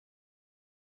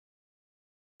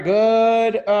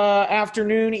Good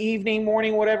afternoon, evening,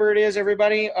 morning, whatever it is,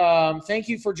 everybody. Thank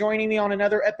you for joining me on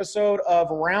another episode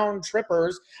of Round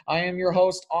Trippers. I am your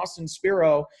host, Austin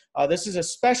Spiro. This is a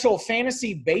special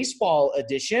fantasy baseball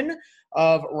edition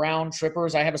of Round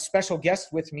Trippers. I have a special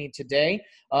guest with me today,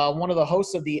 one of the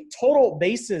hosts of the Total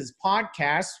Bases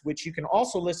podcast, which you can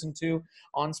also listen to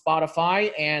on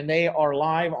Spotify, and they are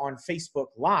live on Facebook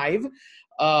Live.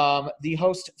 The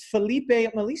host, Felipe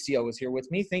Malicio, is here with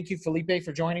me. Thank you, Felipe,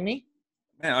 for joining me.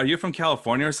 Man, are you from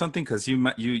California or something? Because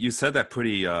you said that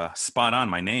pretty spot on.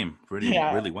 My name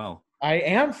really well. I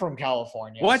am from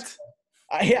California. What? So,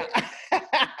 yeah.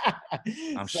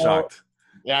 I'm shocked.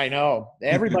 Yeah, I know.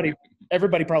 Everybody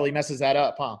probably messes that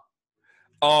up, huh?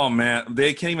 Oh man,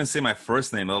 they can't even say my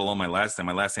first name, let alone my last name.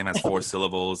 My last name has 4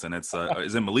 syllables, and it's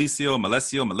is it Malicio,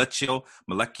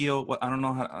 Malecchio? What I don't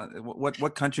know how.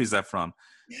 What country is that from?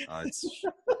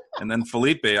 And then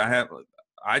Felipe.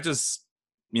 I just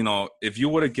if you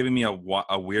would have given me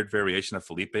a weird variation of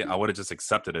Felipe, I would have just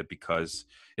accepted it because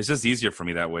it's just easier for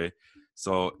me that way.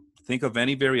 So think of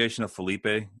any variation of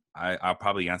Felipe, I'll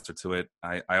probably answer to it.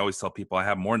 I always tell people I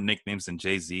have more nicknames than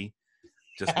Jay-Z,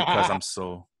 just because I'm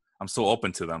so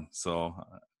open to them. So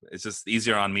it's just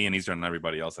easier on me and easier on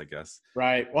everybody else, I guess.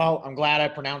 Right. Well, I'm glad I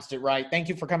pronounced it right. Thank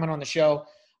you for coming on the show.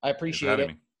 I appreciate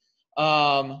it.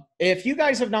 If you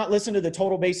guys have not listened to the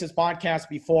Total Bases podcast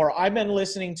before, I've been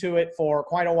listening to it for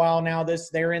quite a while now.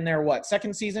 They're in their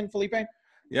second season, Felipe?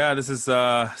 Yeah, this is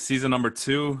season number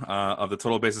 2 of the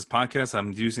Total Bases podcast.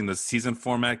 I'm using the season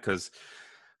format because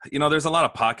there's a lot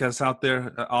of podcasts out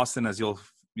there, Austin, as you'll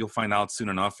find out soon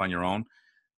enough on your own.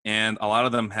 And a lot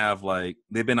of them have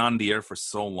they've been on the air for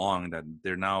so long that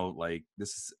they're now this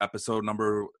is episode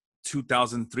number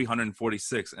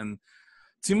 2,346. And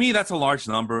to me, that's a large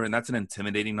number, and that's an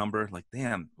intimidating number.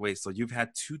 Damn, wait, so you've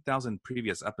had 2,000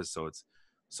 previous episodes.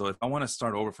 So if I want to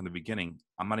start over from the beginning,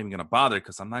 I'm not even going to bother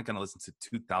because I'm not going to listen to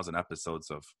 2,000 episodes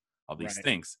of these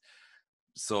things.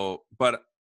 So, but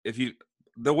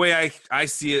the way I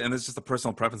see it, and it's just a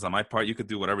personal preference on my part, you could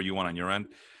do whatever you want on your end.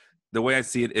 The way I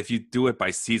see it, if you do it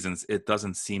by seasons, it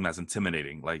doesn't seem as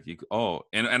intimidating.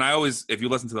 And I always, if you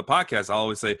listen to the podcast, I'll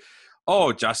always say,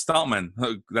 "Oh, Josh Stoutman,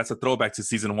 that's a throwback to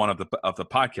season 1 of the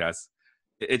podcast."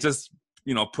 It just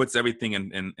puts everything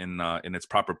in its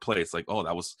proper place.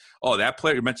 That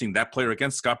player, you're mentioning that player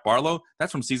against Scott Barlow,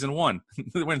 that's from season 1.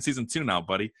 We're in season 2 now,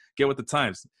 buddy. Get with the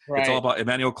times. Right. It's all about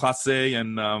Emmanuel Clase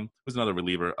and who's another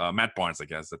reliever? Matt Barnes, I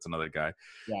guess that's another guy.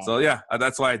 Yeah. So yeah,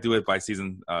 that's why I do it by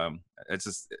season. It's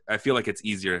just I feel like it's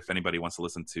easier if anybody wants to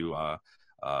listen to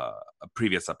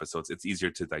previous episodes. It's easier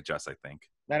to digest, I think.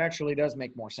 That actually does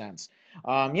make more sense.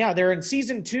 They're in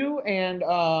season 2, and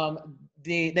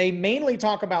they mainly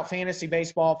talk about fantasy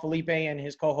baseball, Felipe and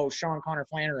his co-host Sean Connor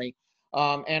Flannery.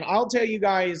 And I'll tell you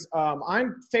guys,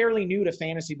 I'm fairly new to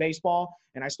fantasy baseball,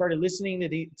 and I started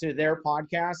listening to their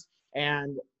podcast,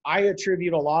 and I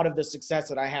attribute a lot of the success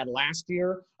that I had last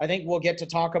year. I think we'll get to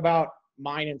talk about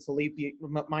mine and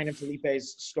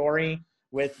Felipe's story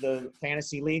with the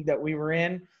fantasy league that we were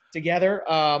in together.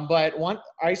 But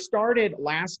I started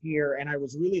last year, and I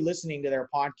was really listening to their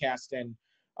podcast, and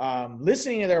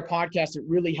listening to their podcast, it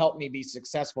really helped me be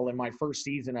successful in my first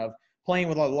season of playing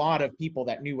with a lot of people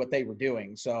that knew what they were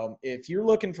doing. So if you're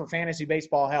looking for fantasy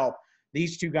baseball help,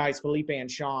 these two guys, Felipe and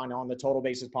Sean, on the Total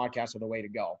Bases podcast are the way to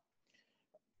go.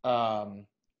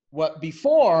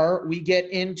 Before we get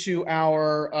into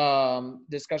our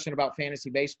discussion about fantasy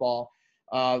baseball,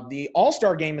 the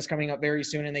All-Star game is coming up very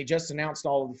soon, and they just announced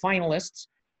all of the finalists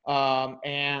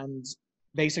and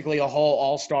basically a whole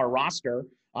All-Star roster.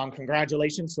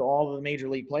 Congratulations to all of the major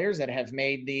league players that have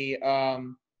made the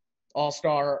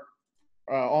All-Star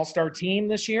team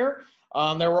this year.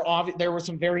 There were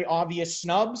some very obvious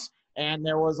snubs, and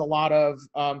there was a lot of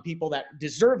people that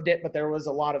deserved it, but there was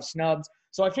a lot of snubs.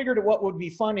 So I figured what would be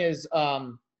fun is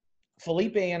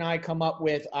Felipe and I come up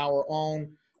with our own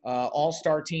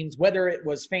all-star teams, whether it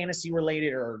was fantasy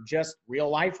related or just real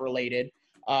life related.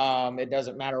 It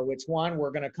doesn't matter which one.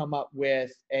 We're going to come up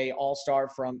with a all-star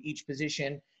from each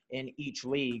position in each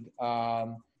league.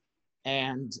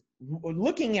 And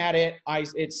looking at it,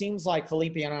 it seems like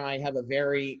Felipe and I have a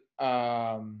very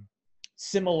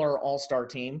similar all-star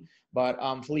team. But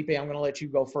Felipe, I'm going to let you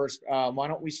go first. Why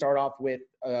don't we start off with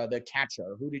the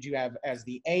catcher? Who did you have as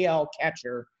the AL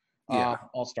catcher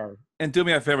all-star? And do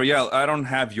me a favor. Yeah, I don't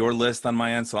have your list on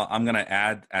my end, so I'm going to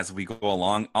add as we go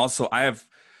along. Also, I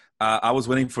was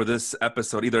waiting for this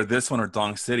episode, either this one or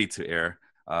Dong City, to air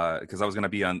because I was going to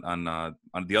be on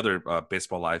the other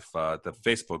Baseball Life, the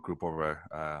Facebook group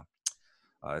over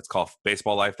It's called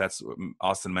Baseball Life. That's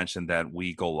Austin mentioned that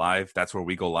we go live. That's where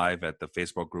we go live at the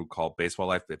Facebook group called Baseball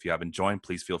Life. If you haven't joined,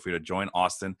 please feel free to join.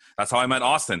 Austin. That's how I met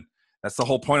Austin. That's the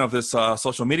whole point of this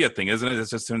social media thing, isn't it?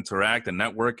 It's just to interact and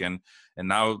network. And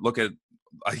now look at,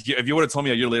 if you would have told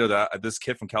me a year later that this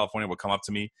kid from California would come up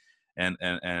to me and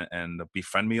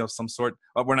befriend me of some sort.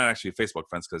 We're not actually Facebook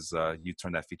friends because you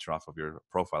turned that feature off of your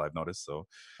profile, I've noticed. So,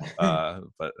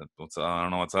 but I don't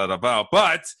know what's that about.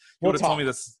 But you would have told me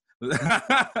this.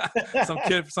 some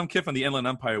kid from the Inland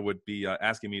Empire would be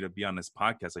asking me to be on this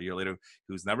podcast a year later,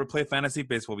 who's never played fantasy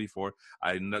baseball before.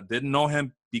 I didn't know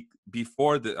him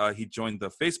before he joined the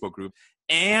Facebook group,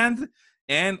 and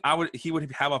he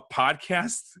would have a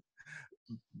podcast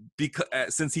because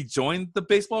since he joined the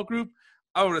baseball group.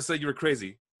 I would have said you were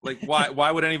crazy. Like,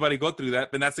 why would anybody go through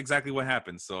that? And that's exactly what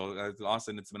happened. So,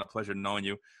 Austin, it's been a pleasure knowing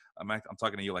you. I'm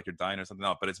talking to you like you're dying or something.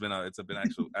 No, but it's been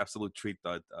actual absolute treat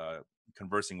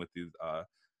conversing with you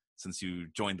since you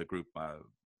joined the group.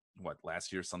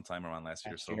 Last year, sometime around last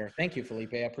year. So, thank you,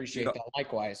 Felipe. I appreciate that.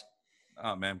 Likewise.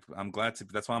 Oh man, I'm glad to.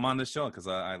 That's why I'm on this show, because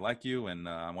I like you and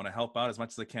I want to help out as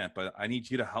much as I can. But I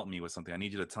need you to help me with something. I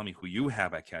need you to tell me who you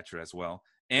have at catcher as well,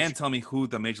 and tell me who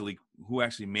the Major League, who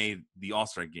actually made the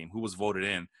All-Star game, who was voted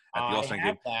in at the All-Star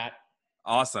game. That.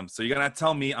 Awesome. So you're gonna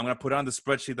tell me. I'm gonna put it on the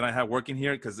spreadsheet that I have working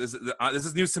here, because this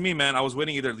is news to me, man. I was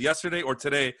waiting either yesterday or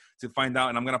today to find out,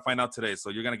 and I'm gonna find out today. So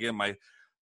you're gonna get my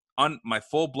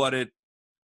full-blooded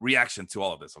reaction to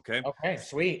all of this. Okay. Okay.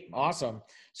 Sweet. Awesome.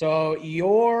 So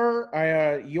your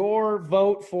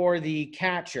vote for the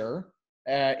catcher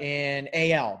in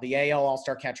AL, the AL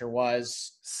All-Star catcher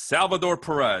was Salvador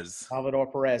Perez.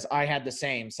 I had the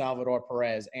same, Salvador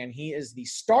Perez, and he is the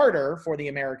starter for the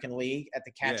American League at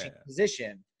the catching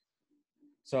position.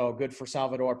 So good for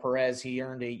Salvador Perez. He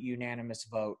earned a unanimous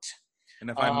vote. And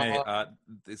if I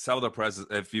may, Salvador Perez,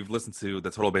 if you've listened to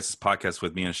the Total Basis podcast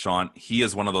with me and Sean, he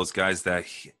is one of those guys that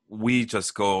we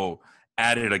just go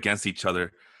at it against each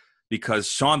other, because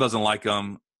Sean doesn't like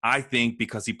him. I think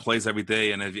because he plays every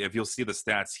day, and if you'll see the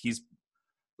stats, he's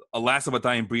a last of a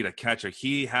dying breed at catcher.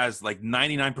 He has like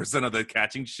 99% of the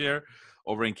catching share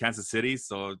over in Kansas City.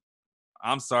 So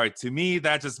I'm sorry. To me,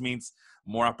 that just means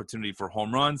more opportunity for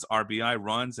home runs, RBI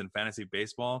runs in fantasy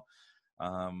baseball.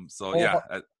 I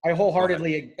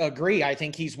wholeheartedly agree. I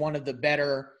think he's one of the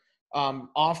better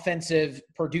offensive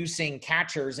producing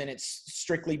catchers, and it's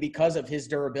strictly because of his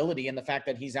durability and the fact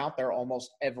that he's out there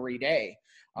almost every day.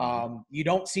 You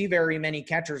don't see very many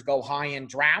catchers go high in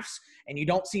drafts, and you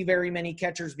don't see very many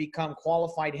catchers become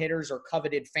qualified hitters or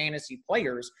coveted fantasy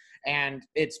players. And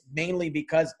it's mainly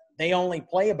because they only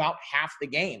play about half the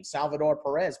game. Salvador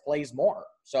Perez plays more.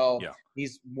 So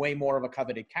he's way more of a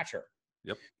coveted catcher.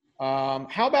 Yep.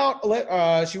 How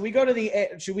about should we go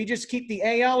to should we just keep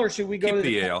the AL, or should we go to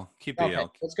the AL? Keep the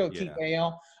AL. Let's go keep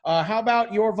AL. How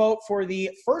about your vote for the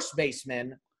first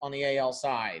baseman on the AL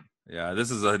side? Yeah,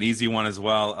 this is an easy one as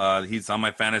well. He's on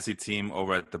my fantasy team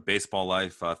over at the Baseball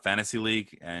Life Fantasy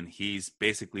League, and he's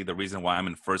basically the reason why I'm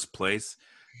in first place.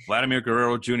 Vladimir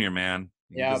Guerrero Jr., man.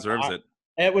 He deserves it.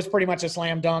 It was pretty much a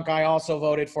slam dunk. I also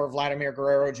voted for Vladimir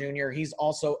Guerrero Jr. He's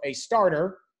also a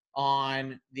starter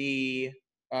on the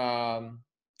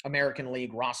American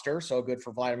League roster. So good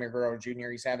for Vladimir Guerrero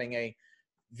Jr. He's having a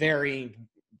very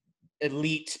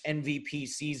elite MVP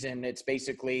season. It's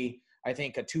basically, I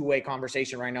think, a two-way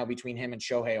conversation right now between him and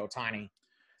Shohei Ohtani.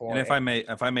 And if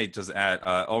I may just add,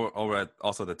 over at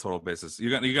also the Total Basis,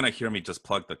 you're gonna hear me just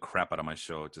plug the crap out of my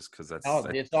show, just because that's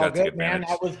it's all good, man.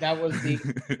 That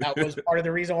was part of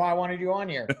the reason why I wanted you on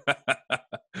here.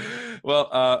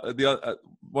 Well,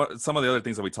 some of the other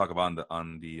things that we talk about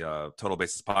on the Total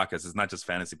Basis podcast is not just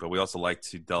fantasy, but we also like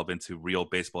to delve into real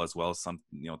baseball as well. Some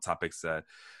topics that,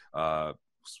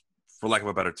 for lack of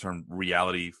a better term,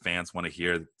 reality fans want to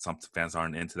hear. Some fans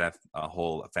aren't into that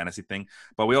whole fantasy thing.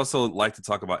 But we also like to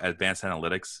talk about advanced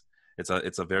analytics.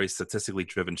 It's a very statistically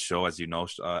driven show, as you know,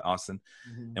 Austin.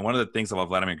 Mm-hmm. And one of the things about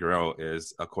Vladimir Guerrero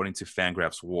is, according to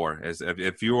Fangraphs WAR, is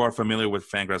if you are familiar with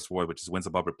Fangraphs WAR, which is wins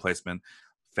above replacement,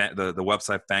 the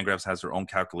website Fangraphs has their own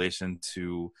calculation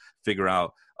to figure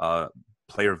out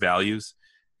player values.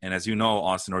 And as you know,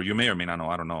 Austin, or you may or may not know,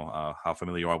 I don't know how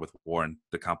familiar you are with WAR and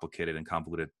the complicated and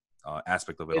convoluted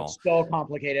aspect of it all. It's so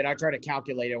complicated. I tried to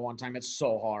calculate it one time. It's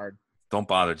so hard. Don't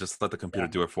bother. Just let the computer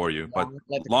do it for you. But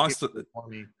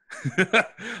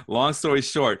long story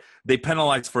short, they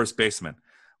penalize first baseman.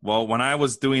 Well, when I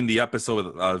was doing the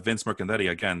episode with Vince Mercandetti,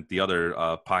 again, the other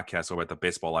podcast over at the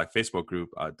Baseball Live Facebook group,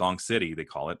 Dong City, they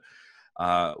call it,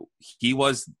 he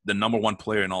was the number one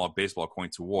player in all of baseball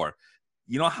according to WAR.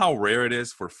 You know how rare it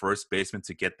is for first baseman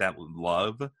to get that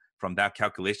love from that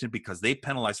calculation, because they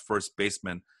penalize first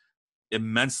baseman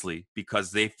immensely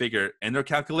because they figure in their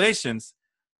calculations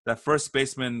that first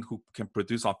baseman who can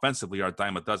produce offensively are a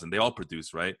dime a dozen. They all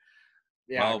produce, right?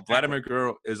 Yeah, Well, exactly. Vladimir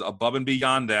Guerrero is above and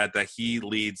beyond that he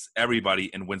leads everybody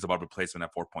in wins above replacement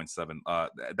at 4.7.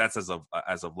 That's as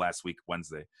of last week,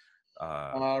 Wednesday.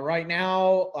 Right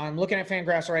now, I'm looking at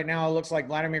Fangraphs right now. It looks like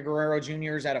Vladimir Guerrero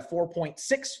Jr. is at a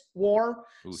 4.6 WAR,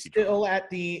 still at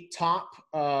the top,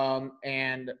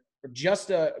 and just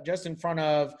in front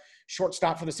of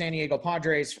shortstop for the San Diego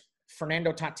Padres,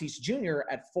 Fernando Tatis Jr.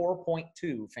 at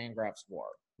 4.2 Fangraphs WAR.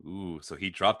 Ooh, so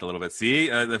he dropped a little bit. See,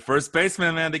 the first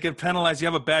baseman, man, they get penalized. You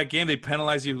have a bad game, they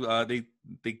penalize you.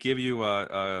 They give you.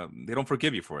 They don't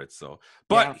forgive you for it. So,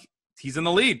 but he's in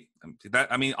the lead.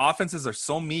 Offenses are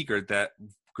so meager that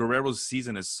Guerrero's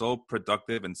season is so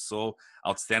productive and so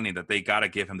outstanding that they got to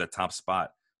give him the top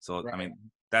spot. So, right.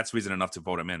 That's reason enough to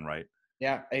vote him in, right?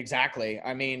 Yeah, exactly.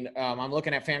 I'm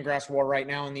looking at Fangraphs WAR right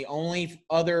now, and the only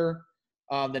other,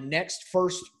 the next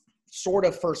first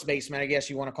baseman, I guess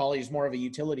you want to call it, he's more of a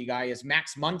utility guy, is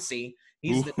Max Muncy.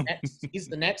 He's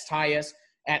the next highest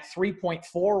at 3.4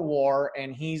 WAR,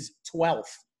 and he's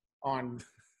 12th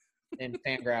in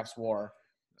Fangraphs WAR.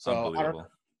 So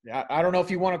I don't know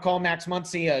if you want to call Max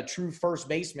Muncy a true first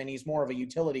baseman. He's more of a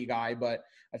utility guy, but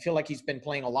I feel like he's been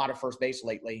playing a lot of first base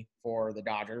lately for the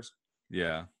Dodgers.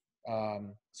 Yeah.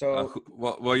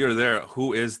 While you're there,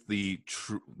 who is the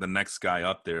next guy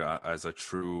up there as a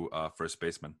true first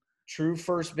baseman? True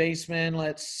first baseman.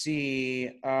 Let's see.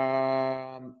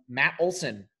 Matt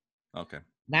Olson. Okay.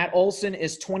 Matt Olson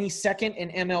is 22nd in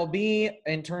MLB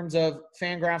in terms of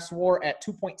Fangraphs WAR at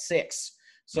 2.6.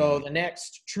 So the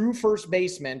next true first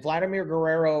baseman, Vladimir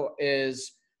Guerrero,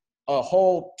 is a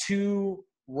whole 2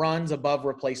 runs above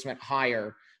replacement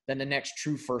higher than the next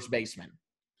true first baseman.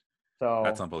 So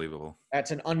that's unbelievable.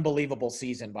 That's an unbelievable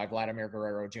season by Vladimir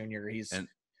Guerrero Jr.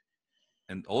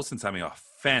 And Olson's having a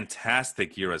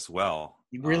fantastic year as well.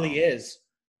 He really is.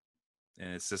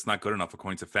 And it's just not good enough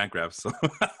according to Fangraphs. So.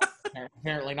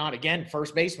 Apparently not. Again,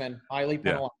 first baseman, highly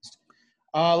penalized.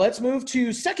 Yeah. Let's move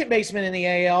to second baseman in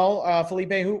the AL.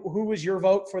 Felipe, who was your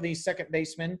vote for the second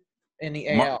baseman in the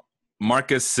AL?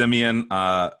 Marcus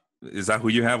Semien. Is that who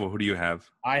you have, or who do you have?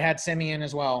 I had Semien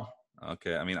as well.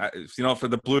 Okay. For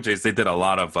the Blue Jays, they did a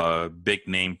lot of big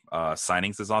name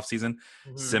signings this offseason.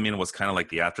 Mm-hmm. Semien was kind of like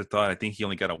the afterthought. I think he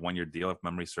only got a 1-year deal, if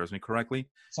memory serves me correctly.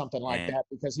 Something like that,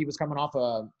 because he was coming off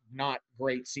a not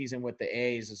great season with the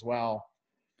A's as well.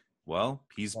 Well,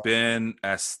 he's been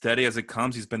as steady as it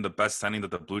comes. He's been the best signing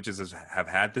that the Blue Jays have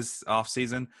had this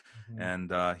offseason. Mm-hmm.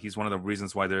 And he's one of the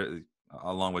reasons why they're,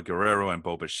 along with Guerrero and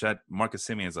Bo Bichette, Marcus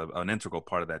Semien is an integral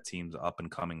part of that team's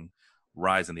up-and-coming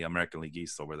rise in the American League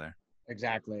East over there.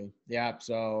 Exactly. Yeah.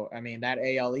 So, that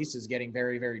AL East is getting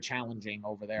very, very challenging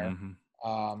over there.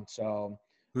 Mm-hmm.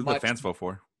 Who's the fans vote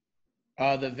for?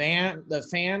 The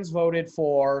fans voted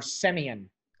for Semien.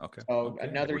 Okay. So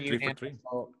another unanimous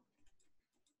vote.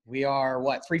 We are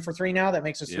 3 for 3 now? That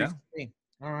makes us 3 for 3.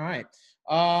 All right.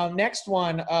 Next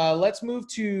one. Let's move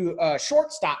to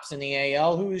shortstops in the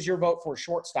AL. Who is your vote for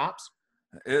shortstops?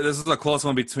 This is a close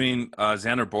one between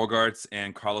Xander Bogaerts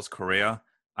and Carlos Correa.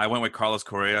 I went with Carlos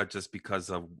Correa just because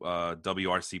of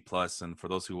WRC plus, and for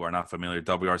those who are not familiar,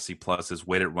 WRC plus is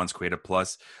weighted runs created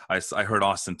plus. I heard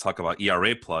Austin talk about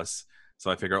ERA plus, so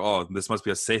I figure, this must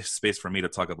be a safe space for me to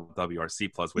talk about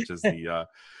WRC plus, which is the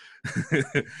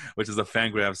which is a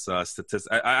Fangraphs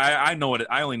statistic. I know it.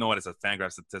 I only know it as a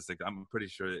Fangraphs statistic. I'm pretty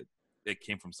sure it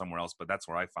came from somewhere else, but that's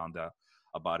where I found out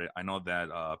about it. I know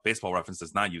that Baseball Reference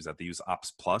does not use that; they use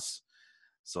Ops plus.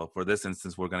 So for this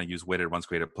instance, we're going to use weighted runs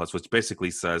created plus, which basically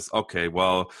says, okay,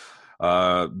 well,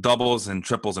 doubles and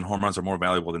triples and home runs are more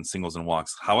valuable than singles and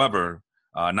walks. However,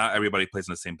 not everybody plays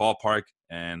in the same ballpark,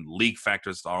 and league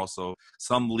factors are also –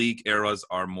 some league eras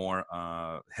are more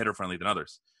hitter-friendly than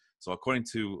others. So according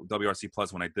to WRC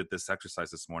Plus, when I did this exercise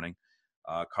this morning,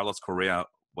 Carlos Correa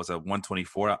was a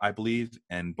 124, I believe,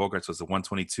 and Bogaerts was a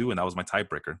 122, and that was my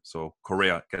tiebreaker. So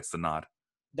Correa gets the nod.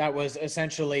 That was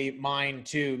essentially mine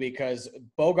too, because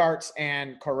Bogaerts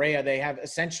and Correa, they have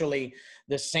essentially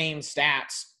the same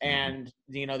stats. And,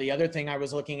 the other thing I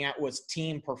was looking at was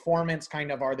team performance,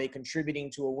 kind of, are they contributing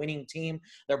to a winning team?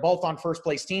 They're both on first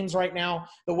place teams right now.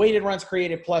 The weighted runs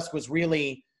created plus was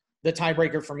really the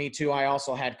tiebreaker for me too. I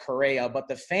also had Correa, but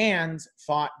the fans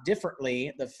thought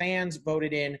differently. The fans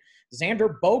voted in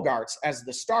Xander Bogaerts as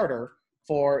the starter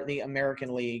for the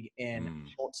American League in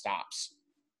shortstops.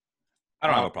 I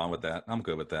don't have a problem with that. I'm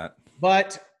good with that.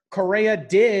 But Correa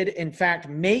did, in fact,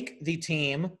 make the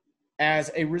team as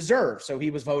a reserve, so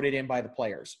he was voted in by the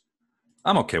players.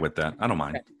 I'm okay with that. I don't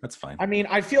mind. That's fine.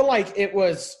 I feel like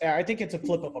I think it's a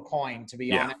flip of a coin, to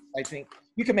be honest. I think,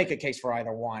 you can make a case for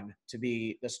either one to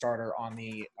be the starter on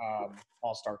the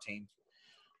All-Star team.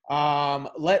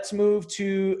 Let's move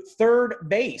to third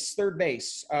base.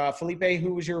 Felipe,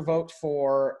 who was your vote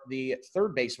for the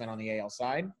third baseman on the AL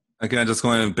side? Again, just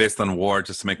going based on WAR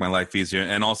just to make my life easier,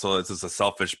 and also this is a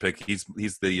selfish pick. He's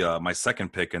the my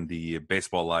second pick in the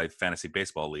Baseball Live Fantasy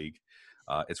Baseball League.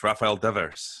 It's Rafael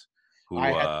Devers. Who?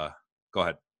 Go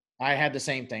ahead. I had the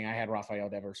same thing. I had Rafael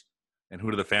Devers. And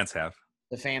who do the fans have?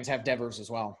 The fans have Devers as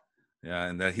well. Yeah,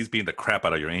 and he's beating the crap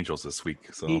out of your Angels this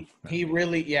week. So he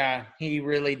really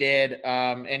did,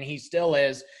 and he still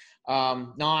is.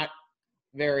 Not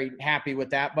very happy with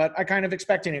that, but I kind of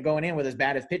expecting it going in with as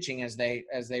bad of pitching as they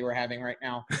were having right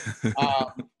now.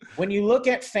 When you look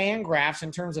at FanGraphs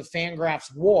in terms of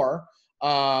FanGraphs WAR,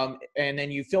 and then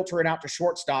you filter it out to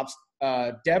shortstops,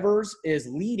 Devers is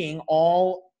leading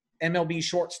all MLB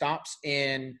shortstops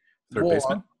in third WAR.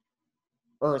 baseman.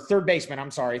 Or third baseman, I'm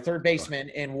sorry, third baseman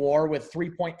in WAR with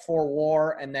 3.4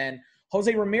 WAR, and then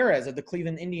Jose Ramirez of the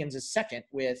Cleveland Indians is second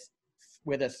with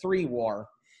a 3 WAR.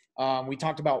 We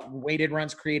talked about weighted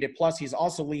runs created plus. He's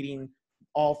also leading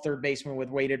all third basemen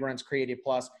with weighted runs created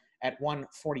plus at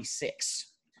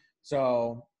 146.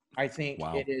 So I think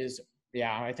it is,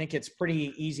 I think it's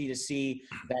pretty easy to see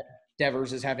that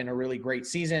Devers is having a really great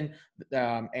season.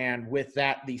 And with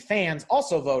that, the fans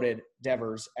also voted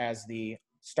Devers as the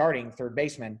starting third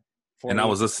baseman. And I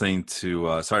was listening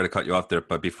to, sorry to cut you off there,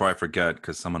 but before I forget,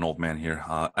 because I'm an old man here,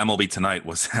 MLB Tonight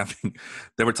was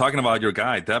they were talking about your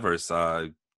guy, Devers,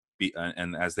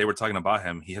 and as they were talking about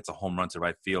him, he hits a home run to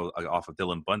right field off of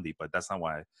Dylan Bundy, but that's not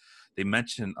why. They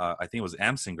mentioned, I think it was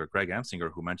Greg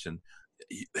Amsinger, who mentioned,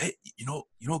 hey, you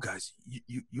know, guys,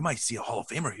 you might see a Hall of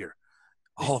Famer here,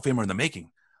 a Hall of Famer in the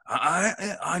making.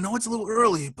 I know it's a little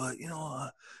early, but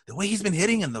the way he's been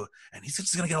hitting and he's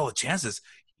just gonna get all the chances,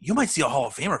 you might see a Hall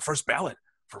of Famer first ballot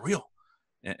for real.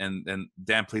 And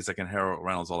Dan Plesac and Harold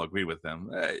Reynolds all agree with them.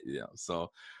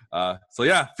 So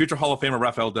future Hall of Famer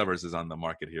Rafael Devers is on the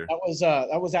market here.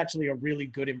 That was actually a really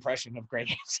good impression of Greg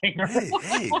Singer.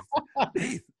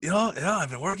 Hey, I've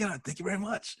been working on it. Thank you very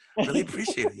much. Really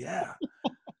appreciate it. Yeah.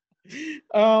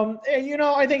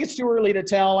 I think it's too early to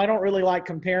tell. I don't really like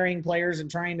comparing players and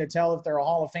trying to tell if they're a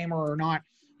Hall of Famer or not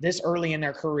this early in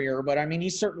their career. But I mean,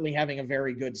 he's certainly having a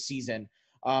very good season.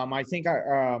 I think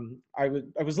I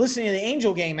was listening to the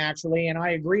Angel game actually, and I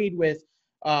agreed with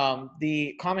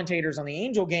the commentators on the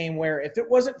Angel game where if it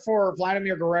wasn't for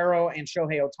Vladimir Guerrero and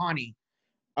Shohei Ohtani,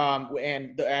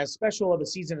 and as special of a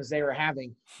season as they were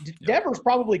having, Devers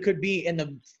probably could be in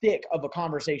the thick of a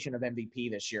conversation of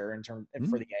MVP this year for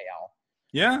the AL.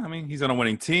 Yeah, I mean, he's on a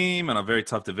winning team and a very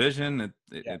tough division.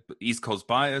 East Coast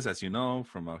bias, as you know,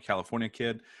 from a California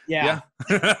kid. Yeah.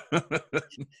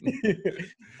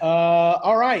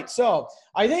 All right. So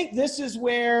I think this is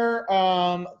where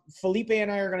Felipe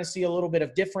and I are going to see a little bit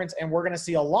of difference, and we're going to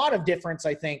see a lot of difference,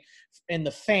 I think, in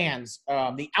the fans,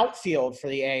 the outfield for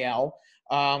the AL.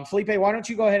 Felipe, why don't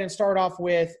you go ahead and start off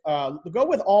with go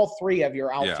with all three of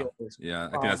your outfielders. Yeah,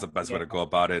 I think that's the best way to go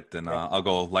about it. And I'll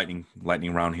go lightning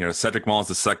round here. Cedric Mullins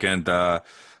the second,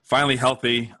 finally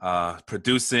healthy,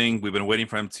 producing. We've been waiting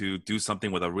for him to do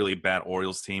something with a really bad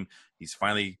Orioles team. He's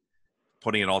finally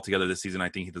putting it all together this season. I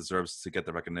think he deserves to get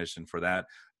the recognition for that.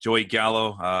 Joey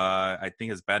Gallo, I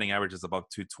think his batting average is above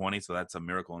 220, so that's a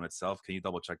miracle in itself. Can you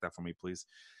double check that for me, please,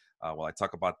 while I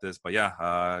talk about this?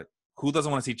 But who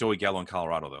doesn't want to see Joey Gallo in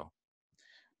Colorado, though?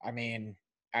 I mean,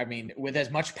 with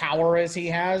as much power as he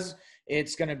has,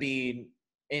 it's going to be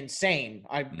insane.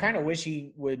 I kind of wish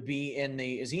he would be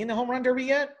is he in the home run derby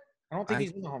yet? I don't think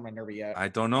he's in the home run derby yet. I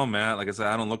don't know, man. Like I said,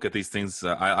 I don't look at these things.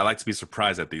 I like to be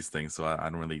surprised at these things, so I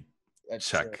don't really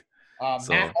check.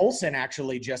 Matt Olson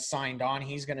actually just signed on.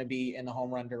 He's going to be in the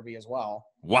home run derby as well.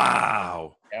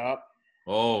 Wow. Yep.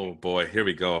 Oh boy, here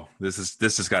we go. This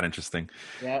just got interesting.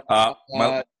 Yep.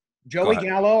 Joey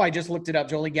Gallo, I just looked it up.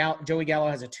 Joey Gallo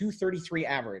has a 233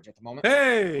 average at the moment.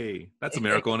 Hey, that's a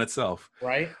miracle in itself.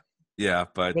 Right? Yeah,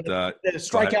 but with a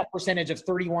strikeout percentage of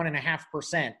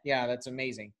 31.5%. Yeah, that's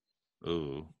amazing.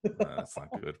 Ooh, that's not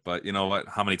good. But you know what?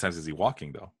 How many times is he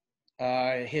walking, though?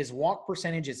 His walk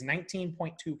percentage is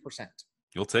 19.2%.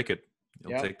 You'll take it.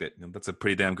 You'll take it. That's a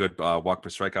pretty damn good walk per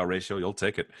strikeout ratio. You'll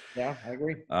take it. Yeah, I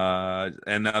agree.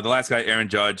 And the last guy, Aaron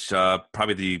Judge,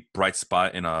 probably the bright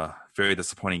spot in a very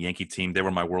disappointing Yankee team. They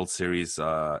were my World Series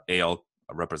AL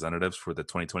representatives for the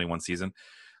 2021 season.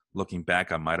 Looking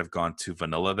back, I might have gone too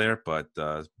vanilla there, but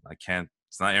I can't.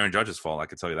 It's not Aaron Judge's fault. I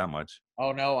can tell you that much.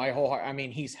 Oh no, I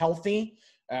mean, he's healthy.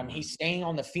 He's staying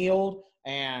on the field,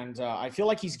 and I feel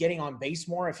like he's getting on base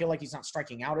more. I feel like he's not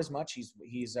striking out as much.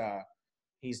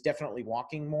 He's definitely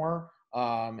walking more.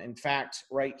 In fact,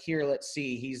 right here, let's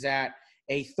see, he's at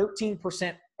a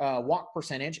 13% walk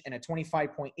percentage and a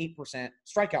 25.8%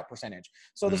 strikeout percentage.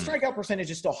 So the strikeout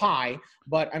percentage is still high,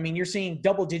 but I mean, you're seeing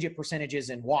double-digit percentages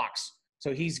in walks.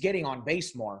 So he's getting on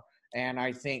base more. And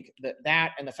I think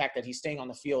that and the fact that he's staying on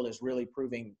the field is really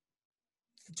proving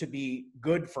to be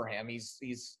good for him.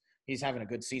 He's having a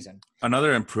good season.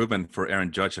 Another improvement for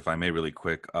Aaron Judge, if I may, really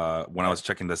quick. When I was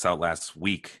checking this out last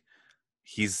week,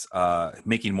 he's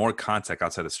making more contact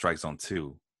outside the strike zone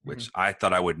too, which I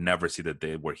thought I would never see the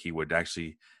day where he would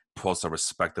actually post a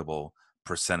respectable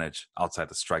percentage outside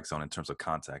the strike zone in terms of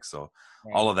contact. So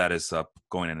all of that is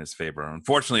going in his favor.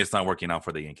 Unfortunately, it's not working out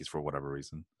for the Yankees for whatever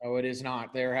reason. Oh, it is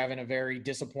not. They're having a very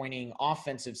disappointing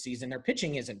offensive season. Their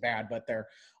pitching isn't bad, but their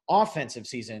offensive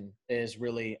season is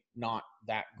really not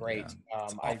that great. Yeah,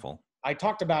 it's awful. I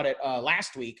talked about it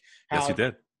last week. Yes, you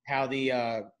did. How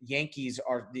the Yankees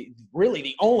are really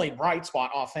the only bright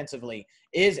spot offensively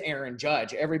is Aaron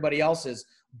Judge. Everybody else is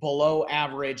below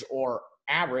average or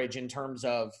average in terms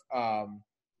of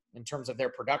their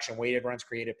production, weighted runs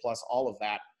created plus all of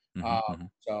that.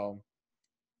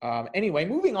 Anyway,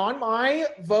 moving on. My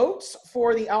votes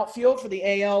for the outfield for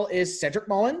the AL is Cedric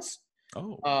Mullins.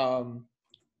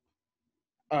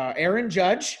 Aaron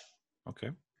Judge. Okay.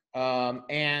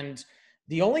 And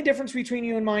the only difference between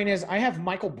you and mine is I have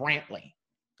Michael Brantley.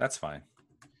 That's fine.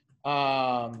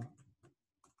 I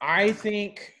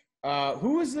think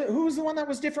who was the one that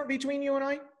was different between you and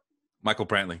I? Michael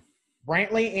Brantley.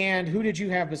 Brantley, and who did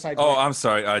you have besides? Oh, Brantley? I'm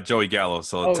sorry, Joey Gallo.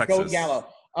 So Texas. Joey Gallo.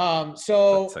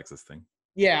 So Texas thing.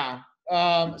 Yeah.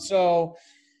 So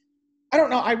I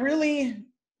don't know. I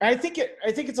think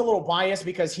it's a little biased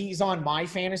because he's on my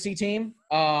fantasy team,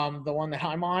 the one that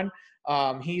I'm on.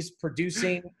 He's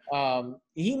producing.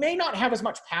 He may not have as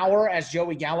much power as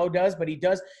Joey Gallo does, but he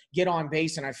does get on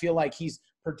base, and I feel like he's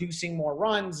producing more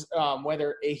runs,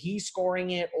 whether he's scoring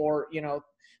it or,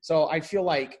 so I feel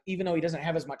like even though he doesn't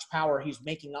have as much power, he's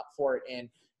making up for it in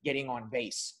getting on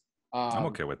base. I'm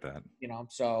okay with that.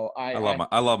 So I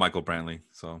love Michael Brantley.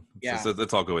 So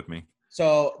it's all good with me.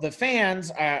 So the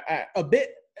fans,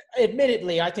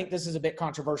 admittedly, I think this is a bit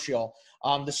controversial.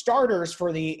 The starters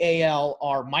for the AL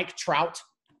are Mike Trout,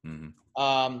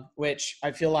 which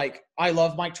I feel like I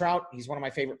love Mike Trout. He's one of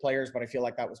my favorite players, but I feel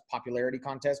like that was a popularity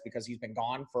contest because he's been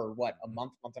gone for a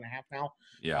month and a half now.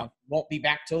 Yeah. Won't be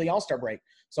back till the All-Star break.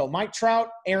 So Mike Trout,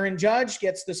 Aaron Judge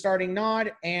gets the starting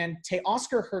nod, and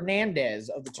Teoscar Hernandez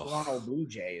of the Toronto Blue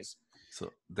Jays.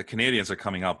 So the Canadians are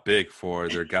coming out big for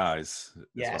their guys.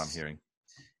 That's what I'm hearing.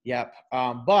 Yep.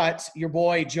 But your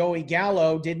boy Joey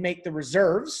Gallo did make the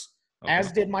reserves,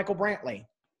 as did Michael Brantley.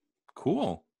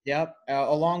 Cool. Yep.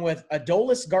 Along with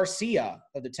Adolis Garcia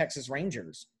of the Texas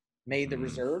Rangers made the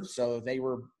reserves. So they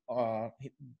were all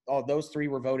those three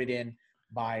were voted in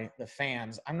by the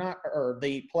fans.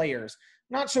 The players.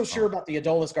 Not so sure about the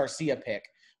Adolis Garcia pick.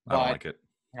 But I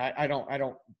don't like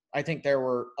it. I think there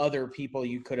were other people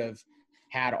you could have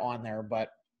had on there, but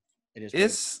it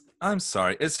is. I'm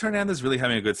sorry. Is Hernandez really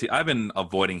having a good season? I've been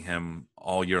avoiding him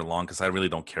all year long because I really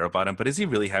don't care about him. But is he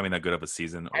really having that good of a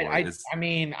season? I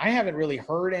haven't really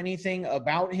heard anything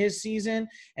about his season,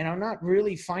 and I'm not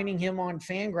really finding him on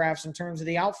Fangraphs in terms of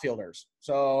the outfielders.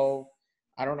 So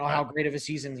I don't know how great of a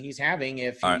season he's having.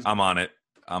 I'm on it.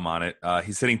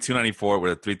 He's hitting 294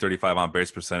 with a 335 on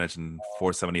base percentage and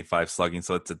 475 slugging.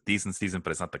 So it's a decent season,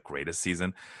 but it's not the greatest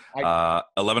season.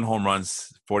 11 home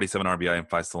runs, 47 RBI, and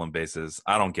 5 stolen bases.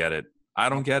 I don't get it.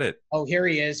 Oh, here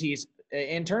he is. He's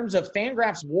in terms of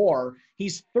Fangraphs WAR,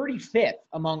 he's 35th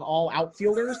among all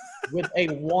outfielders with a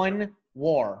 1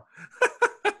 WAR.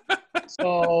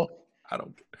 So I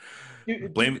don't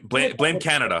blame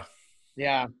Canada.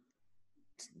 Yeah.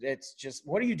 It's just,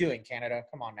 what are you doing, Canada?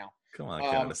 Come on now. Come on,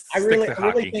 Canada.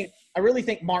 I really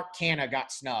think Mark Canha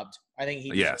got snubbed. I think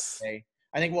he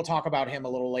I think we'll talk about him a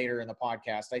little later in the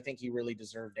podcast. I think he really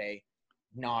deserved a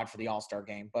nod for the All-Star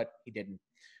game, but he didn't.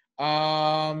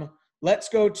 Let's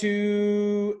go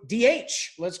to DH.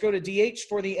 Let's go to DH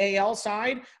for the AL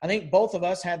side. I think both of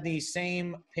us had the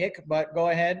same pick, but go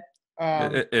ahead.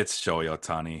 It's Shohei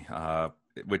Ohtani,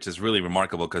 which is really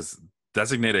remarkable because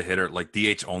designated hitter, like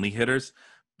DH only hitters,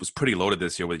 was pretty loaded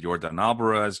this year with Yordan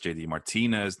Alvarez, JD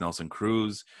Martinez, Nelson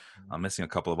Cruz. I'm missing a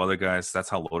couple of other guys. That's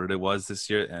how loaded it was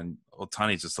this year. And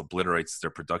Ohtani just obliterates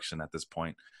their production at this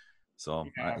point. So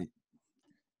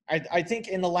I think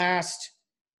in the last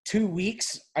 2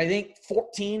 weeks,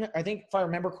 if I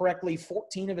remember correctly,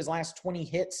 14 of his last 20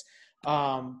 hits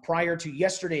prior to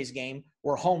yesterday's game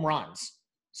were home runs.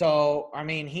 So, I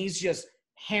mean, he's just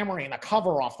hammering the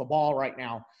cover off the ball right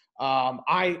now.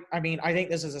 I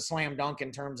think this is a slam dunk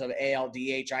in terms of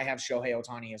ALDH. I have Shohei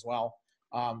Ohtani as well.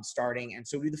 starting, and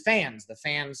so do the fans. The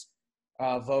fans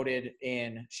voted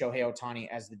in Shohei Ohtani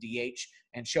as the DH,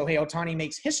 and Shohei Ohtani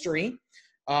makes history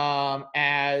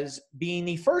as being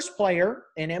the first player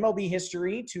in MLB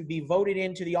history to be voted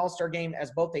into the All-Star game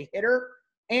as both a hitter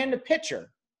and a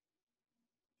pitcher.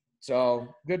 So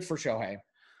good for Shohei.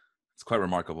 It's quite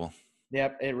remarkable.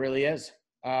 Yep, it really is.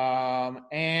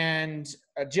 And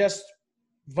just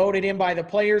voted in by the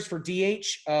players for DH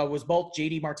was both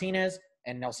JD Martinez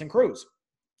and Nelson Cruz.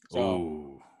 So,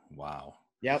 oh, wow.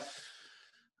 Yep.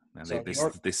 Man, So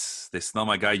they snub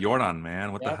my guy Jordan,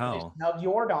 man. What the hell? They snubbed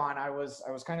Jordan. I was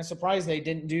kind of surprised they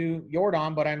didn't do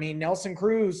Jordan, but I mean Nelson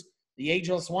Cruz, the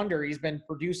ageless wonder, he's been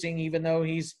producing even though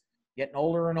he's getting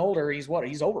older and older. He's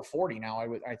over 40 now,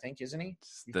 I think, isn't he?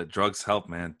 The drugs help,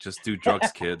 man. Just do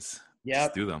drugs, kids. Yep.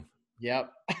 Just do them. Yep.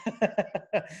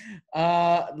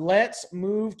 Let's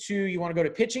move to, you want to go to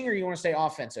pitching or you want to stay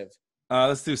offensive?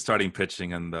 Let's do starting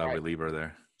pitching and the right. reliever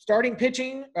there. Starting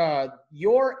pitching,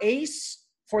 your ace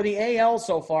for the AL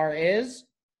so far is?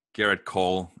 Garrett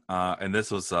Cole. And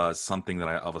this was something that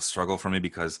of a struggle for me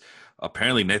because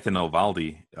apparently Nathan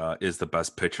Eovaldi is the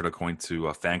best pitcher according to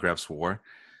Fangraphs WAR.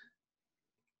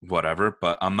 Whatever,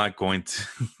 but I'm not going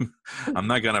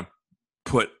to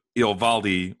put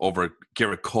Eovaldi over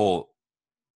Garrett Cole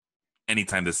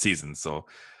anytime this season. So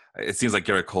it seems like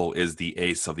Garrett Cole is the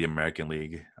ace of the American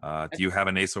League. Do you have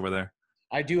an ace over there?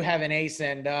 I do have an ace,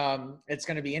 and it's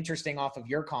going to be interesting off of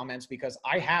your comments because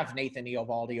I have Nathan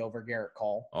Eovaldi over Garrett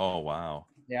Cole. Oh, wow.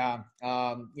 Yeah.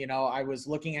 I was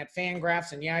looking at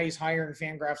Fangraphs, and yeah, he's higher in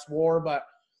Fangraphs WAR, but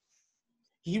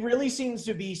he really seems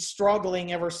to be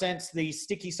struggling ever since the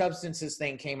sticky substances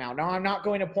thing came out. Now, I'm not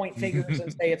going to point fingers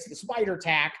and say it's the spider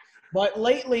tack, but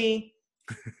lately,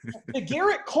 the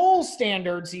Garrett Cole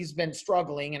standards, he's been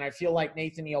struggling, and I feel like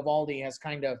Nathan Eovaldi has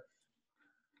kind of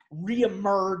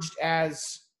reemerged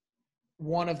as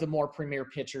one of the more premier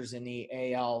pitchers in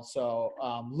the AL. So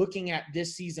looking at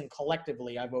this season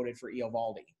collectively, I voted for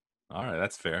Eovaldi. All right,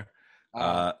 that's fair.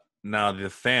 Now, the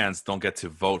fans don't get to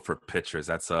vote for pitchers.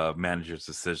 That's a manager's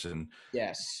decision.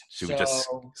 Yes. Should we just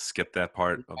skip that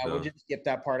part? We'll just skip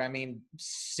that part. I mean,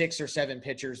 6 or 7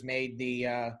 pitchers made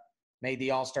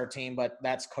the All-Star team, but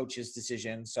that's coach's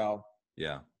decision. So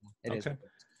yeah, it is.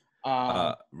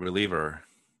 Reliever.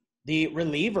 The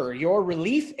reliever, your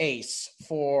relief ace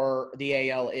for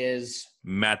the AL is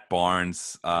Matt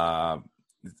Barnes.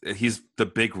 He's the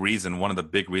big reason, one of the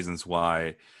big reasons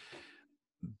why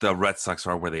the Red Sox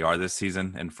are where they are this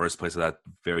season in first place of that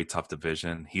very tough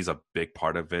division. He's a big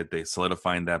part of it. They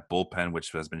solidifying that bullpen,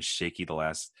 which has been shaky the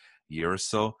last year or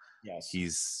so. Yes.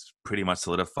 He's pretty much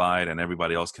solidified, and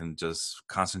everybody else can just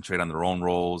concentrate on their own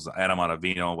roles. Adam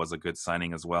Ottavino was a good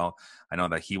signing as well. I know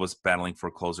that he was battling for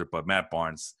a closer, but Matt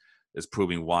Barnes is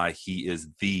proving why he is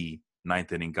the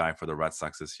ninth inning guy for the Red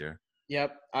Sox this year.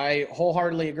 Yep, I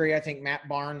wholeheartedly agree. I think Matt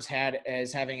Barnes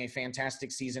is having a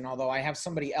fantastic season, although I have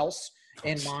somebody else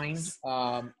in mind.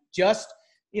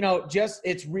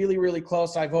 It's really, really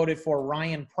close. I voted for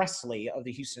Ryan Presley of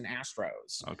the Houston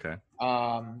Astros. Okay.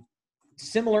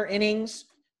 Similar innings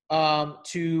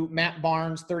to Matt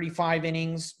Barnes, 35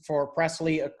 innings for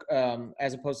Presley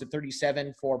as opposed to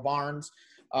 37 for Barnes.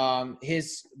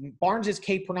 Barnes's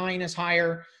K/9 is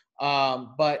higher,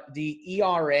 but the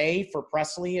ERA for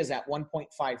Presley is at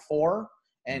 1.54,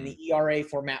 and the ERA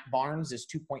for Matt Barnes is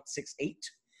 2.68.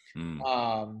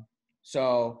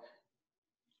 So,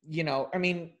 I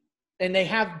mean, and they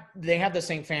have the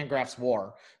same Fangraphs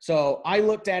WAR. So I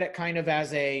looked at it kind of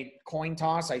as a coin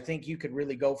toss. I think you could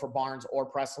really go for Barnes or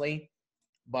Presley,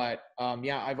 but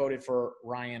I voted for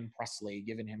Ryan Presley,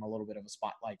 giving him a little bit of a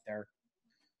spotlight there.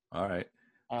 All right.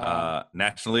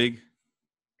 National League.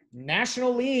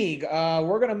 National League.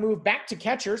 We're going to move back to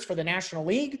catchers for the National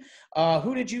League.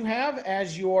 Who did you have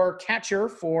as your catcher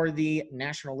for the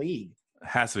National League? It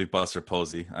has to be Buster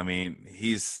Posey. I mean,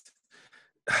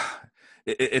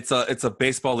 it's a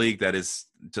baseball league that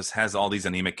just has all these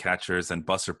anemic catchers, and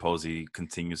Buster Posey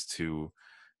continues to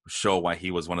show why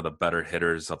he was one of the better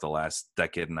hitters of the last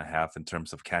decade and a half in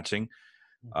terms of catching.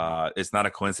 It's not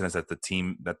a coincidence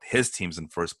that his team's in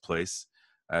first place,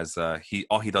 as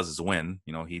all he does is win.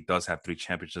 He does have 3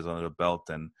 championships under the belt,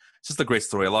 and it's just a great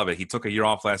story. I love it. He took a year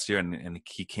off last year, and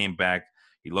he came back.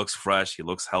 He looks fresh. He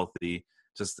looks healthy.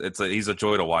 He's a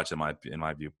joy to watch in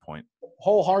my viewpoint.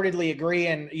 Wholeheartedly agree.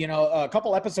 And a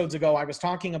couple episodes ago, I was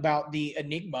talking about the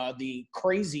enigma, the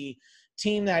crazy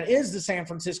team that is the San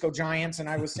Francisco Giants, and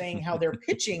I was saying how their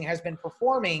pitching has been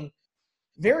performing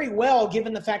very well,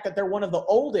 given the fact that they're one of the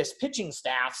oldest pitching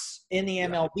staffs in the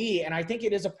MLB. And I think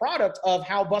it is a product of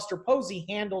how Buster Posey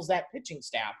handles that pitching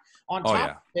staff. On top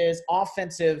of his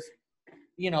offensive,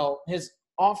 his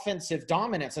offensive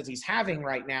dominance as he's having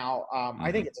right now,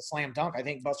 I think it's a slam dunk. I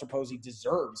think Buster Posey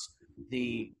deserves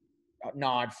the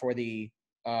nod for the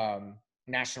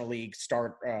National League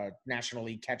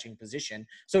catching position.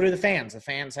 So do the fans. The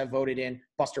fans have voted in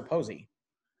Buster Posey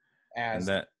as.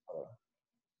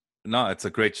 No, it's a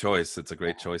great choice. It's a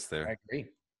great choice there. I agree.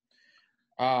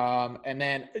 And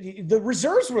then the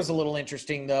reserves was a little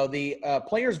interesting, though. The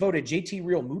players voted JT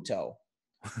Real Muto.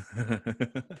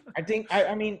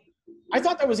 I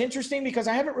thought that was interesting because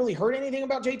I haven't really heard anything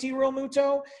about JT Real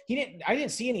Muto. I didn't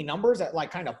see any numbers that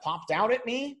like kind of popped out at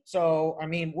me. So, I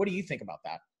mean, what do you think about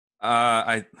that?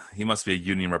 He must be a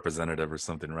union representative or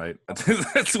something, right?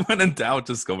 That's when in doubt,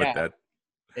 just go with that.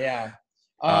 Yeah.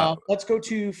 Let's go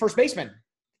to first baseman.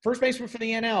 First baseman for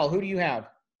the NL. Who do you have?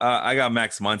 I got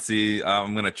Max Muncy.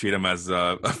 I'm gonna treat him as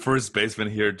a first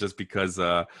baseman here, just because.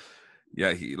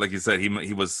 He, like you said,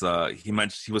 he was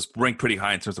ranked pretty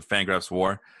high in terms of Fangraphs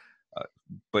WAR,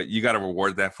 but you got to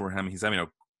reward that for him. He's having a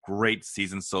great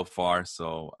season so far.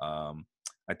 So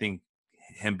I think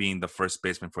him being the first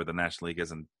baseman for the National League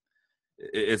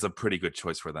is a pretty good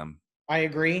choice for them. I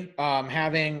agree.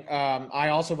 I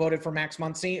also voted for Max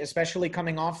Muncy, especially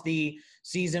coming off the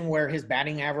season where his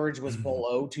batting average was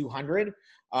below 200.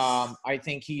 I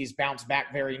think he's bounced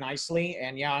back very nicely,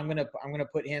 and yeah, I'm gonna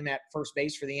put him at first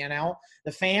base for the NL.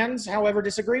 The fans, however,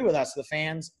 disagree with us. The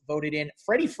fans voted in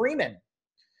Freddie Freeman.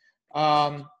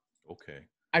 Okay.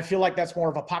 I feel like that's more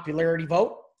of a popularity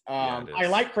vote. I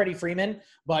like Freddie Freeman,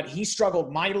 but he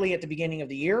struggled mightily at the beginning of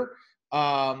the year.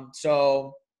 But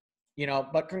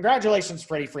congratulations,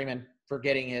 Freddie Freeman, for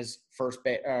getting his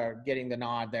getting the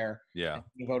nod there. Yeah.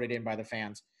 He voted in by the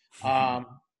fans.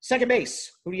 Second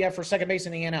base. Who do you have for second base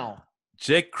in the NL?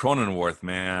 Jake Cronenworth,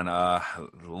 man.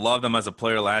 Loved him as a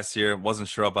player last year. Wasn't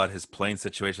sure about his playing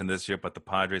situation this year, but the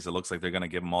Padres, it looks like they're going to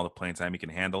give him all the playing time he can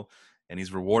handle. And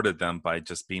he's rewarded them by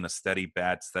just being a steady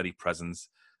bat, steady presence,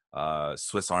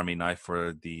 Swiss Army knife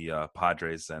for the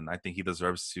Padres. And I think he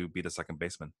deserves to be the second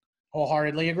baseman.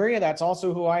 Wholeheartedly agree. That's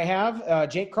also who I have.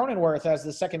 Jake Cronenworth as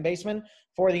the second baseman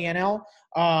for the NL.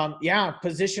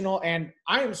 Positional. And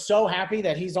I am so happy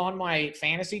that he's on my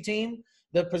fantasy team.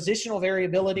 The positional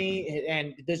variability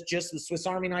and the Swiss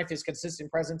Army knife, his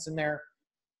consistent presence in there,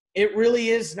 it really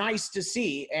is nice to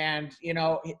see. And,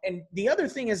 and the other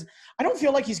thing is, I don't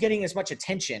feel like he's getting as much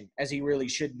attention as he really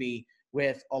should be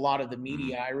with a lot of the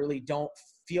media. I really don't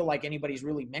feel like anybody's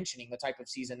really mentioning the type of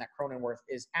season that Cronenworth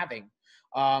is having.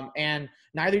 And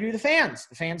neither do the fans.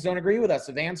 The fans don't agree with us.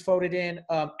 The fans voted in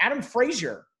Adam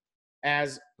Frazier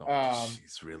as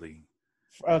really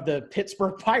of the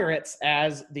Pittsburgh Pirates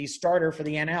as the starter for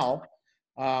the NL,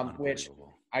 which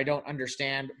I don't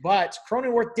understand. But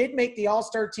Cronenworth did make the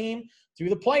All-Star team through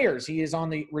the players. He is on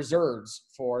the reserves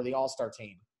for the All-Star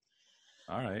team.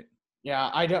 All right. Yeah,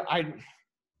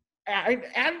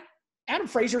 Adam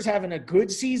Frazier's having a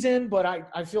good season, but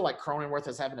I feel like Cronenworth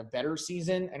is having a better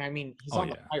season. And I mean, he's on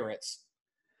the Pirates.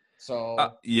 So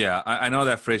I know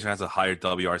that Frazier has a higher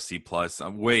WRC plus,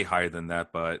 way higher than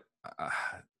that, but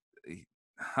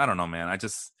I don't know, man.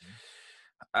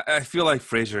 I feel like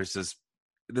Frazier is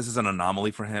this is an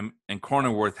anomaly for him. And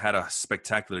Cronenworth had a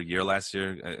spectacular year last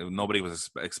year. Nobody was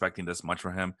expecting this much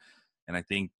from him. And I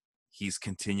think he's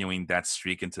continuing that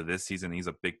streak into this season. He's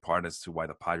a big part as to why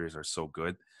the Padres are so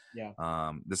good.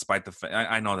 Yeah. Despite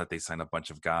I know that they signed a bunch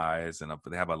of guys and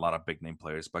they have a lot of big name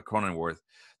players, but Cronenworth,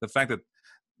 the fact that,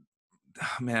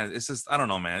 man, it's just, I don't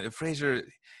know, man. Frazier,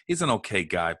 he's an okay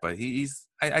guy, but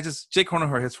Jake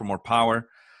Cronenworth hits for more power.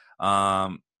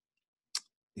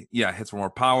 Hits for more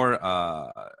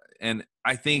power. And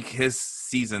I think his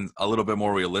season's a little bit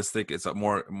more realistic. It's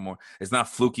more. It's not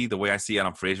fluky the way I see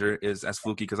Adam Frazier is as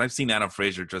fluky, because I've seen Adam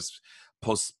Frazier just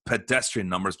post pedestrian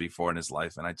numbers before in his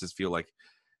life, and I just feel like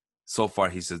so far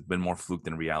he's just been more fluke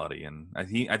than reality. And I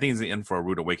think he's in for a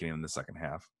rude awakening in the second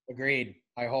half. Agreed.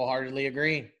 I wholeheartedly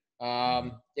agree.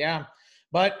 Yeah,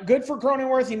 but good for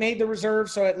Cronenworth. He made the reserve,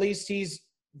 so at least he's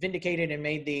vindicated and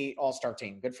made the All-Star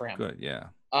team. Good for him. Good, yeah.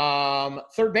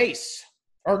 Third base.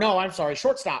 Or no, I'm sorry,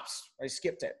 shortstops. I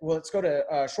skipped it. Well, let's go to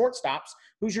shortstops.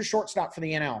 Who's your shortstop for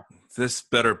the NL? This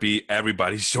better be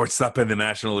everybody's shortstop in the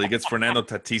National League. It's Fernando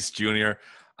Tatis Jr.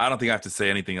 I don't think I have to say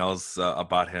anything else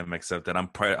about him except that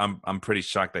I'm pretty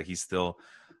shocked that he's still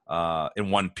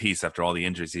in one piece after all the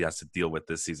injuries he has to deal with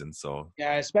this season. So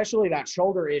yeah, especially that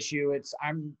shoulder issue.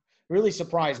 I'm really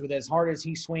surprised with as hard as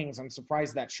he swings. I'm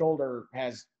surprised that shoulder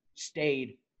has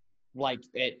stayed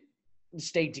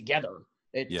together.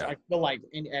 I feel like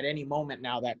at any moment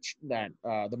now that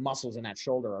the muscles in that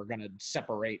shoulder are going to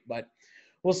separate, but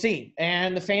we'll see.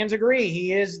 And the fans agree.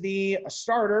 He is the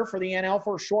starter for the NL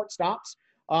for shortstops.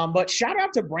 But shout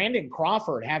out to Brandon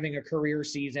Crawford having a career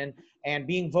season and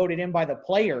being voted in by the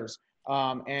players,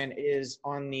 and is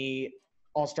on the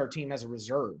All-Star team as a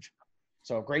reserve.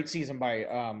 So great season by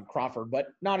Crawford, but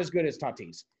not as good as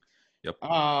Tatis. Yep.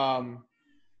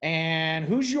 And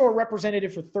who's your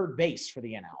representative for third base for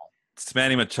the NL? It's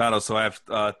Manny Machado. So I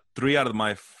have 3 out of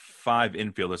my 5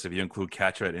 infielders, if you include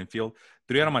catcher at infield.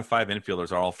 3 out of my 5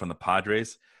 infielders are all from the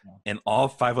Padres. And all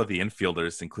 5 of the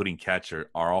infielders, including catcher,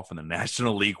 are all from the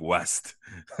National League West.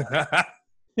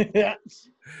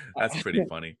 That's pretty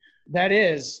funny. That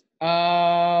is.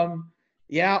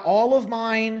 Yeah, all of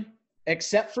mine,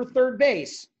 except for third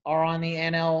base, are on the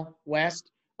NL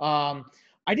West.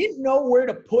 I didn't know where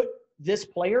to put this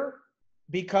player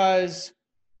because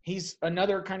he's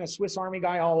another kind of Swiss Army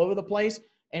guy all over the place.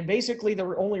 And basically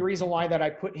the only reason why that I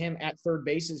put him at third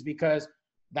base is because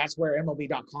that's where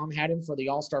MLB.com had him for the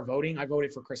All-Star voting. I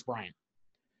voted for Chris Bryant.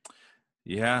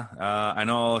 Yeah, I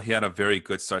know he had a very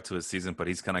good start to his season, but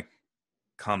he's kind of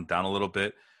calmed down a little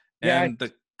bit. And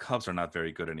the Cubs are not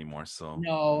very good anymore. So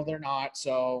no, they're not.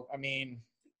 So, I mean,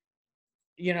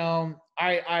 you know,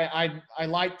 I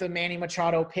like the Manny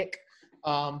Machado pick,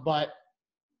 but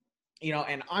you know,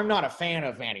 and I'm not a fan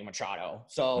of Manny Machado.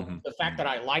 So the fact that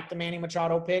I like the Manny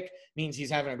Machado pick means he's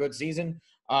having a good season.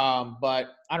 But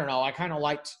I don't know. I kind of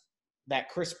liked that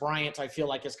Chris Bryant, I feel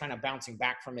like, is kind of bouncing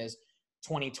back from his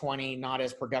 2020 not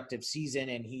as productive season,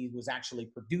 and he was actually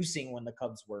producing when the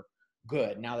Cubs were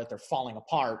good. Now that they're falling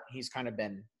apart, he's kind of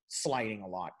been sliding a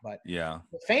lot. But yeah,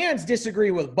 the fans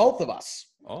disagree with both of us.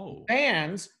 Oh,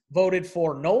 fans voted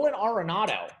for Nolan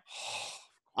Arenado.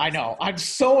 I know. I'm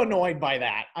so annoyed by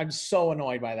that. I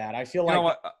feel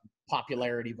like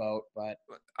popularity vote, but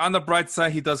on the bright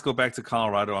side, he does go back to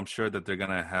Colorado. I'm sure that they're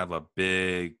gonna have a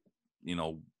big,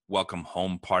 welcome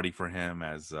home party for him.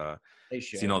 As they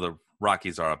should. The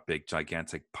Rockies are a big,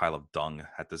 gigantic pile of dung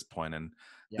at this point, and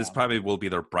this probably will be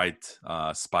their bright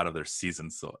spot of their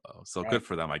season. So right. Good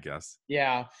for them, I guess.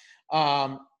 Yeah.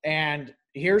 And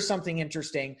here's something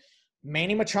interesting: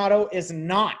 Manny Machado is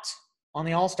not on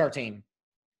the All-Star team.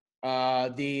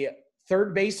 The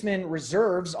third baseman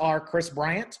reserves are Chris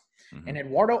Bryant and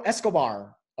Eduardo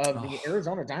Escobar of the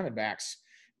Arizona Diamondbacks.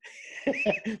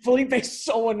 Felipe's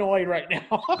so annoyed right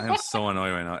now. I am so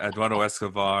annoyed right now. Eduardo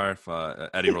Escobar,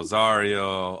 Eddie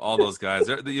Rosario, all those guys.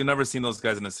 You've never seen those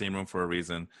guys in the same room for a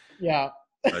reason. Yeah.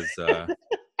 Yeah,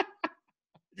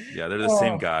 they're the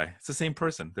same guy. It's the same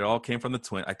person. They all came from the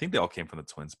Twins. I think they all came from the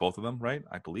Twins, both of them, right?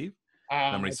 I believe.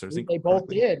 Memory serves. They both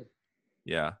did.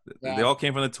 Yeah, they all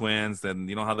came from the Twins. Then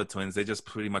you know how the Twins, they just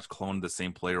pretty much cloned the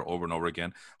same player over and over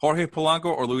again. Jorge Polanco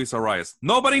or Luis Arias.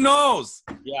 Nobody knows.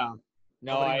 Yeah.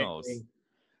 No, Nobody knows.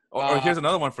 Or here's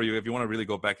another one for you if you want to really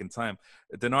go back in time.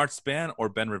 Denard Span or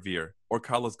Ben Revere or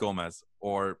Carlos Gomez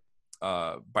or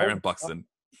Byron Buxton.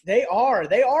 They are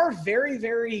very,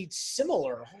 very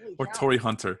similar. Or Torrey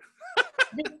Hunter.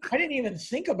 I didn't even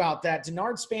think about that.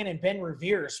 Denard Span and Ben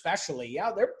Revere especially.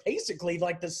 Yeah, they're basically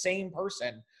like the same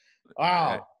person.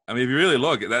 Wow. I mean, if you really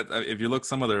look, if you look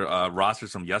some of their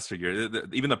rosters from yesteryear,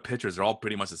 even the pitchers are all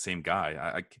pretty much the same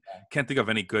guy. I can't think of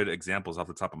any good examples off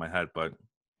the top of my head, but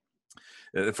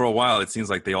for a while, it seems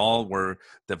like they all were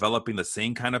developing the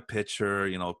same kind of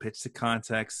pitcher, pitch to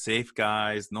contact, safe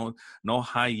guys, no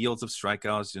high yields of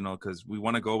strikeouts, because we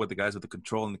want to go with the guys with the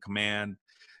control and the command.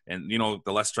 And,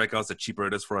 the less strikeouts, the cheaper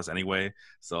it is for us anyway.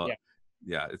 So,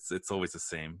 yeah it's always the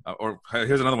same. Or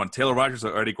here's another one, Taylor Rogers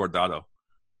or Eddie Guardado.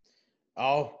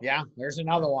 Oh, yeah, there's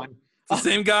another one. It's the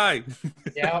same guy.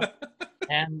 Yeah.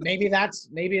 And maybe that's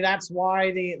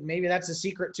why maybe that's the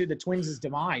secret to the Twins'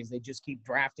 demise. They just keep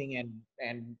drafting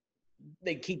and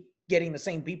they keep getting the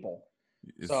same people.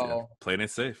 Playing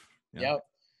it safe. Yeah.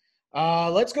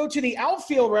 Yep. Let's go to the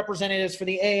outfield representatives for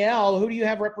the AL. Who do you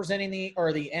have representing the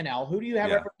NL? Who do you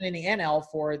have representing the NL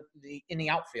in the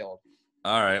outfield?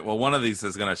 All right. Well, one of these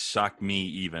is going to shock me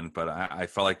even, but I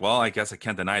felt like, I guess I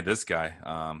can't deny this guy.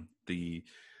 I'm going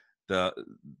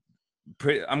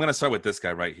to start with this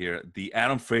guy right here. The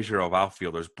Adam Frazier of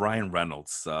outfielders, Brian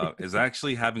Reynolds, is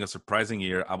actually having a surprising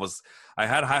year. I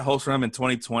had high hopes for him in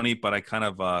 2020, but I kind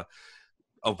of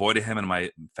avoided him in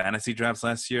my fantasy drafts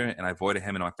last year, and I avoided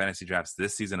him in my fantasy drafts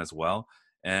this season as well.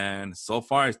 And so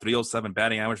far, he's 307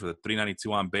 batting average with a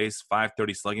 392 on base,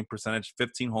 530 slugging percentage,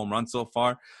 15 home runs so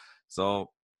far. So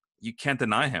you can't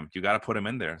deny him. You got to put him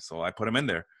in there. So I put him in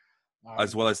there,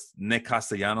 as well as Nick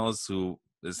Castellanos, who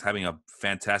is having a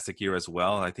fantastic year as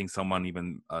well. I think somebody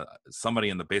in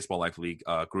the Baseball Life League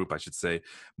group, I should say,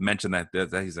 mentioned that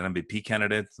he's an MVP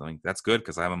candidate. So I mean, that's good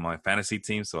because I have him on my fantasy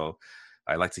team. So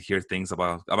I like to hear things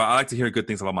I like to hear good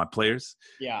things about my players.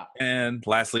 Yeah. And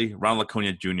lastly, Ronald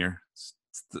Acuna Jr.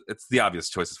 it's the obvious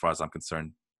choice as far as I'm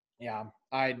concerned. Yeah,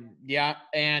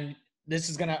 and this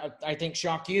is gonna, I think,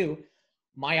 shock you.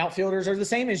 My outfielders are the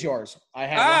same as yours. I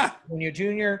have Acuna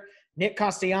Jr., Nick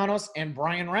Castellanos, and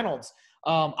Brian Reynolds.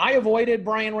 I avoided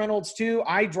Brian Reynolds too.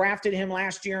 I drafted him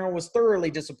last year and was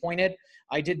thoroughly disappointed.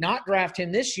 I did not draft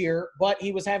him this year, but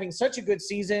he was having such a good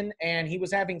season, and he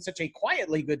was having such a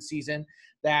quietly good season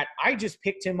that I just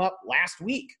picked him up last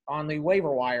week on the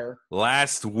waiver wire.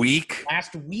 Last week? That's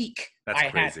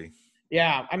crazy.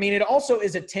 Yeah, I mean, it also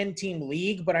is a 10-team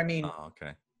league, but I mean,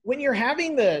 okay. When you're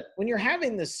having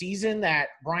the season that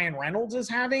Brian Reynolds is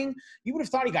having, you would have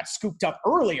thought he got scooped up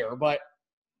earlier, but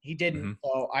he didn't. Mm-hmm.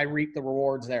 So I reaped the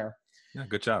rewards there. Yeah,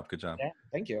 good job. Yeah,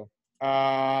 thank you.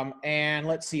 And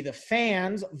let's see, the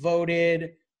fans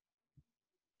voted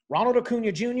Ronald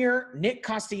Acuna Jr., Nick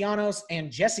Castellanos,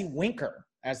 and Jesse Winker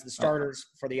as the starters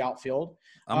for the outfield.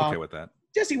 I'm okay with that.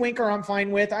 Jesse Winker, I'm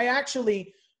fine with. I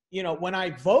actually, when I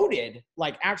voted,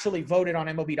 voted on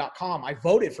MLB.com, I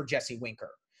voted for Jesse Winker.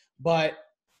 But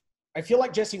I feel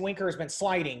like Jesse Winker has been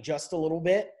sliding just a little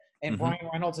bit, and Brian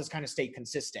Reynolds has kind of stayed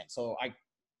consistent. So I,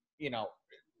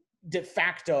 de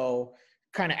facto,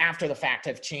 kind of after the fact,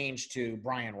 have changed to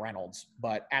Brian Reynolds.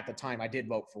 But at the time, I did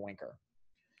vote for Winker.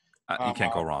 You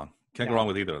can't go wrong. Can't go wrong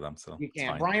with either of them. So you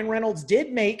can't. Brian Reynolds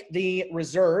did make the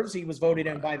reserves. He was voted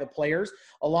in by the players,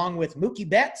 along with Mookie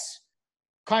Betts,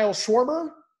 Kyle Schwarber,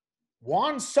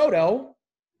 Juan Soto,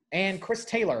 and Chris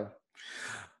Taylor.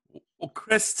 Well,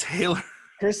 Chris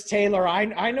Taylor,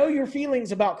 I know your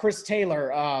feelings about Chris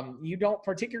Taylor. You don't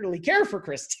particularly care for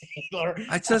Chris Taylor.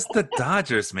 The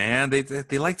Dodgers, man.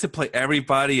 They like to play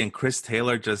everybody, and Chris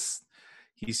Taylor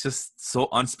he's just so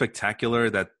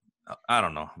unspectacular that I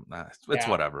don't know. It's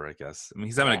whatever, I guess. I mean,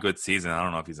 he's having a good season. I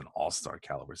don't know if he's an all-star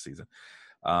caliber season.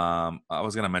 I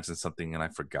was gonna mention something and I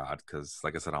forgot because,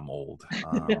 like I said, I'm old.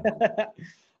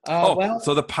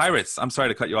 So the Pirates. I'm sorry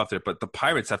to cut you off there, but the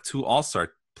Pirates have 2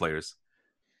 all-star players.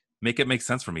 Make it make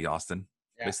sense for me, Austin.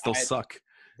 Yeah, they still suck.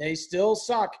 They still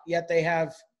suck, yet they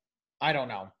have, I don't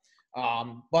know.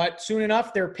 But soon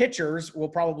enough, their pitchers will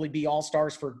probably be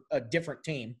all-stars for a different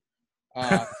team.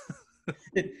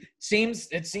 It seems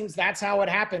that's how it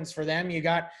happens for them. You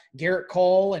got Garrett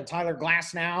Cole and Tyler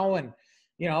Glasnow and,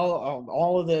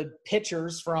 all of the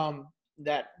pitchers from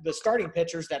that, the starting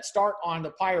pitchers that start on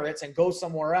the Pirates and go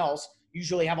somewhere else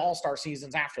usually have all-star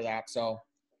seasons after that. So,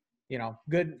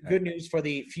 good news for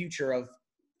the future of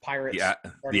Pirates. Yeah,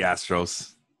 the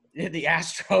Astros. The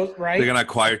Astros, right? They're gonna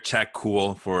acquire Chad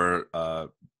Kuhl for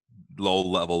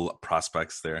low-level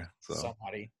prospects there. So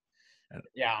somebody,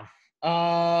 yeah.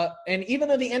 And even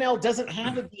though the NL doesn't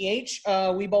have a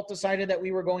DH, we both decided that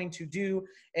we were going to do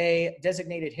a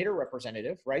designated hitter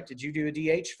representative, right? Did you do a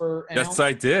DH for NL?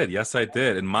 Yes, I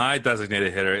did. And my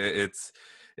designated hitter,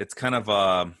 it's kind of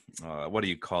what do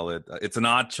you call it? It's an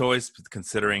odd choice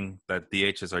considering that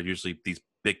DHs are usually these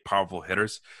big, powerful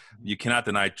hitters. You cannot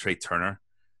deny Trey Turner.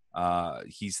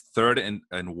 He's third in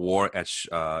WAR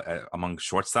among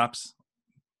shortstops.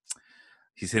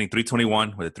 He's hitting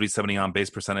 .321 with a .370 on base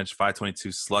percentage,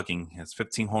 .522 slugging. He has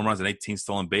 15 home runs and 18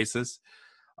 stolen bases.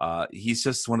 He's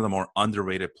just one of the more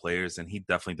underrated players, and he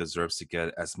definitely deserves to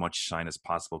get as much shine as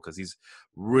possible because he's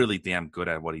really damn good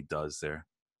at what he does there.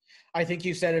 I think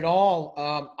you said it all.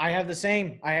 I have the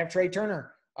same. I have Trey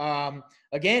Turner.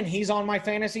 Again, he's on my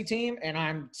fantasy team, and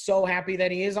I'm so happy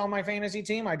that he is on my fantasy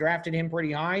team. I drafted him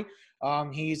pretty high.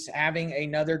 He's having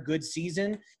another good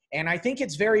season. And I think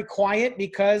it's very quiet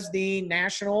because the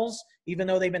Nationals, even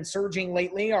though they've been surging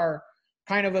lately, are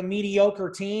kind of a mediocre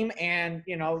team. And,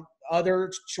 other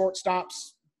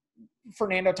shortstops,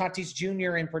 Fernando Tatis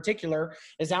Jr. in particular,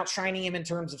 is outshining him in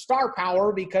terms of star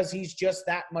power because he's just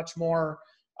that much more,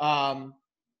 I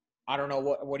don't know,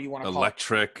 what do you want to call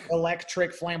it?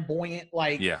 Electric, flamboyant.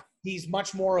 He's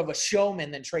much more of a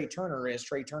showman than Trey Turner is.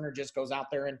 Trey Turner just goes out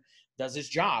there and does his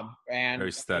job. And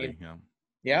very steady, yeah.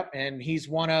 Yep, and he's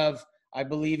one of, I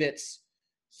believe it's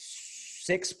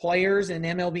 6 players in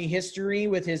MLB history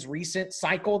with his recent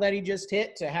cycle that he just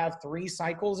hit to have 3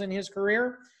 cycles in his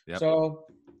career. Yep. So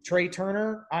Trey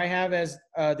Turner I have as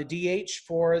the DH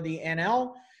for the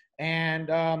NL,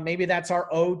 and maybe that's our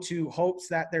ode to hopes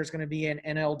that there's going to be an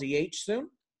NL DH soon.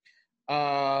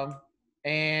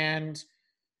 And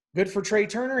good for Trey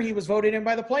Turner. He was voted in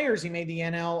by the players. He made the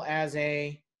NL as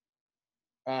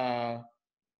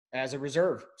a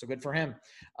reserve. So good for him.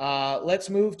 Let's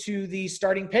move to the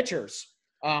starting pitchers.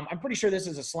 I'm pretty sure this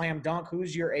is a slam dunk.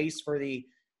 Who's your ace for the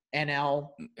NL?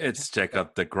 It's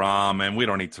Jacob deGrom, and we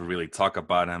don't need to really talk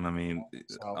about him. I mean,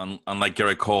 unlike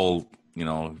Garrett Cole,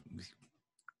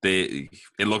 it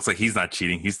looks like he's not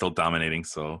cheating. He's still dominating.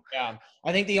 So Yeah.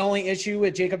 I think the only issue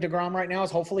with Jacob deGrom right now is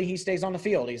hopefully he stays on the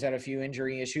field. He's had a few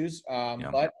injury issues.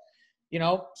 But,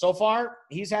 so far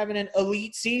he's having an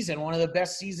elite season, one of the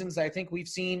best seasons I think we've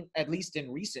seen, at least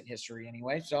in recent history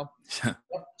anyway. So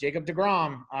Jacob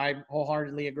deGrom, I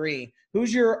wholeheartedly agree.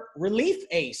 Who's your relief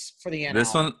ace for the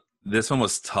NL? This one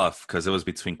was tough because it was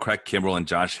between Craig Kimbrell and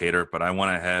Josh Hader, but I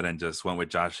went ahead and just went with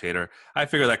Josh Hader. I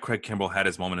figured that Craig Kimbrell had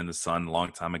his moment in the sun a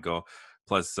long time ago.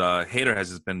 Plus, Hader has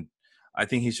just been – I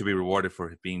think he should be rewarded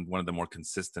for being one of the more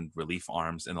consistent relief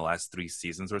arms in the last 3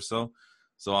 seasons or so.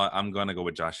 So I'm going to go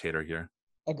with Josh Hader here.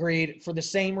 Agreed. For the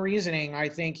same reasoning, I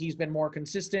think he's been more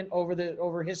consistent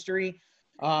over history.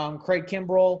 Craig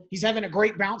Kimbrell, he's having a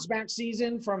great bounce back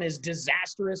season from his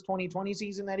disastrous 2020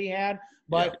 season that he had,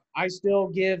 but I still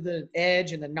give the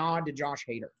edge and the nod to Josh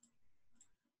Hader.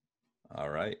 All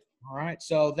right.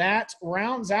 So that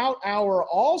rounds out our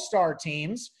all-star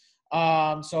teams.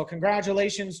 So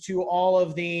congratulations to all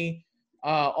of the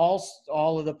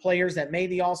players that made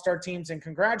the all-star teams, and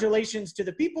congratulations to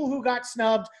the people who got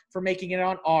snubbed for making it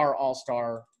on our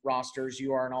all-star rosters.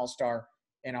 You are an all-star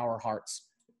in our hearts.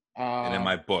 And in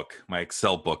my book, my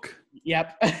Excel book.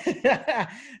 Yep.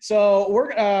 So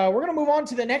we're gonna move on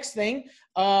to the next thing.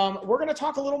 We're gonna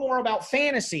talk a little more about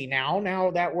fantasy now.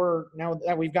 Now that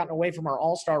we've gotten away from our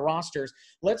all-star rosters,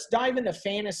 let's dive into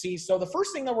fantasy. So the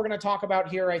first thing that we're gonna talk about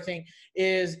here, I think,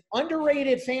 is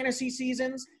underrated fantasy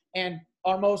seasons and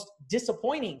our most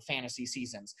disappointing fantasy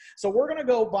seasons. So we're gonna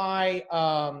go by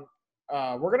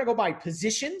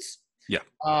positions. Yeah.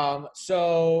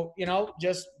 So,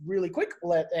 just really quick,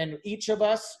 and each of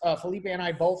us, Felipe and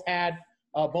I both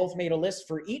made a list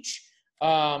for each.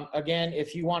 Again,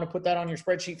 if you want to put that on your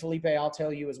spreadsheet, Felipe, I'll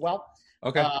tell you as well.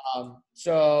 Okay.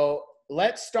 So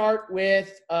let's start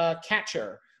with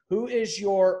catcher. Who is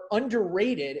your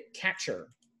underrated catcher?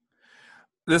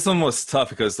 This one was tough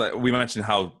because we mentioned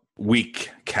how weak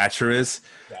catcher is.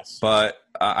 Yes. But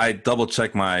I double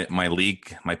checked my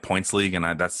league, my points league, and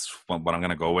that's what I'm going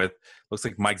to go with. Looks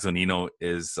like Mike Zunino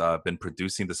is been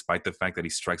producing despite the fact that he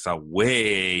strikes out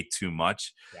way too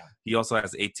much. Yeah. He also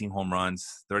has 18 home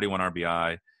runs, 31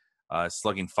 RBI,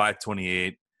 slugging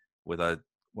 .528 with a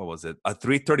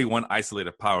 331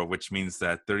 isolated power, which means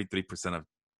that 33% of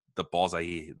the balls that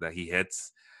he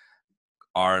hits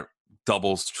are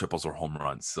doubles, triples, or home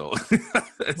runs. So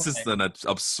it's just an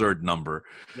absurd number.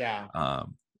 Yeah.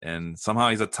 And somehow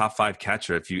he's a top 5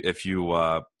 catcher. If you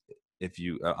on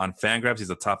Fangraphs, he's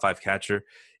a top 5 catcher.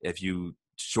 If you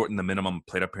shorten the minimum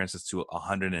plate appearances to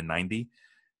 190,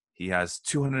 he has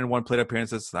 201 plate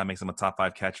appearances. So that makes him a top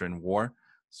 5 catcher in WAR.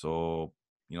 So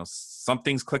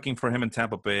something's clicking for him in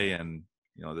Tampa Bay, and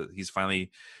he's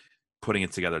finally putting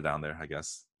it together down there, I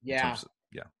guess. Yeah.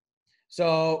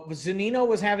 So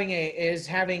Zunino is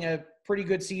having a pretty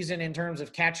good season in terms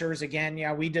of catchers.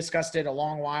 Again, we discussed it a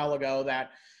long while ago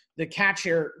that the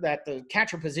catcher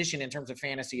position in terms of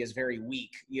fantasy is very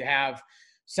weak. You have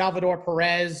Salvador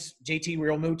Perez, JT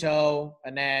Realmuto,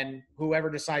 and then whoever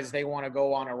decides they want to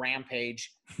go on a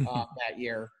rampage that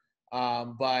year.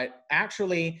 But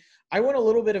actually, I went a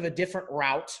little bit of a different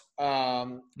route.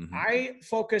 I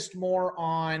focused more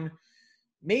on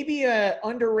maybe a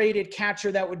underrated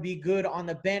catcher that would be good on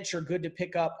the bench or good to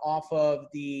pick up off of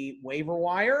the waiver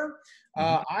wire.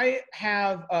 I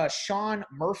have Sean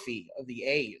Murphy of the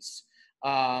A's.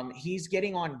 He's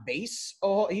getting on base.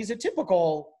 Oh, he's a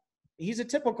typical what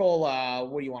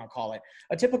do you want to call it?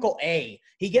 A typical A.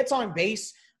 He gets on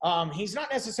base. He's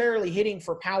not necessarily hitting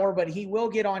for power, but he will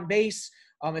get on base.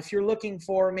 If you're looking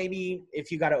for maybe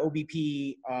if you got an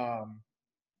OBP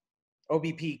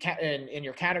in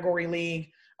your category league,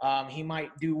 he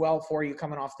might do well for you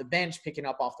coming off the bench, picking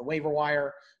up off the waiver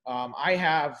wire.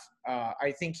 I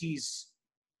think he's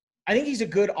a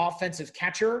good offensive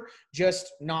catcher,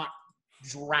 just not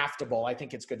draftable. I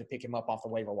think it's good to pick him up off the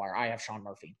waiver wire. I have Sean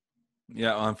Murphy.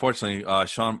 Yeah, unfortunately,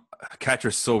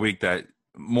 catcher's so weak that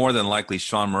more than likely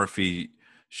Sean Murphy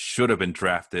should have been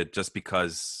drafted just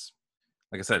because,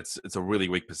 like I said, it's a really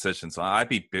weak position. So I'd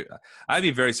be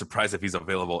very surprised if he's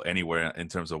available anywhere in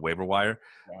terms of waiver wire.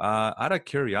 Yeah. Out of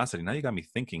curiosity, now you got me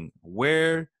thinking,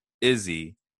 where is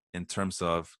he in terms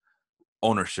of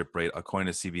ownership rate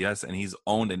according to CBS? And he's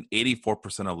owned in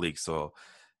 84% of leagues. So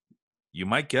you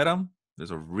might get him.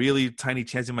 There's a really tiny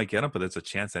chance you might get him, but there's a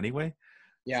chance anyway.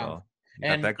 Yeah. So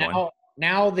and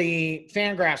now the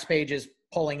Fangraphs page is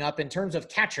pulling up in terms of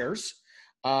catchers.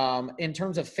 In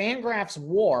terms of Fangraphs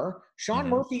WAR, Sean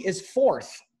Murphy is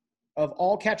 4th of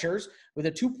all catchers with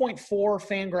a 2.4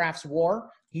 Fangraphs WAR.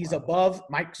 He's above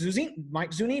Mike Zunino.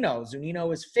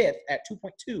 Zunino is 5th at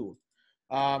 2.2.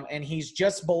 And he's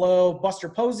just below Buster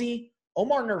Posey,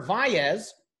 Omar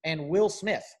Narvaez, and Will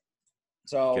Smith.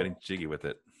 So Getting jiggy with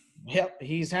it. Yep,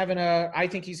 I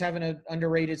think he's having an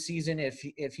underrated season.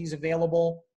 If he's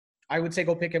available, I would say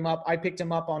go pick him up. I picked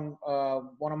him up on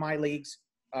one of my leagues.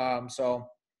 So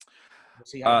we'll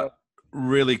see how it goes.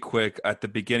 Really quick, at the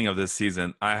beginning of this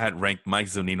season, I had ranked Mike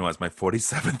Zunino as my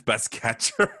 47th best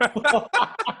catcher.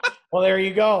 Well, there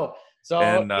you go. So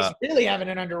And, he's really having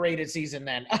an underrated season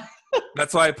then.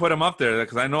 that's why I put him up there,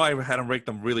 because I know I had him ranked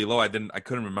them really low. I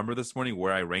couldn't remember this morning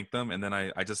where I ranked them, and then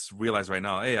I just realized right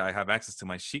now, hey, I have access to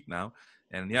my sheet now,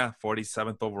 and yeah,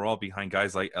 47th overall behind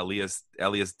guys like Elias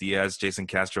Diaz, Jason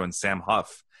Castro, and Sam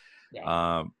Huff.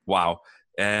 Yeah. Wow!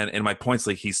 And in my points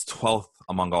league, he's 12th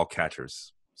among all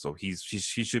catchers, so he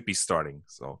should be starting.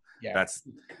 So Yeah.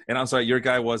 And I'm sorry, your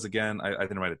guy was again. I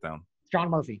didn't write it down. Sean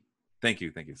Murphy. Thank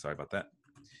you. Sorry about that.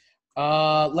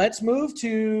 Let's move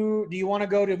to, do you want to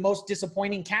go to most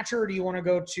disappointing catcher, or do you want to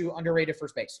go to underrated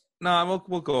first base? No,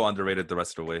 we'll go underrated the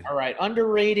rest of the way. All right.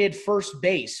 Underrated first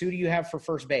base. Who do you have for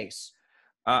first base?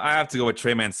 I have to go with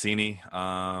Trey Mancini.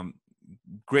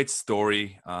 Great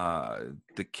story.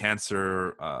 The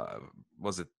cancer,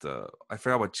 was it? I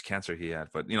forgot which cancer he had,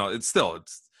 but it's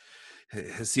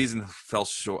his season fell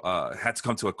short. Had to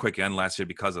come to a quick end last year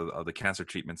because of the cancer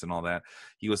treatments and all that.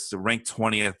 He was ranked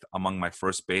 20th among my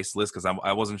first base list because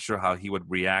I wasn't sure how he would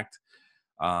react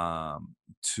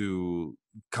to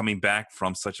coming back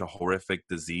from such a horrific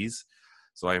disease.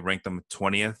 So I ranked him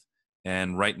 20th.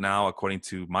 And right now, according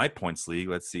to my points league,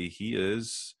 let's see, he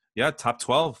is top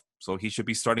 12. So he should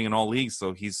be starting in all leagues.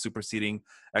 So he's superseding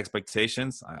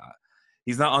expectations.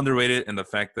 He's not underrated in the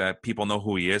fact that people know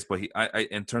who he is, but I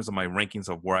in terms of my rankings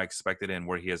of where I expected and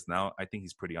where he is now, I think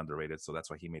he's pretty underrated. So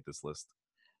that's why he made this list.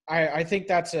 I think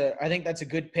that's a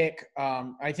good pick.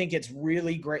 I think it's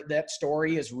really great. That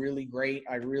story is really great.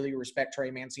 I really respect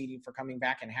Trey Mancini for coming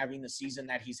back and having the season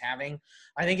that he's having.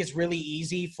 I think it's really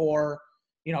easy for,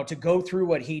 to go through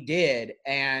what he did,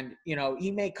 and,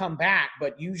 he may come back,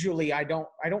 but usually I don't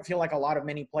feel like a lot of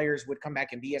many players would come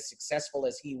back and be as successful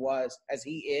as he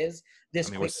is this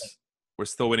quickly. We're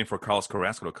still waiting for Carlos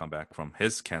Carrasco to come back from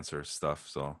his cancer stuff.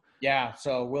 So yeah,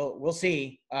 so we'll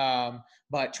see.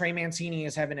 But Trey Mancini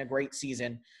is having a great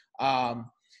season.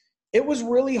 It was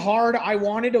really hard. I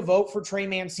wanted to vote for Trey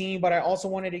Mancini, but I also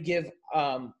wanted to give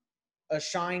a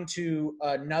shine to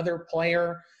another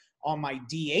player on my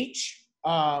DH.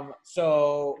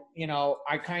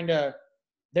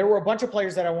 There were a bunch of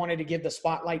players that I wanted to give the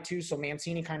spotlight to, so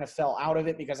Mancini kind of fell out of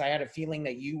it because I had a feeling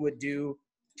that you would do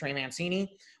Trey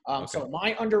Mancini. Okay. So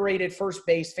my underrated first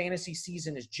base fantasy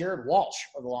season is Jared Walsh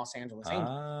of the Los Angeles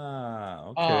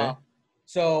Angels. Okay.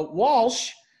 So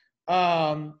Walsh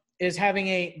is having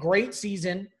a great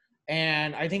season,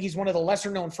 and I think he's one of the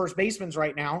lesser-known first basemen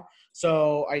right now.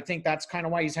 So I think that's kind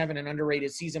of why he's having an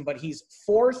underrated season. But he's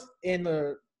fourth in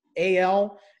the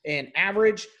AL in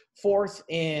average, fourth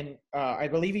in I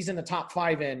believe he's in the top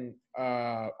 5 in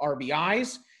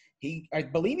RBIs. I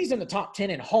believe he's in the top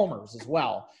 10 in homers as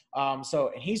well. And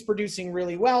he's producing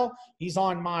really well. He's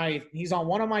on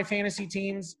one of my fantasy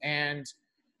teams, and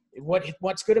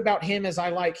what's good about him is I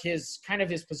like his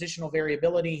positional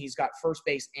variability. He's got first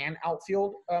base and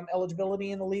outfield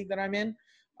eligibility in the league that I'm in.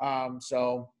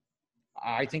 So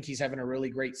I think he's having a really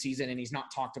great season, and he's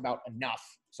not talked about enough.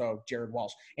 So Jared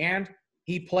Walsh, and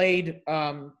he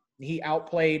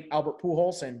outplayed Albert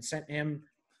Pujols and sent him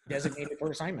designated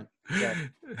for assignment. So.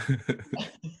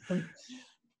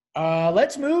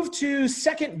 Let's move to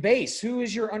second base. Who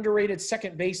is your underrated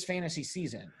second base fantasy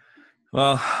season?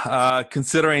 Well,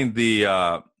 considering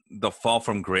the fall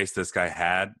from grace this guy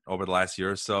had over the last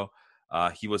year or so,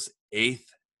 he was 8th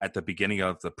at the beginning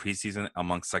of the preseason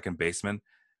among second basemen.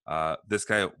 This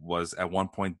guy was at one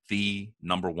point the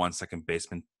number 1 second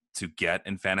baseman to get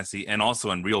in fantasy, and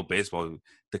also in real baseball,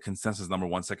 the consensus number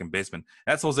 1 second baseman.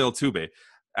 That's Jose Altuve.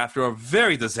 After a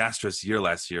very disastrous year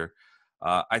last year,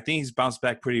 I think he's bounced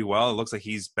back pretty well. It looks like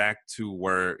he's back to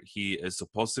where he is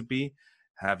supposed to be,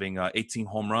 having 18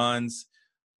 home runs,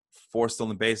 4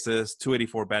 stolen bases,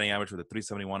 284 batting average with a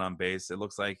 371 on base. It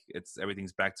looks like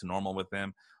everything's back to normal with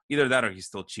him. Either that or he's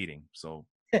still cheating. So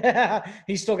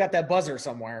he's still got that buzzer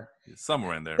somewhere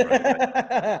in there.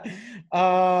 Right?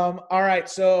 All right.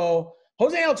 So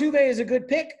Jose Altuve is a good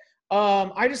pick.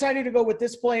 I decided to go with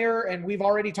this player, and we've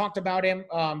already talked about him,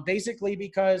 basically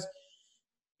because,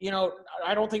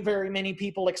 I don't think very many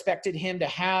people expected him to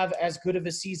have as good of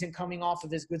a season coming off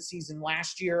of his good season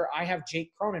last year. I have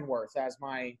Jake Cronenworth as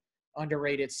my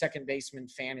underrated second baseman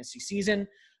fantasy season.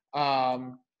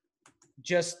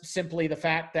 just simply the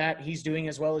fact that he's doing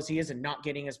as well as he is and not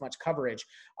getting as much coverage.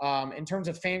 In terms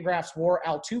of Fangraphs WAR,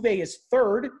 Altuve is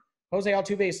third. Jose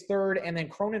Altuve is third, and then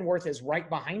Cronenworth is right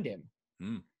behind him.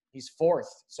 He's fourth.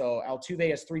 So Altuve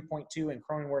has 3.2, and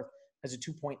Cronenworth has a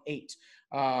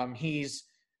 2.8.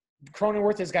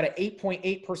 Cronenworth has got an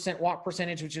 8.8% walk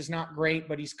percentage, which is not great,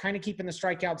 but he's kind of keeping the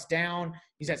strikeouts down.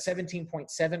 He's at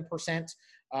 17.7%,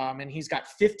 and he's got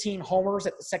 15 homers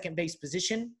at the second base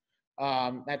position.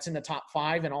 That's in the top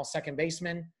 5 in all second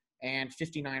basemen, and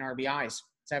 59 RBIs.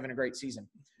 He's having a great season.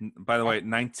 By the way,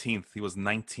 19th. He was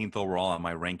 19th overall on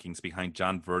my rankings behind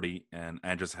John Verdi and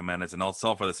Andres Jimenez, and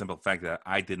also for the simple fact that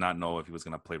I did not know if he was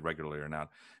going to play regularly or not,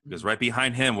 because right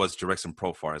behind him was Jurickson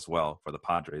Profar as well for the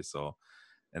Padres. So,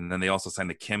 and then they also signed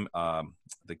the Kim,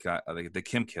 the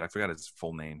Kim kid. I forgot his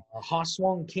full name.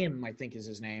 Ha-Swung Kim, I think is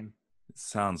his name. It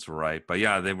sounds right, but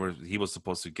yeah, he was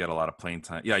supposed to get a lot of playing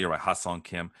time. Yeah, you're right, Ha-Swung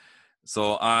Kim.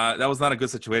 So that was not a good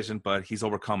situation, but he's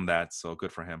overcome that. So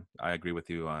good for him. I agree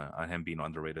with you on him being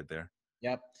underrated there.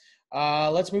 Yep.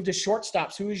 Let's move to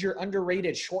shortstops. Who is your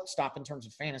underrated shortstop in terms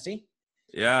of fantasy?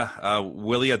 Yeah,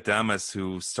 Willy Adames,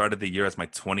 who started the year as my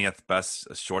 20th best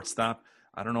shortstop.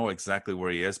 I don't know exactly where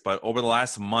he is, but over the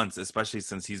last months, especially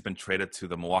since he's been traded to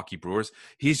the Milwaukee Brewers,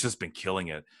 he's just been killing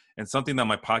it. And something that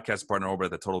my podcast partner over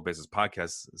at the Total Bases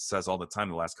podcast says all the time,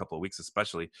 the last couple of weeks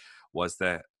especially, was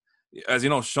that, as you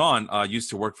know, Sean used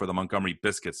to work for the Montgomery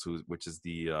Biscuits, which is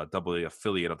the AA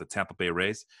affiliate of the Tampa Bay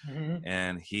Rays. Mm-hmm.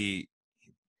 And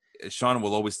Sean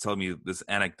will always tell me this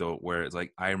anecdote where it's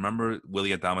like, I remember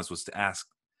Willy Adames was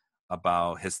asked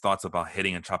about his thoughts about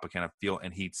hitting in Tropicana Field,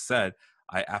 and he said,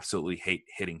 I absolutely hate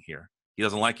hitting here. He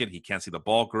doesn't like it. He can't see the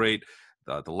ball great.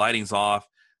 The lighting's off.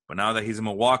 But now that he's in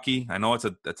Milwaukee, I know it's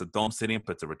a dome stadium,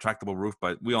 but it's a retractable roof.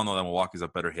 But we all know that Milwaukee's a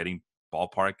better hitting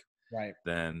ballpark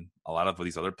than a lot of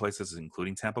these other places,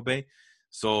 including Tampa Bay.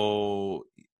 So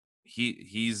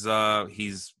he's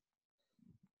it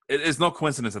is no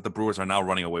coincidence that the Brewers are now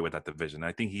running away with that division.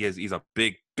 I think he's a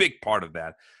big part of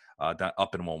that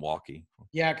up in Milwaukee.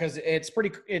 Yeah, because it's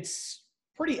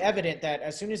pretty evident that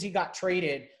as soon as he got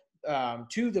traded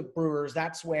to the Brewers,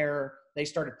 that's where they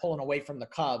started pulling away from the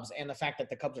Cubs, and the fact that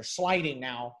the Cubs are sliding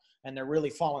now and they're really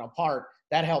falling apart,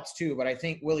 that helps too. But I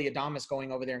think Willy Adames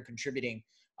going over there and contributing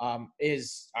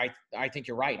I think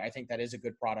you're right. I think that is a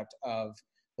good product of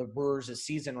the Brewers'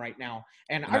 season right now.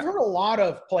 And I've heard a lot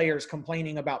of players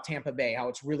complaining about Tampa Bay, how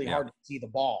it's really hard to see the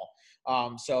ball.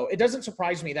 So it doesn't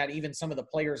surprise me that even some of the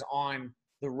players on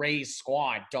the Rays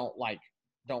squad don't like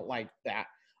that.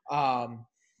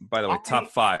 By the way,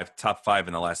 top five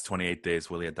in the last 28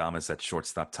 days, Willy Adames at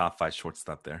shortstop, top 5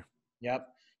 shortstop there. Yep.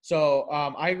 So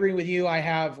I agree with you. I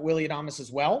have Willy Adames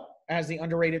as well as the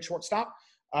underrated shortstop.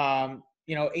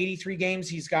 83 games.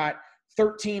 He's got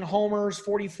 13 homers,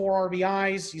 44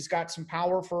 RBIs. He's got some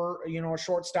power for, a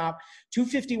shortstop.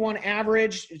 251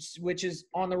 average, which is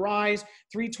on the rise.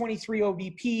 323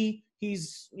 OBP.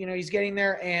 He's getting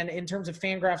there. And in terms of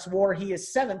Fangraphs WAR, he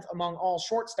is 7th among all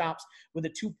shortstops with a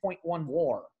 2.1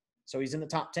 WAR. So he's in the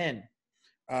top 10.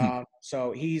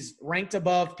 So he's ranked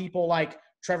above people like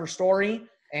Trevor Story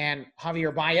and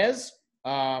Javier Baez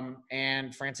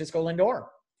and Francisco Lindor.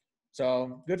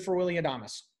 So good for Willy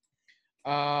Adames.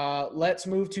 Let's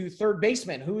move to third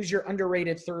baseman. Who is your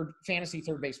underrated fantasy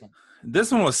third baseman?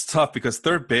 This one was tough because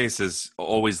third base is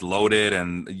always loaded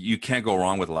and you can't go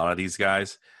wrong with a lot of these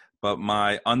guys. But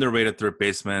my underrated third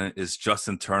baseman is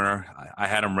Justin Turner. I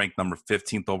had him ranked number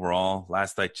 15th overall.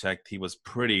 Last I checked, he was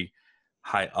pretty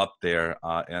high up there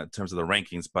in terms of the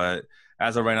rankings. But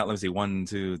as of right now, let me see, 1,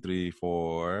 2, 3,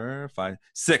 4, 5,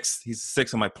 6. He's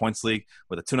 6 in my points league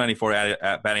with a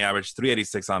 294 batting average,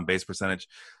 386 on base percentage.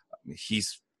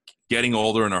 He's getting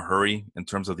older in a hurry in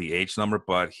terms of the age number,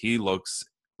 but he looks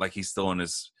like he's still in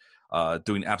his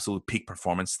doing absolute peak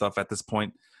performance stuff at this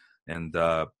point. And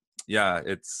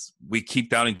we keep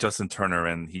doubting Justin Turner,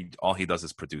 and all he does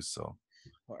is produce. So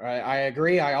I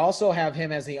agree. I also have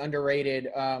him as the underrated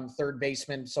third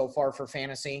baseman so far for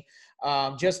fantasy.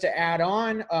 Just to add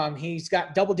on, he's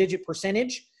got double-digit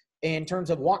percentage in terms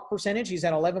of walk percentage. He's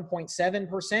at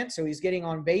 11.7%, so he's getting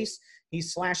on base.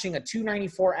 He's slashing a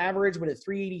 294 average with a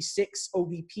 386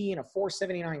 OBP and a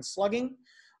 479 slugging.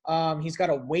 He's got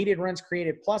a weighted runs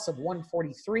created plus of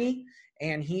 143,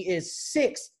 and he is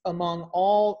 6th among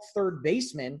all third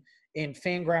basemen in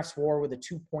Fangraphs WAR with a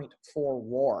 2.4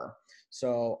 WAR.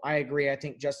 So I agree. I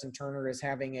think Justin Turner is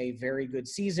having a very good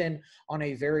season on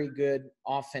a very good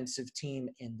offensive team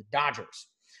in the Dodgers.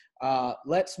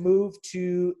 Let's move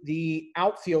to the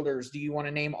outfielders. Do you want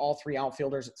to name all 3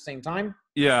 outfielders at the same time?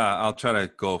 Yeah, I'll try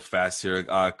to go fast here.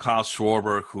 Kyle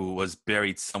Schwarber, who was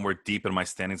buried somewhere deep in my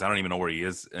standings. I don't even know where he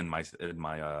is in my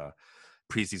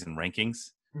preseason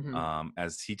rankings. Hmm.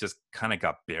 As he just kind of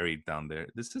got buried down there.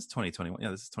 This is 2021.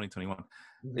 Yeah, this is 2021.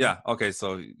 Hmm. Yeah. Okay.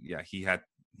 So yeah,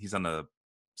 he's on the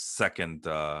second.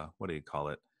 What do you call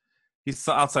it? He's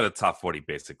outside the top 40,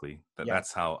 basically. Yeah.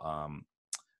 That's how.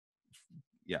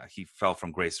 Yeah, he fell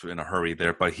from grace in a hurry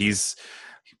there, but he's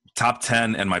top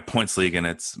 10 in my points league, and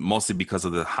it's mostly because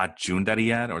of the hot June that he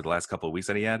had, or the last couple of weeks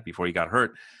that he had before he got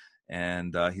hurt.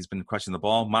 And he's been crushing the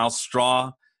ball. Miles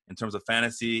Straw, in terms of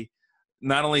fantasy,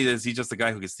 not only is he just a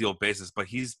guy who can steal bases, but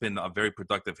he's been a very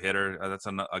productive hitter. That's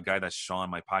a guy that Sean,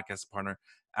 my podcast partner,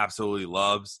 absolutely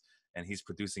loves. And he's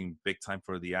producing big time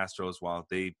for the Astros while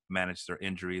they manage their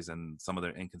injuries and some of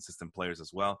their inconsistent players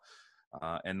as well.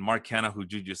 And Mark Canha, who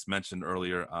you just mentioned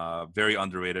earlier, very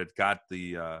underrated.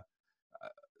 He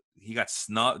got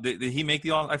snubbed. Did he make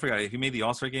the all? I forgot if he made the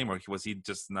All-Star game, or was he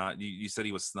just not? You said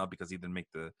he was snubbed because he didn't make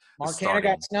the Mark Canha got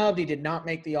starting. snubbed. He did not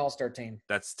make the All-Star team.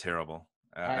 That's terrible.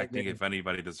 I I think agree. if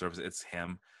anybody deserves it, it's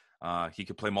him. He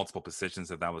could play multiple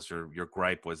positions. If that was your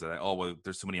gripe, was that, oh well,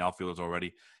 there's too many outfielders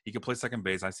already. He could play second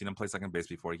base. I've seen him play second base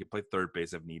before. He could play third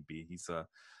base if need be. He's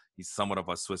somewhat of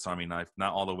a Swiss Army knife,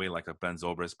 not all the way like a Ben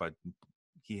Zobrist, but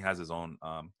he has his own.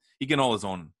 He can hold his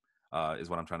own, is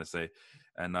what I'm trying to say.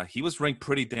 And he was ranked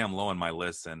pretty damn low on my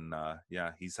list. And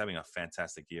yeah, he's having a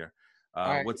fantastic year.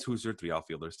 All right. Who's your three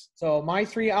outfielders? So my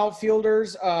three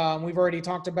outfielders, we've already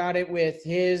talked about it with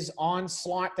his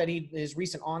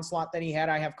recent onslaught that he had.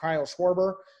 I have Kyle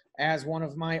Schwarber as one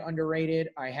of my underrated.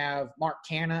 I have Mark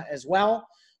Canha as well.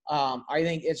 I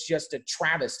think it's just a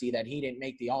travesty that he didn't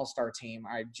make the All-Star team.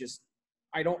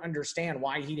 I don't understand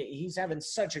why he's having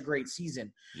such a great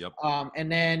season. Yep. And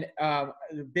then a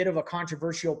bit of a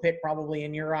controversial pick probably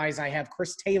in your eyes. I have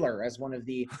Chris Taylor as one of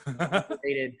the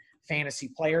underrated fantasy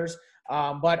players.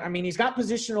 But I mean, he's got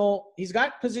positional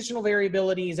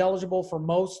variability. He's eligible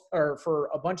for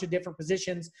a bunch of different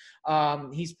positions.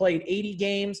 He's played 80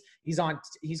 games. He's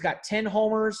got 10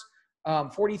 homers,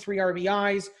 43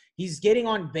 RBIs. He's getting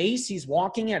on base. He's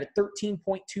walking at a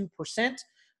 13.2%.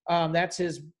 That's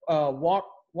his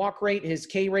walk rate. His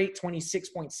K rate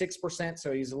 26.6%.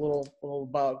 So he's a little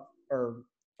above, or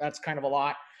that's kind of a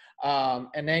lot.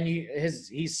 And then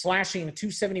he's slashing a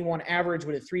 271 average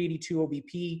with a 382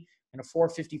 OBP and a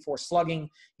 454 slugging.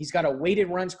 He's got a weighted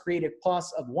runs created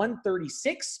plus of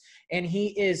 136, and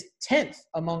he is 10th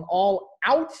among all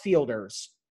outfielders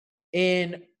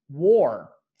in WAR.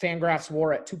 Fangraphs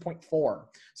WAR at 2.4.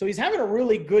 So he's having a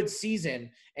really good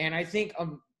season, and I think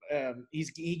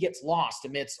he gets lost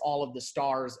amidst all of the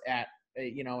stars at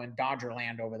in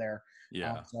Dodgerland over there.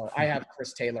 Yeah. So I have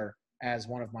Chris Taylor as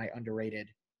one of my underrated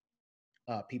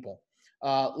people.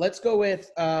 Let's go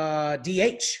with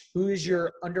DH. Who is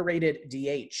your underrated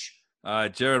DH?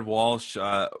 Jared Walsh.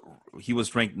 He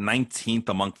was ranked 19th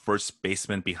among first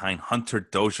basemen behind Hunter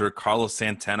Dozier, Carlos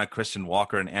Santana, Christian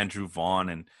Walker, and Andrew Vaughn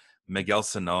and Miguel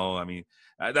Sano. I mean,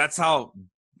 that's how,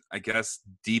 I guess,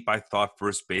 deep I thought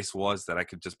first base was, that I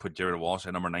could just put Jared Walsh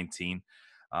at number 19.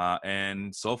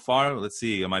 And so far, let's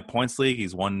see, in my points league,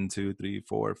 he's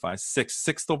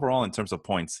 6th overall in terms of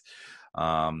points.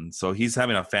 So he's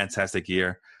having a fantastic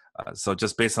year. So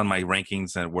just based on my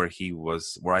rankings and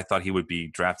where I thought he would be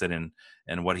drafted and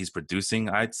what he's producing,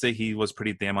 I'd say he was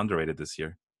pretty damn underrated this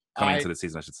year, coming into the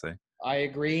season, I should say. I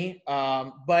agree.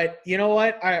 But you know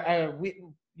what? I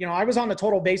was on the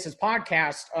Total Bases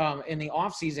podcast in the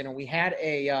off season, and we had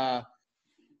a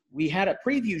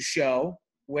preview show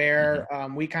where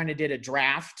we kind of did a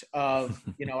draft of,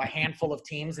 a handful of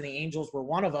teams, and the Angels were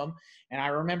one of them. And I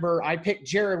remember I picked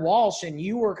Jared Walsh, and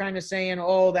you were kind of saying,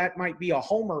 oh, that might be a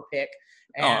homer pick.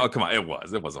 And come on. It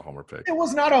was a homer pick. It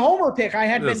was not a homer pick. I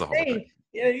had been saying,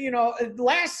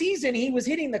 last season he was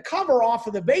hitting the cover off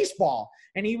of the baseball,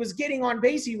 and he was getting on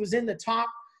base. He was in the top,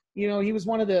 he was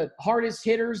one of the hardest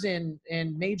hitters in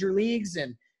major leagues,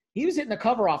 and he was hitting the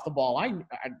cover off the ball. I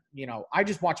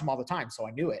just watch him all the time, so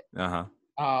I knew it.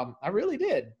 I really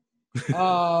did.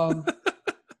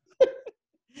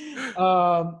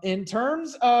 In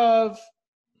terms of,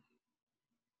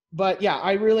 but yeah,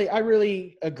 I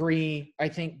really agree. I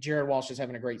think Jared Walsh is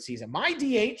having a great season. My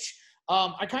DH,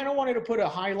 I kind of wanted to put a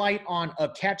highlight on a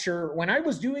catcher. When I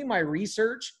was doing my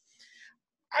research,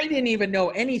 I didn't even know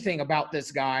anything about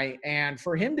this guy, and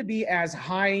for him to be as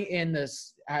high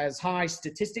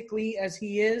statistically as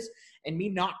he is, and me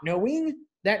not knowing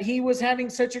that he was having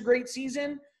such a great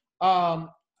season, I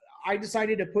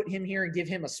decided to put him here and give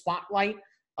him a spotlight.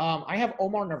 I have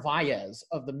Omar Narvaez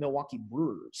of the Milwaukee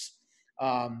Brewers.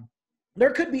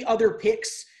 There could be other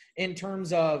picks in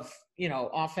terms of,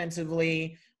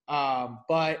 offensively.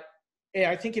 But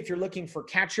I think if you're looking for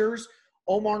catchers,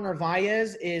 Omar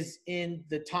Narvaez is in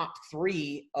the top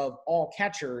 3 of all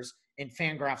catchers in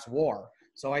Fangraphs WAR.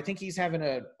 So I think he's having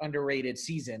an underrated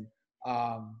season.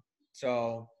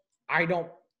 So I don't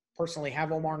personally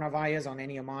have Omar Narvaez on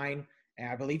any of mine, and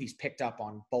I believe he's picked up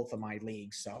on both of my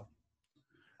leagues. So,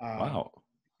 Wow.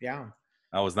 Yeah.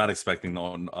 I was not expecting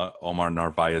Omar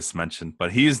Narvaez mentioned,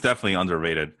 but he's definitely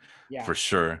underrated for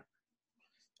sure.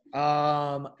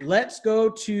 Let's go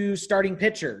to starting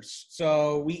pitchers.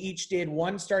 So we each did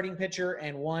one starting pitcher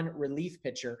and one relief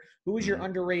pitcher. Who is your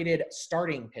underrated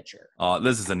starting pitcher?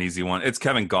 This is an easy one. It's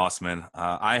Kevin Gausman.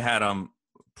 I had him.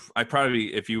 I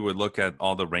probably, if you would look at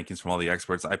all the rankings from all the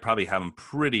experts, I probably have him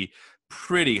pretty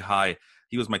high.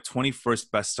 He was my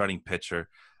 21st best starting pitcher.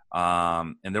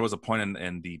 And there was a point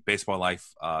in the Baseball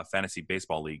Life Fantasy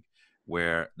Baseball League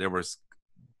where there was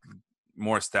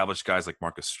more established guys like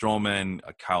Marcus Stroman,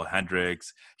 Kyle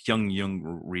Hendricks, Hyun-Jung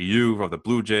Ryu of the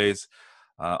Blue Jays,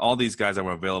 all these guys that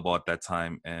were available at that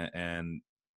time. And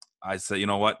I said, you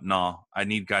know what? No, I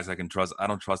need guys I can trust. I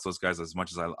don't trust those guys as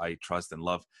much as I trust and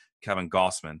love Kevin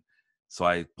Gausman. So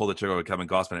I pulled the trigger with Kevin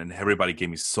Gausman, and everybody gave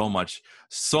me so much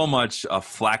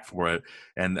flack for it.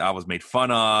 And I was made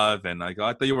fun of. And I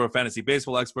thought you were a fantasy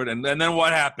baseball expert. And then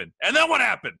what happened?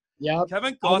 Yeah,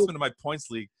 Kevin Gausman in my points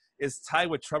league is tied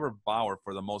with Trevor Bauer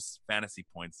for the most fantasy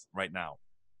points right now.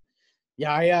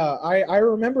 Yeah, I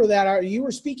remember that. You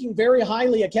were speaking very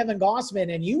highly of Kevin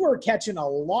Gausman, and you were catching a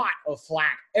lot of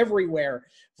flack everywhere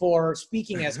for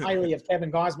speaking as highly of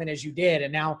Kevin Gausman as you did.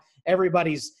 And now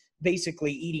everybody's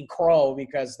basically eating crow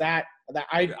because that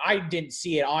I didn't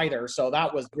see it either. So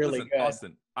that was really good.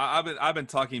 Austin, I've been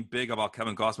talking big about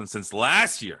Kevin Gausman since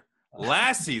last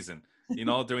season,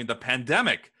 during the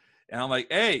pandemic. And I'm like,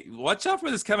 hey, watch out for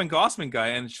this Kevin Gausman guy.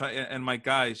 And my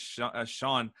guy,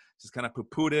 Sean, just kind of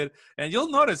poo-pooed it. And you'll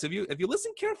notice, if you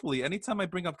listen carefully, anytime I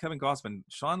bring up Kevin Gausman,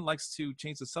 Sean likes to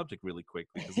change the subject really quick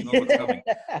because he knows what's coming.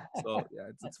 So,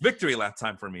 yeah, it's victory lap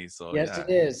time for me. So yes, yeah. It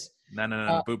is.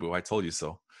 No, boo-boo. I told you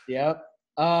so. Yep.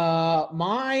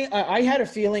 I had a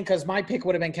feeling because my pick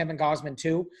would have been Kevin Gausman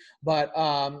too, but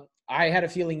I had a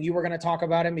feeling you were going to talk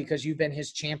about him because you've been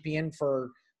his champion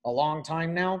for a long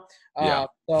time now.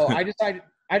 So I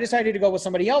decided to go with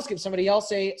somebody else, give somebody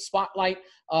else a spotlight.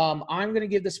 I'm going to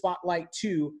give the spotlight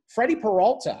to Freddie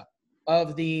Peralta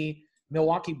of the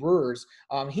Milwaukee Brewers.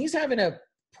 He's having a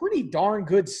pretty darn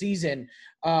good season,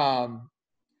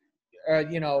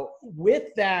 with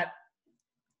that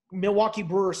Milwaukee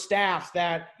Brewer staff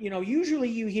that, usually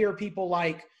you hear people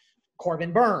like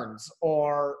Corbin Burns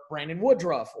or Brandon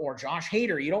Woodruff or Josh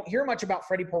Hader. You don't hear much about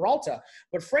Freddie Peralta,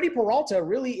 but Freddie Peralta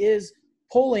really is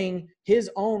pulling his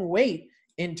own weight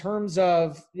in terms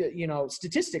of,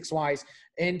 statistics-wise.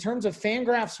 In terms of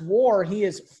Fangraphs WAR, he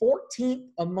is 14th.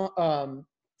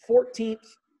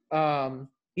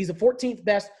 He's the 14th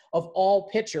best of all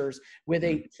pitchers with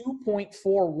a 2.4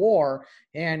 WAR,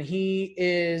 and he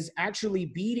is actually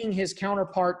beating his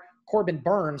counterpart Corbin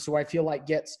Burns, who I feel like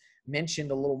gets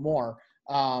mentioned a little more.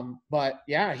 But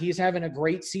yeah, he's having a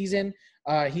great season.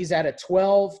 He's at a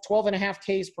 12 and a half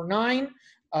Ks per 9.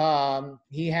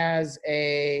 He has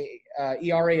a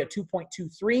ERA of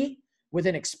 2.23 with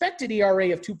an expected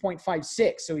ERA of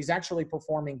 2.56. So he's actually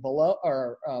performing below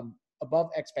or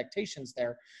above expectations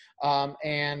there.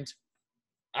 And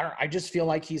I just feel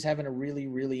like he's having a really,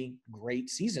 really great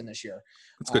season this year.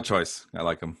 That's a good choice. I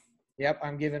like him. Yep,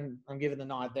 I'm giving the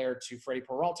nod there to Freddie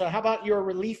Peralta. How about your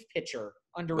relief pitcher?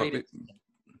 Underrated.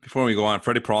 Before we go on,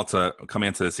 Freddie Peralta coming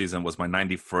into the season was my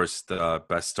 91st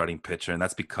best starting pitcher, and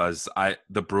that's because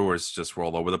the Brewers just were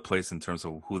all over the place in terms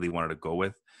of who they wanted to go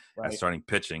with as starting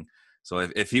pitching. So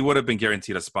if he would have been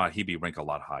guaranteed a spot, he'd be ranked a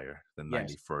lot higher than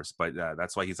 91st. But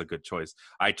that's why he's a good choice.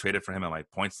 I traded for him in my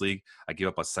points league. I gave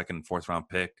up a second and fourth round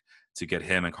pick to get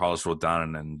him and Carlos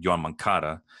Rodon and Yoan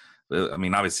Moncada. I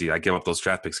mean, obviously, I gave up those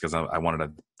draft picks because I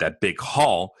wanted that big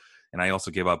haul. And I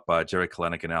also gave up Jerry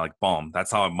Kelenic and Alec Bohm.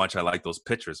 That's how much I like those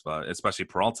pitchers, but especially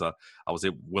Peralta. I was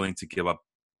willing to give up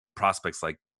prospects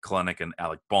like Kelenic and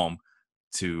Alec Bohm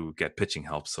to get pitching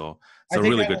help. So it's a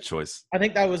really good choice. I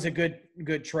think that was a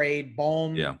good trade.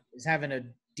 Bohm is having a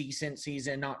decent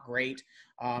season, not great.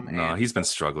 No, he's been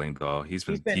struggling though. He's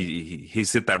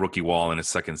hit that rookie wall in his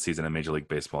second season in Major League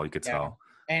Baseball. You could tell.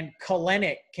 And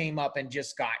Kelenic came up and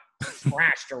just got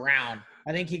thrashed around.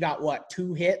 I think he got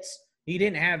 2 hits. He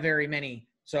didn't have very many.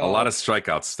 So a lot of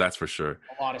strikeouts, that's for sure.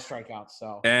 A lot of strikeouts.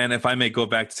 So, and if I may go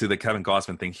back to the Kevin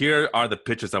Gausman thing, here are the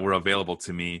pitchers that were available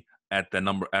to me at the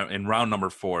number in round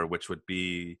number 4, which would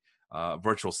be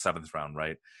virtual 7th round,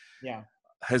 right? Yeah.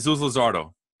 Jesus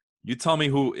Luzardo, You tell me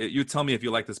if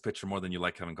you like this pitcher more than you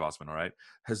like Kevin Gausman, all right?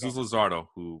 Jesus Luzardo,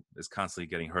 who is constantly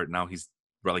getting hurt. Now he's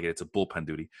relegated to bullpen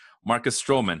duty. Marcus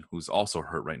Stroman, who's also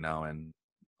hurt right now, and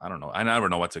I don't know. I never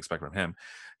know what to expect from him.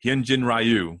 Hyunjin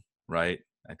Ryu, right?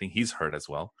 I think he's hurt as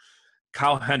well.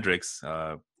 Kyle Hendricks,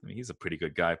 he's a pretty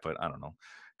good guy, but I don't know.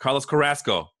 Carlos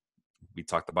Carrasco, we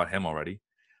talked about him already.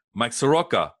 Mike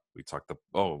Soroka,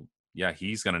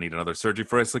 he's going to need another surgery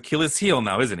for his Achilles heel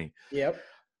now, isn't he? Yep.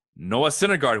 Noah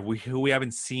Syndergaard, who we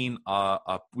haven't seen,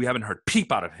 we haven't heard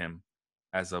peep out of him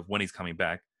as of when he's coming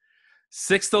back.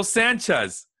 Sixto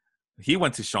Sanchez, he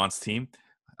went to Sean's team,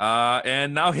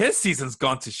 and now his season's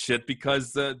gone to shit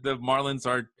because the Marlins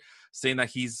are saying that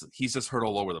he's just hurt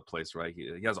all over the place, right?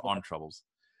 He has arm troubles.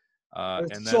 I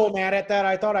was so mad at that.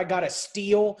 I thought I got a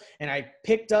steal, and I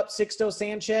picked up Sixto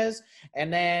Sanchez,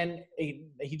 and then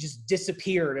he just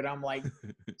disappeared, and I'm like,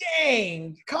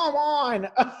 dang, come on.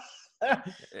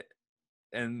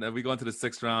 And we go into the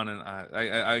 6th round, and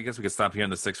I guess we could stop here in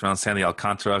the 6th round. Sandy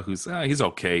Alcantara, who's he's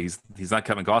okay. He's not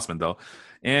Kevin Gausman though,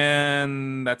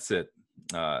 and that's it.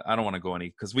 I don't want to go any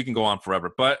because we can go on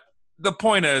forever. But the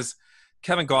point is,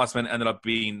 Kevin Gausman ended up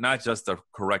being not just a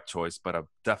correct choice, but a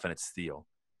definite steal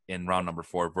in round number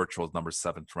 4, virtual number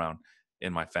 7th round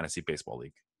in my fantasy baseball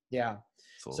league. Yeah.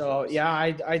 So yeah,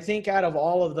 I think out of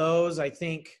all of those, I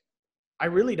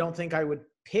really don't think I would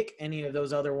pick any of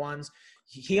those other ones.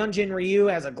 Hyunjin Ryu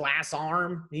has a glass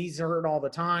arm. He's hurt all the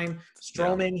time.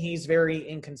 Stroman, He's very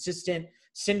inconsistent.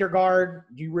 Syndergaard,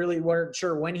 you really weren't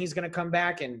sure when he's going to come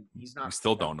back, and he's not. We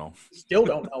still don't know. Still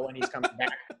don't know when he's coming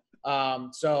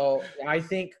back. So I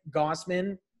think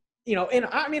Gausman, and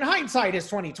I mean, hindsight is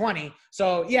 20/20.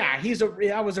 So yeah,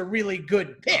 that was a really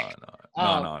good pick.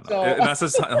 No. So, that's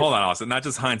just, hold on, Austin. Not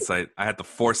just hindsight. I had the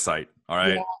foresight. All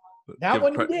right. Yeah, that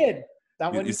one you did.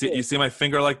 You see my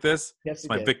finger like this? Yes,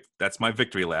 that's my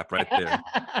victory lap right there.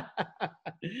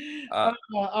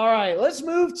 All right, let's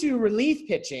move to relief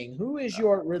pitching. Who is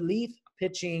your relief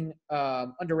pitching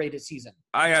underrated season?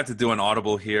 I had to do an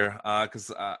audible here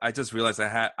because I just realized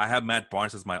I have Matt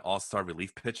Barnes as my all-star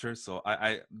relief pitcher. So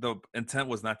the intent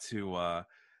was not to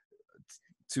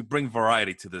bring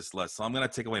variety to this list. So I'm going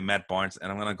to take away Matt Barnes,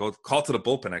 and I'm going to go call to the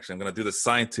bullpen, actually. I'm going to do the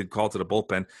sign to call to the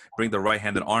bullpen, bring the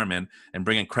right-handed arm in, and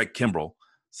bring in Craig Kimbrell.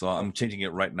 So I'm changing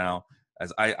it right now.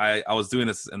 As I was doing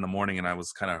this in the morning, and I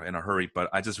was kind of in a hurry, but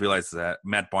I just realized that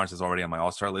Matt Barnes is already on my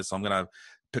all-star list. So I'm going to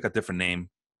pick a different name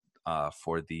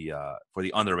for the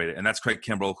underrated, and that's Craig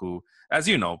Kimbrell, who, as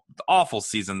you know, the awful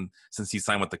season since he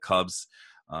signed with the Cubs.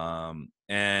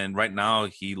 And right now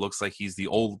he looks like he's the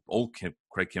old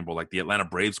Craig Kimbrell, like the Atlanta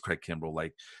Braves Craig Kimbrell,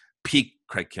 like peak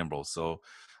Craig Kimbrell. So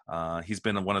he's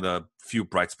been one of the few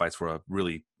bright spots for a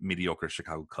really mediocre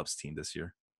Chicago Cubs team this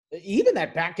year. Even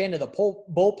that back end of the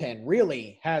bullpen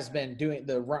really has been doing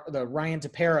the Ryan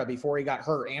Tepera before he got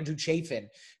hurt, Andrew Chafin,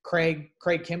 Craig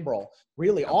Kimbrell.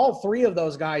 Really, all three of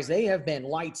those guys, they have been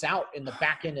lights out in the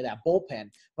back end of that bullpen.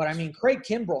 But, I mean, Craig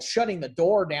Kimbrell shutting the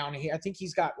door down here. I think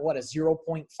he's got, a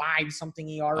 0.5 something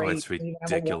ERA. Oh, it's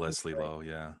ridiculously low,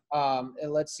 yeah.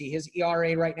 And let's see. His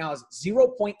ERA right now is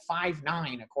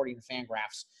 0.59 according to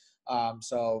Fangraphs.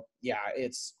 So yeah,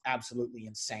 it's absolutely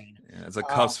insane. Yeah, as a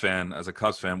Cubs fan,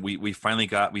 we finally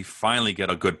get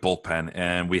a good bullpen,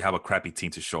 and we have a crappy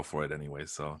team to show for it anyway.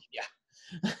 So yeah.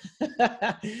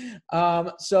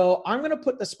 So I'm going to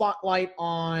put the spotlight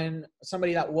on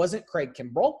somebody that wasn't Craig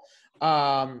Kimbrell.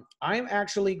 I'm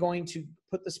actually going to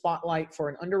put the spotlight for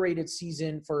an underrated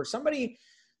season for somebody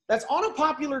that's on a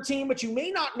popular team, but you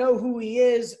may not know who he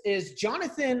is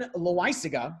Jonathan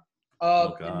Loaisiga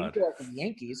of the New York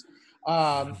Yankees.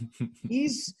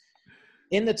 He's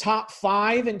in the top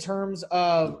 5 in terms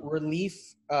of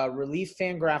relief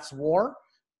Fangraphs WAR.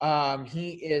 He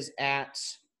is at –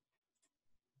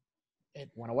 it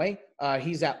went away.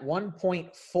 He's at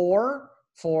 1.4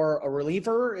 for a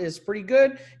reliever is pretty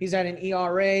good. He's at an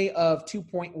ERA of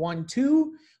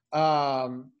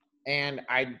 2.12. And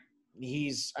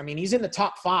he's in the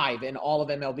top 5 in all of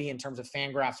MLB in terms of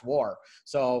Fangraphs WAR.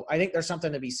 So I think there's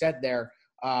something to be said there.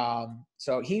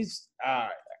 So he's I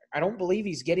don't believe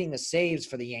he's getting the saves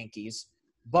for the Yankees,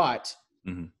 but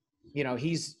he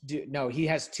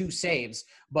has 2 saves.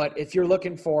 But if you're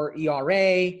looking for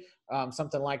ERA,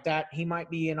 something like that, he might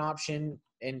be an option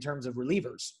in terms of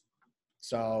relievers.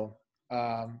 So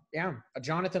a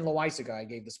Jonathan Loaisiga I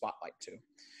gave the spotlight to.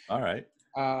 All right.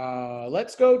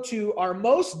 Let's go to our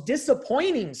most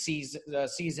disappointing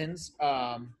seasons,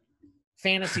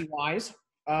 fantasy-wise.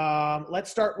 Let's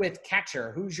start with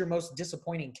catcher. Who's your most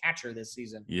disappointing catcher this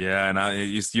season? Yeah,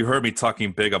 and you heard me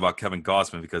talking big about Kevin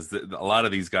Gossman because a lot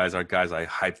of these guys are guys I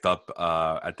hyped up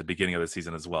at the beginning of the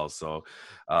season as well. So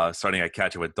starting at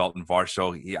catcher with Dalton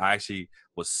Varsho, I actually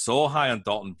was so high on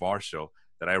Dalton Varsho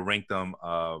that I ranked him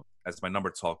as my number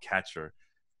 12 catcher,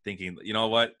 thinking, you know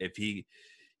what, if he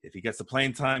gets the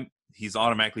playing time, he's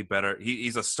automatically better.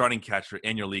 He's a starting catcher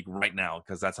in your league right now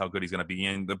because that's how good he's going to be.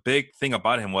 And the big thing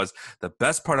about him was the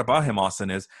best part about him, Austin,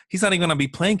 is he's not even going to be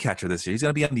playing catcher this year. He's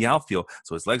going to be in the outfield,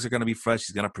 so his legs are going to be fresh.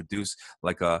 He's going to produce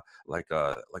like a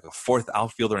fourth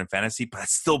outfielder in fantasy, but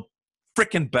it's still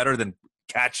freaking better than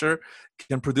catcher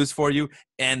can produce for you.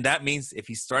 And that means if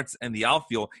he starts in the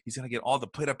outfield, he's going to get all the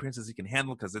plate appearances he can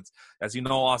handle because it's, as you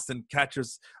know, Austin,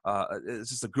 catchers, it's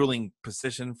just a grueling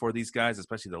position for these guys,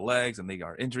 especially their legs, and they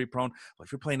are injury prone. But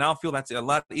if you're playing outfield, that's a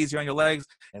lot easier on your legs,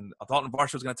 and Dalton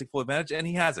Varsho is going to take full advantage, and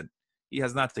he hasn't. He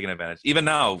has not taken advantage. Even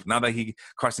now that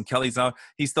Carson Kelly's out,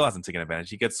 he still hasn't taken advantage.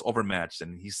 He gets overmatched,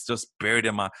 and he's just buried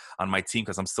him on my team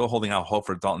because I'm still holding out hope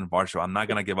for Dalton Varsho. I'm not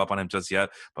going to give up on him just yet.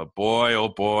 But boy, oh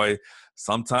boy,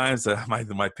 sometimes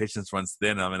my patience runs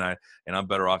thin. I'm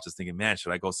better off just thinking, man,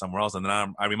 should I go somewhere else? And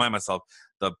then I remind myself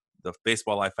the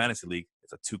Baseball Life Fantasy League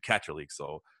is a 2-catcher league.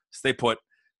 So stay put,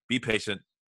 be patient,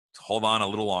 hold on a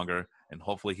little longer, and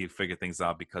hopefully he figure things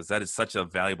out because that is such a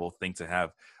valuable thing to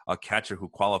have a catcher who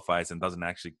qualifies and doesn't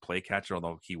actually play catcher,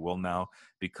 although he will now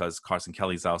because Carson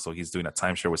Kelly's out, so he's doing a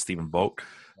timeshare with Stephen Vogt.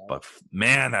 Right. But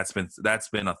man, that's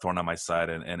been a thorn on my side,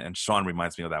 and Sean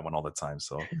reminds me of that one all the time.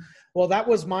 So, well, that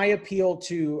was my appeal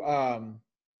to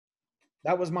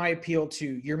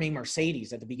Yermin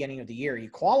Mercedes at the beginning of the year. He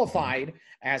qualified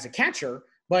as a catcher,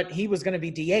 but he was going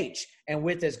to be DH. And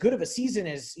with as good of a season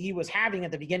as he was having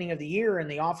at the beginning of the year in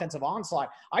the offensive onslaught,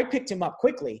 I picked him up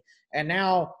quickly. And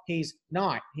now he's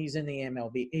not. He's in the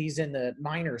MLB. He's in the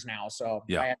minors now. So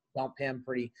yeah. I had to bump him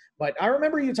pretty. But I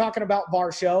remember you talking about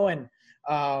Varsho, and,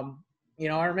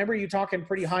 I remember you talking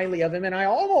pretty highly of him. And I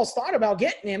almost thought about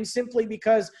getting him simply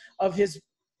because of his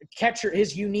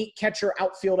unique catcher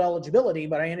outfield eligibility,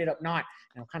 but I ended up not.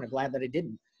 And I'm kind of glad that I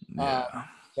didn't. Yeah.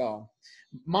 So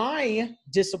my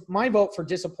vote for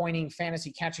disappointing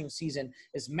fantasy catching season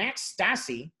is Max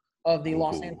Stassi of the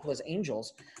Los Angeles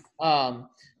Angels.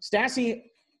 Stassi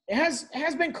has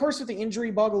been cursed with the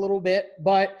injury bug a little bit,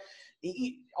 but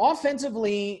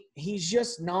offensively, he's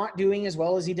just not doing as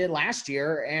well as he did last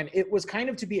year, and it was kind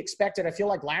of to be expected. I feel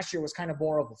like last year was kind of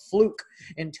more of a fluke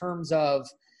in terms of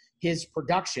his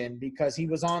production because he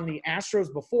was on the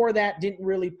Astros before that, didn't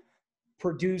really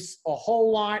produce a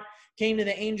whole lot. Came to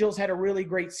the Angels, had a really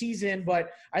great season,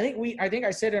 but I think I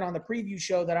said it on the preview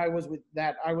show that I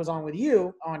was on with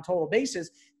you on Total Bases.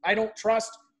 I don't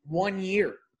trust 1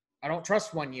 year.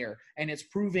 And it's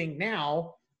proving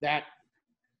now that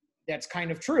that's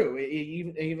kind of true.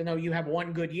 Even though you have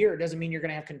one good year, it doesn't mean you're going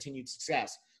to have continued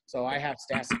success. So I have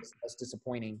Stassi as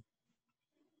disappointing,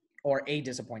 or a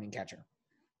disappointing catcher.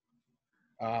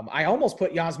 I almost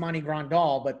put Yasmani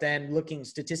Grandal, but then looking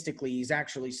statistically, he's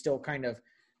actually still kind of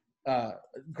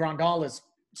Grandal is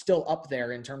still up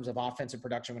there in terms of offensive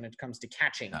production when it comes to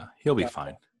catching. Yeah, he'll be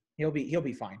fine. He'll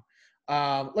be fine.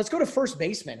 Let's go to first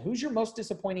baseman. Who's your most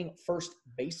disappointing first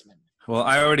baseman? Well,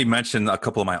 I already mentioned a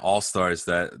couple of my all-stars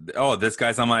this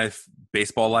guy's on my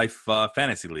Baseball Life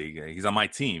Fantasy League. He's on my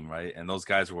team, right? And those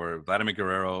guys were Vladimir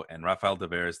Guerrero and Rafael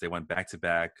Devers. They went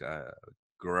back-to-back.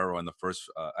 Guerrero in the first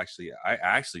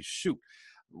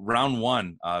round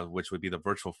one, which would be the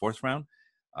virtual fourth round.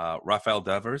 Rafael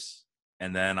Devers,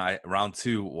 and then round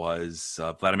two was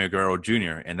Vladimir Guerrero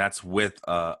Jr., and that's with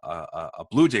a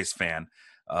Blue Jays fan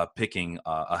picking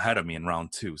ahead of me in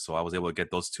round two. So I was able to get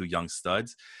those two young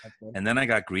studs. Okay. And then I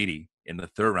got greedy. In the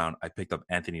third round, I picked up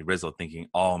Anthony Rizzo thinking,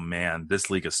 oh, man, this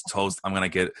league is toast. I'm going to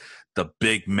get the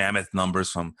big mammoth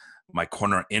numbers from my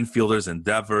corner infielders and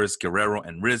Devers, Guerrero,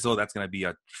 and Rizzo. That's going to be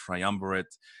a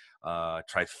triumvirate,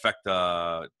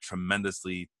 trifecta,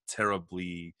 tremendously,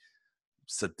 terribly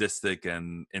sadistic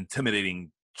and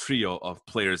intimidating trio of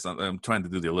players. I'm trying to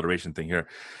do the alliteration thing here.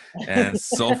 And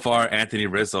so far, Anthony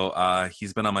Rizzo,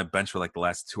 he's been on my bench for like the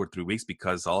last 2 or 3 weeks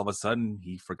because all of a sudden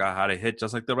he forgot how to hit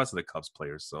just like the rest of the Cubs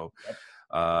players. So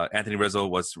Anthony Rizzo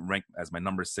was ranked as my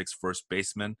number 6 first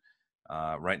baseman.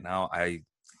 Right now, I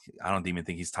don't even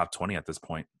think he's top 20 at this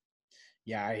point.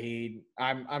 Yeah,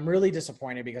 I'm really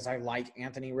disappointed because I like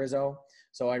Anthony Rizzo.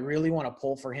 So I really want to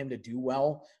pull for him to do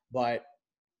well, but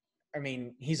I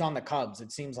mean, he's on the Cubs.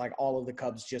 It seems like all of the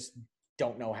Cubs just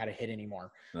don't know how to hit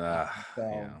anymore. I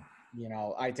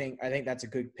think that's a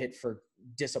good pit for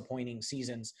disappointing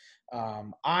seasons.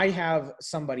 I have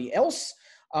somebody else,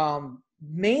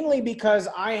 mainly because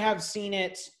I have seen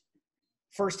it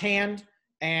firsthand.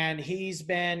 And he's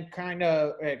been kind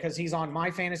of, because he's on my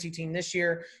fantasy team this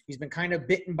year, he's been kind of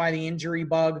bitten by the injury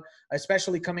bug,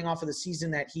 especially coming off of the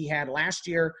season that he had last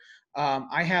year.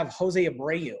 I have Jose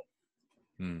Abreu.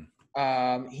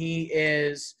 He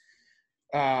is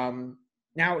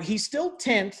now he's still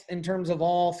 10th in terms of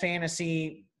all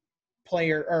fantasy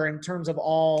player, or in terms of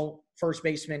all first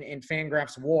basemen in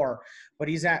Fangraphs WAR, but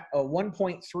he's at a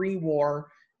 1.3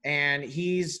 WAR, and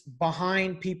he's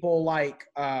behind people like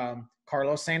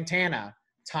Carlos Santana,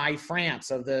 Ty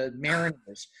France of the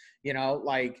Mariners. You know,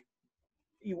 like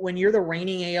when you're the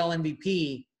reigning AL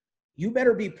MVP, you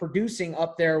better be producing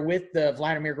up there with the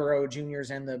Vladimir Guerrero Juniors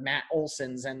and the Matt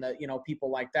Olsons and the, you know, people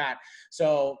like that.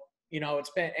 So, you know, it's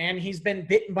been, and he's been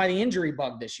bitten by the injury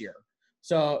bug this year.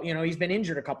 So, you know, he's been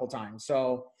injured a couple times.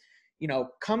 So, you know,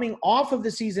 coming off of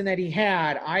the season that he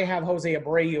had, I have Jose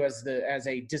Abreu as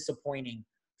a disappointing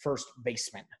first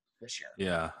baseman this year.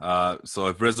 Yeah. So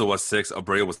if Rizzo was 6,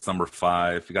 Abreu was number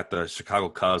 5. You got the Chicago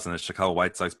Cubs and the Chicago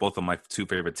White Sox, both of my 2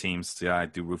 favorite teams. Yeah, I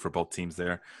do root for both teams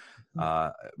there.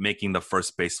 Making the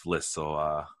first base list. So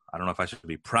I don't know if I should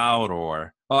be proud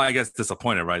or, I guess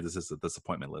disappointed, right? This is a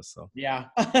disappointment list. So yeah.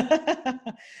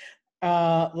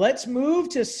 Let's move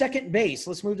to second base.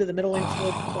 Let's move to the middle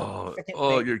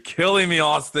infield. You're killing me,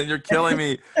 Austin. You're killing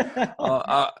me.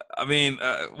 I mean,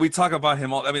 we talk about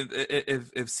him all. I mean,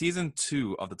 if season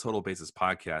 2 of the Total Bases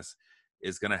podcast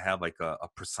is gonna have like a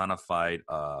personified,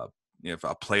 a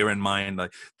player in mind,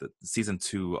 like the season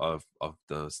 2 of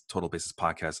the Total Bases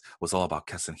podcast was all about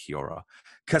Keston Hiura,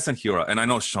 and I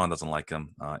know Sean doesn't like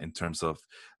him in terms of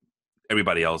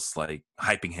everybody else like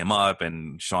hyping him up,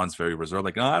 and Sean's very reserved.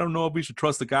 Like, I don't know if we should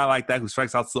trust a guy like that who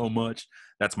strikes out so much.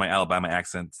 That's my Alabama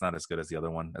accent. It's not as good as the other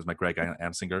one, as my Greg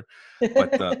Amsinger.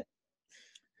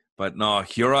 But no,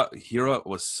 Hiura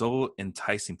was so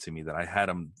enticing to me that I had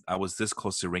him. I was this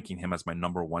close to ranking him as my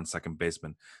number 1 second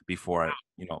baseman before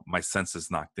my senses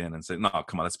knocked in and said, no,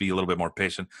 come on, let's be a little bit more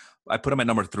patient. I put him at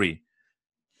number 3.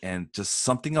 And just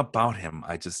something about him,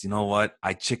 I just, you know what?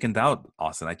 I chickened out,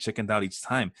 Austin. I chickened out each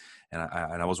time. And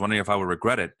I was wondering if I would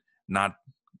regret it, not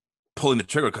pulling the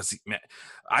trigger, because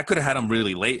I could have had him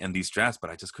really late in these drafts, but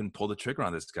I just couldn't pull the trigger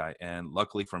on this guy. And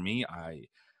luckily for me,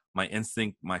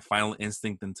 my final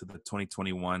instinct into the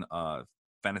 2021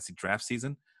 fantasy draft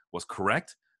season was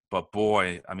correct. But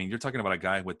boy, I mean, you're talking about a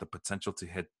guy with the potential to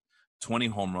hit 20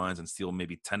 home runs and steal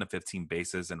maybe 10 to 15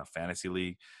 bases in a fantasy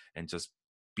league and just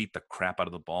beat the crap out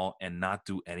of the ball and not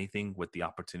do anything with the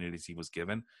opportunities he was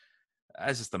given.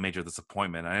 That's just a major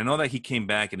disappointment. And I know that he came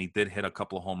back and he did hit a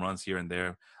couple of home runs here and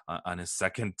there on his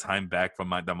second time back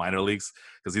from the minor leagues,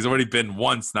 because he's already been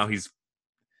once. Now he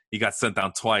got sent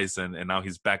down twice, and now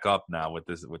he's back up now with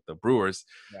the Brewers.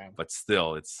 Yeah. But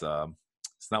still, it's not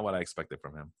what I expected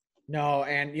from him. No,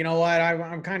 and you know what?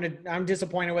 I'm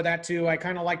disappointed with that too. I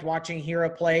kind of liked watching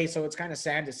Hiura play, so it's kind of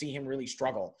sad to see him really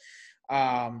struggle.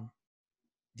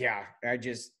 Yeah,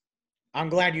 I'm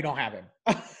glad you don't have him,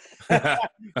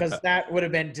 because that would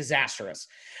have been disastrous.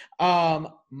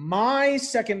 My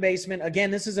second baseman,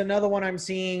 again, this is another one I'm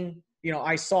seeing,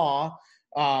 I saw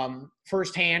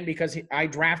firsthand, because I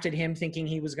drafted him thinking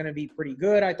he was going to be pretty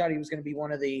good. I thought he was going to be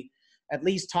one of the at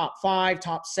least top 5,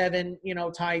 top 7,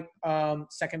 type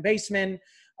second baseman.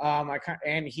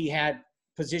 And he had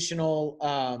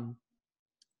positional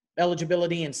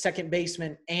eligibility in second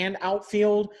baseman and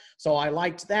outfield. So I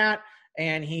liked that.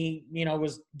 And he,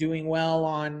 was doing well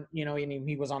on, and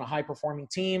he was on a high performing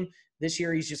team. This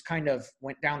year, he's just kind of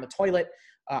went down the toilet.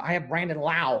 I have Brandon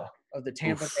Lau of the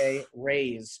Tampa Bay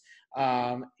Rays.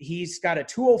 He's got a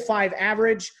 205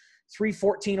 average,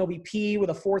 314 OBP with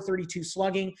a 432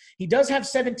 slugging. He does have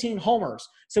 17 homers.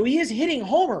 So he is hitting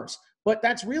homers, but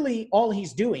that's really all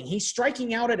he's doing. He's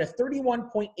striking out at a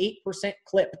 31.8%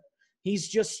 clip. He's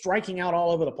just striking out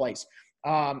all over the place.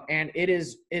 And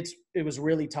it was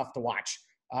really tough to watch.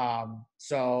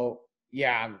 So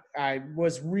yeah, I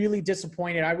was really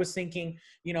disappointed. I was thinking,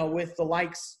 with the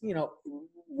likes,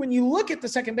 when you look at the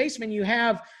second baseman, you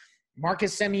have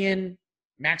Marcus Semien,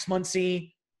 Max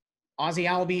Muncy, Ozzie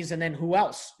Albies, and then who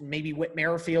else? Maybe Whit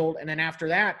Merrifield. And then after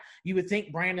that, you would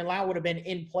think Brandon Lau would have been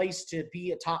in place to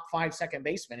be a top 5 second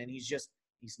baseman, and he's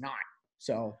not.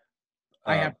 So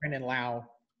I have Brandon Lau.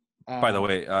 By the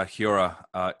way, Hiura,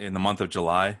 in the month of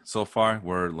July so far,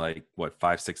 we're like,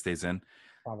 5-6 days in?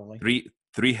 Probably.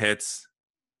 Three hits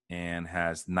and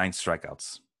has 9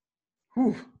 strikeouts.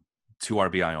 Whew. 2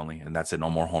 RBI only, and that's it. No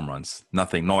more home runs.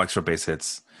 Nothing. No extra base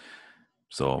hits.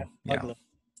 So, yeah.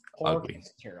 Ugly.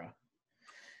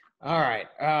 All right.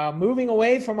 Moving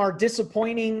away from our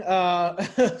disappointing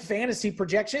fantasy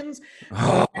projections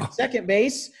at second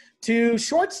base to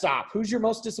shortstop. Who's your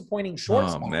most disappointing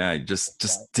shortstop? Oh man,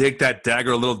 just dig that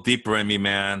dagger a little deeper in me,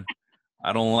 man.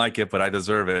 I don't like it, but I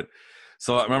deserve it.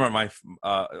 So I remember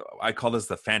I call this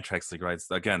the Fantrax League, right?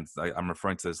 Again, I'm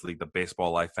referring to this league, the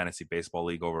Baseball Life Fantasy Baseball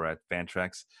League over at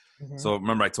Fantrax. Mm-hmm. So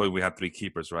remember I told you we have 3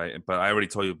 keepers, right? But I already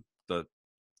told you the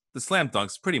slam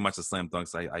dunks, pretty much the slam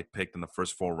dunks I picked in the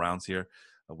first 4 rounds here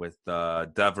with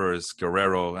Devers,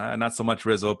 Guerrero, not so much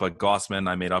Rizzo, but Gossman,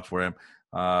 I made up for him.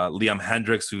 Liam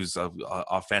Hendricks, who's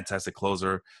a fantastic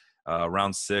closer.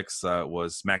 Round 6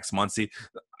 was Max Muncy.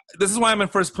 This is why I'm in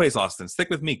first place, Austin. Stick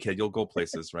with me, kid. You'll go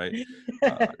places, right?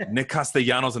 Nick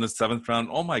Castellanos in the 7th round.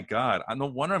 Oh, my God. No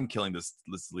wonder I'm killing this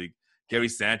league. Gary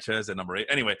Sanchez at number 8.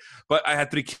 Anyway, but I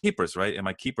had 3 keepers, right? And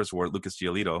my keepers were Lucas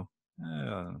Giolito.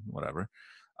 Whatever.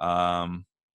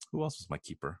 Who else was my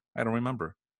keeper? I don't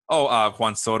remember.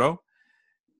 Juan Soto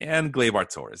and Gleyber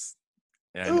Torres.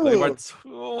 And I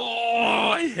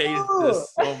hate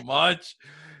this so much.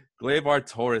 Gleyber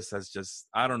Torres has just,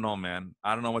 I don't know, man.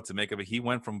 I don't know what to make of it. He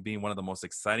went from being one of the most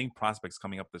exciting prospects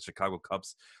coming up the Chicago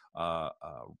Cubs farm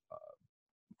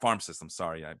system.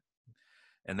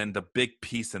 And then the big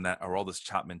piece in that Aroldis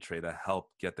Chapman trade that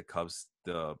helped get the Cubs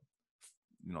the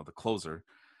closer.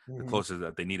 The closer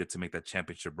that they needed to make that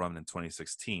championship run in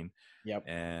 2016. Yep.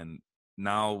 And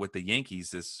now with the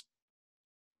Yankees,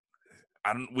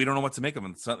 we don't know what to make of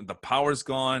him. The power's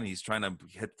gone. He's trying to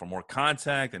hit for more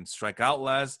contact and strike out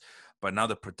less, but now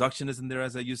the production isn't there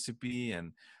as it used to be,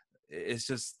 and it's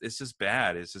just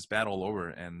bad. It's just bad all over,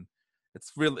 and it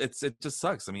just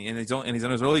sucks. I mean, and he's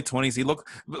in his early 20s.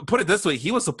 Put it this way, he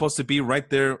was supposed to be right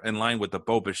there in line with the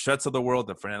Bo Bichette's of the world,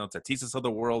 the Fernando Tatis's of the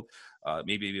world,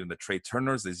 maybe even the Trey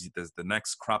Turners. There's the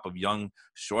next crop of young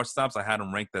shortstops. I had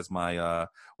him ranked as my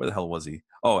where the hell was he?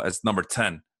 As number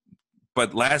 10.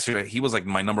 But last year he was like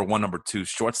my number 1, number 2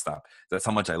 shortstop. That's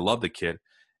how much I love the kid,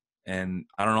 and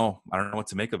I don't know what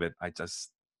to make of it.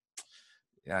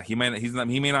 He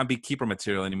may not be keeper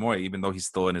material anymore, even though he's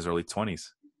still in his early 20s.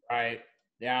 Right.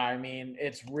 Yeah. I mean,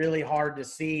 it's really hard to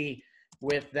see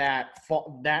with that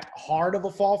hard of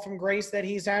a fall from grace that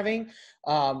he's having.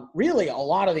 Really, a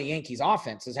lot of the Yankees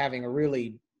offense is having a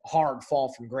really hard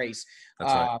fall from grace.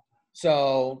 That's right.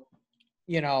 So,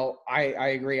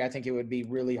 I agree. I think it would be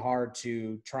really hard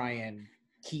to try and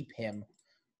keep him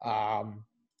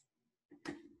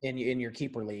in your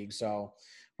keeper league. So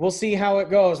we'll see how it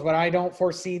goes, but I don't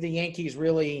foresee the Yankees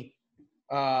really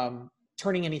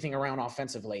turning anything around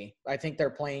offensively. I think they're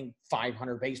playing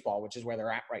 .500 baseball, which is where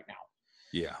they're at right now.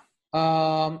 Yeah.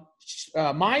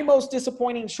 My most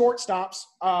disappointing shortstops,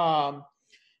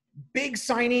 big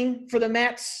signing for the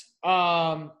Mets.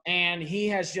 And he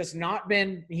has not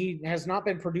been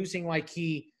producing like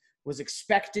he was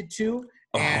expected to.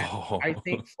 And I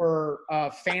think for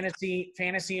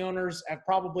fantasy owners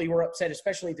probably were upset,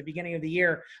 especially at the beginning of the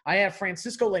year. I have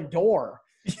Francisco Lindor.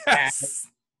 Yes.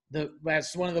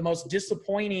 That's one of the most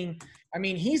disappointing. I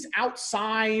mean, he's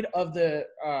outside of the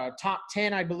top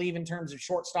 10, I believe, in terms of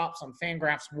shortstops on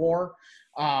Fangraphs WAR.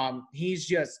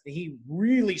 He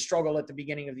really struggled at the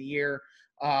beginning of the year.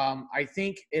 I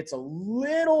think it's a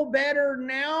little better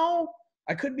now.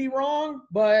 I could be wrong,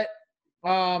 but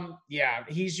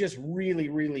he's just really,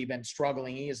 really been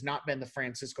struggling. He has not been the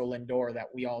Francisco Lindor that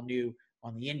we all knew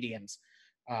on the Indians.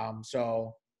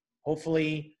 So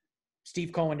hopefully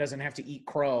Steve Cohen doesn't have to eat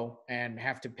crow and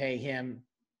have to pay him,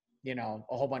 a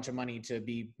whole bunch of money to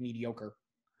be mediocre.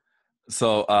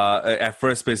 So at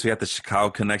first base, we have the Chicago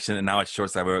connection, and now at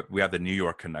shortstop, we have the New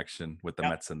York connection with the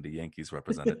Mets and the Yankees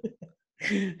represented.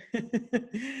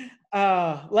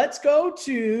 Let's go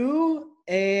to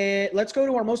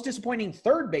our most disappointing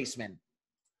third baseman.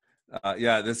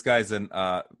 This guy's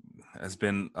has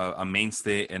been a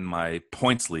mainstay in my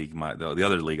points league, the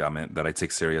other league I'm in that I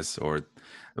take serious, or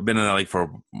I've been in that league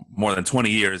for more than 20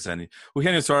 years. And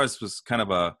Eugenio Suarez was kind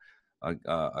of a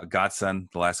godsend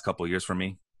the last couple of years for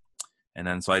me. And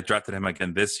then so I drafted him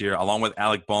again this year, along with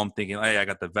Alec Bohm, thinking, hey, I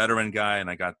got the veteran guy and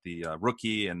I got the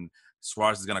rookie, and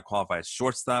Suarez is going to qualify as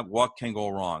shortstop. What can go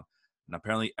wrong? And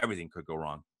apparently everything could go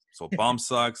wrong. So Bohm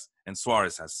sucks and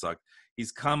Suarez has sucked.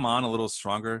 He's come on a little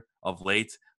stronger of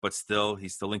late, but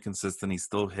he's still inconsistent. He's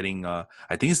still hitting, I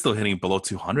think he's still hitting below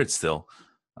 200 still,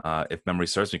 if memory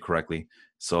serves me correctly.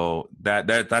 So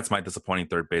that's my disappointing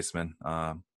third baseman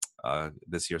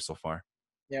this year so far.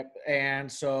 Yep.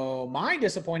 And so my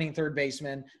disappointing third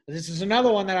baseman, this is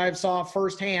another one that I saw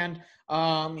firsthand.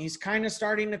 He's kind of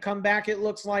starting to come back, it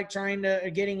looks like,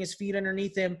 getting his feet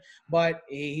underneath him, but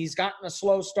he's gotten a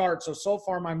slow start. So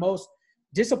far my most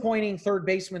disappointing third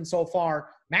baseman so far,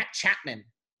 Matt Chapman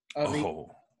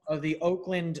of the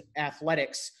Oakland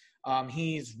Athletics.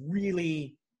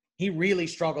 He really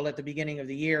struggled at the beginning of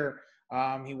the year.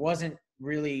 He wasn't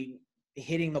really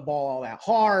hitting the ball all that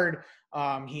hard.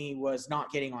 He was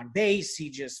not getting on base. He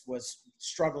just was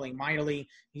struggling mightily.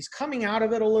 He's coming out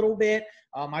of it a little bit.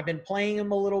 I've been playing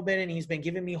him a little bit, and he's been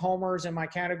giving me homers in my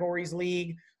categories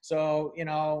league. So,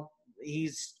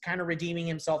 he's kind of redeeming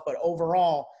himself. But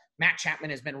overall, Matt Chapman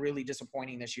has been really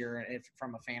disappointing this year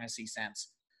from a fantasy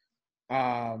sense.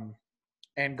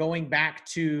 And going back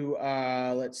to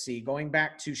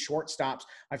shortstops,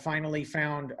 I finally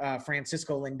found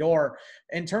Francisco Lindor.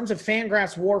 In terms of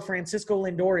Fangraphs WAR, Francisco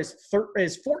Lindor is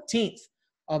 14th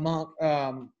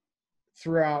among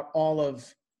throughout all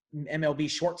of MLB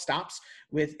shortstops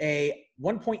with a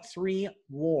 1.3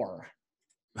 WAR.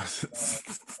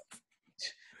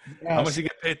 How much you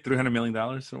get paid? $300 million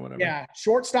or whatever? Yeah.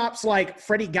 Shortstops like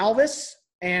Freddie Galvis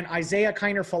and Isaiah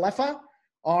Kiner-Falefa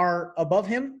are above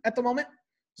him at the moment.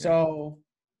 So,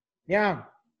 yeah,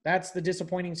 that's the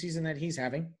disappointing season that he's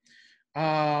having.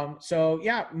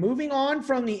 Moving on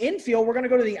from the infield, we're going to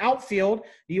go to the outfield.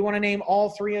 Do you want to name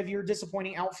all three of your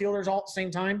disappointing outfielders all at the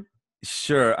same time?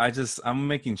 Sure. I'm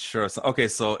making sure. So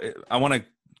I want to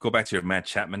go back to your Matt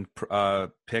Chapman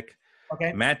pick.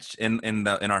 Okay. Matt in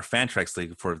our Fantrax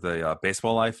league for the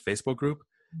Baseball Life Facebook group,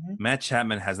 Matt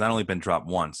Chapman has not only been dropped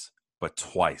once but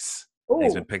twice.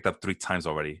 He's been picked up 3 times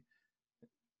already.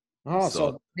 Oh,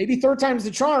 so maybe third time's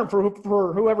the charm for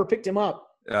whoever picked him up.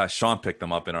 Sean picked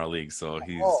him up in our league, so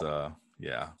he's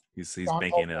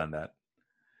banking in on that.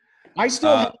 I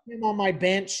still have him on my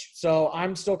bench, so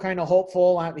I'm still kind of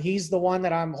hopeful. He's the one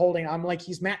that I'm holding. I'm like,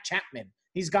 he's Matt Chapman.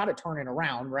 He's got to turn it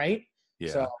around, right?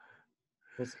 Yeah. So,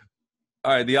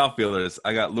 all right, the outfielders.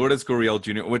 I got Lourdes Gurriel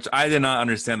Jr., which I did not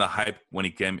understand the hype when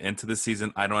he came into the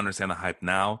season. I don't understand the hype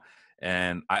now.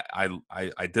 And I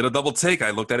did a double take.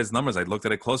 I looked at his numbers. I looked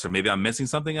at it closer. Maybe I'm missing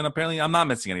something, and apparently I'm not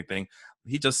missing anything.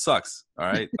 He just sucks. All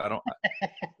right.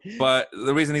 But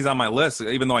the reason he's on my list,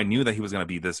 even though I knew that he was going to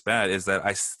be this bad, is that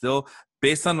I still,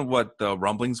 based on what the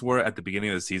rumblings were at the beginning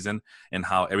of the season and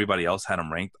how everybody else had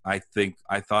him ranked, I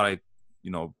thought I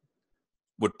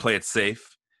would play it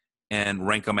safe and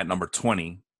rank him at number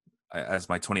 20 as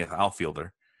my 20th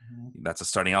outfielder. Mm-hmm. That's a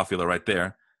starting outfielder right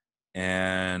there.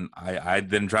 And I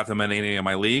didn't draft him in any of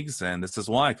my leagues, and this is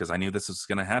why, because I knew this was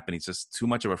going to happen. He's just too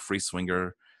much of a free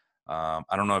swinger.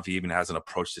 I don't know if he even has an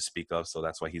approach to speak of, so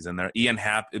that's why he's in there. Ian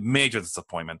Happ, major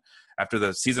disappointment. After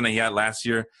the season that he had last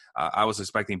year, I was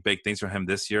expecting big things from him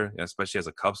this year, especially as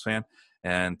a Cubs fan.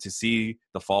 And to see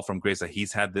the fall from grace that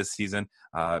he's had this season,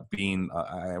 I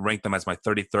ranked him as my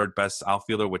 33rd best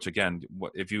outfielder, which, again,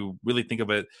 if you really think of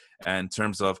it in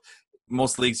terms of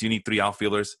most leagues, you need 3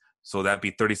 outfielders. So that'd be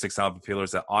 36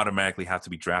 outfielders that automatically have to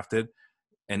be drafted.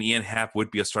 And Ian Happ would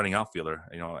be a starting outfielder,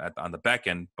 on the back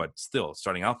end, but still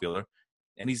starting outfielder.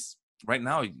 And he's right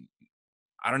now,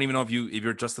 I don't even know if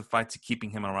you're justified to keeping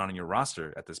him around in your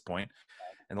roster at this point.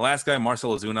 And the last guy,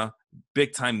 Marcell Ozuna,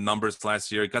 big time numbers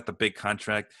last year. He got the big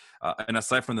contract. And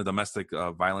aside from the domestic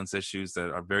violence issues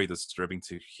that are very disturbing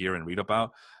to hear and read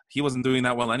about, he wasn't doing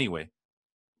that well anyway.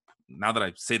 Now that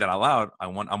I say that out loud,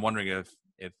 I'm wondering if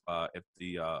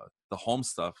the home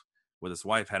stuff with his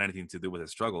wife had anything to do with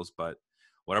his struggles. But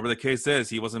whatever the case is,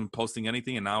 he wasn't posting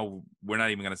anything, and now we're not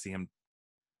even going to see him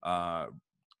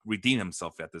redeem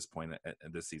himself at this point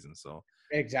at this season. So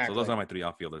exactly. So those are my 3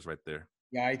 outfielders right there.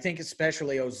 Yeah, I think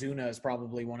especially Ozuna is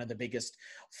probably one of the biggest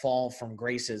fall from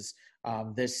graces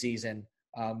this season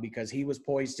because he was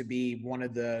poised to be one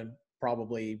of the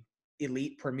probably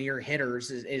elite premier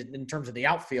hitters in terms of the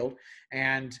outfield,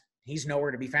 and he's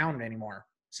nowhere to be found anymore.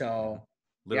 So,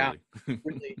 literally. Yeah,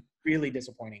 really, really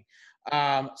disappointing.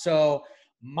 So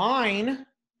my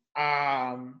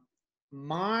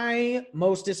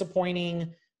most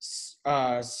disappointing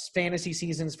fantasy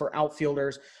seasons for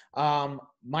outfielders.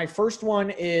 My first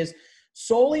one is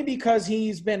solely because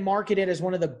he's been marketed as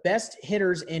one of the best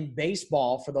hitters in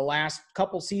baseball for the last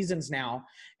couple seasons now.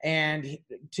 And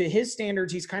to his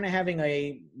standards, he's kind of having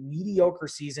a mediocre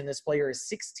season. This player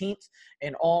is 16th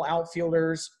in all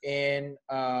outfielders in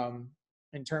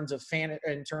terms of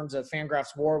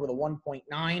Fangraphs WAR with a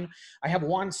 1.9. I have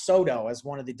Juan Soto as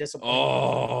one of the disappointing.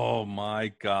 Oh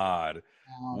my God.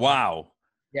 Wow.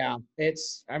 Yeah,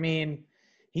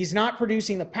 he's not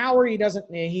producing the power.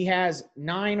 He has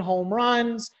 9 home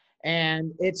runs,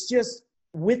 and it's just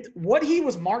with what he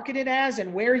was marketed as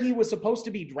and where he was supposed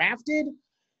to be drafted,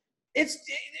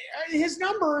 his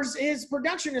numbers, his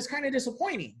production is kind of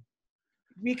disappointing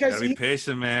because be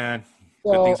patient, man.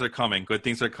 So, good things are coming. Good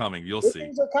things are coming. You'll good see.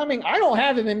 things are coming. I don't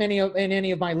have him in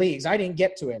any of my leagues. I didn't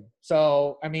get to him.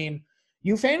 So, I mean,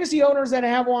 you fantasy owners that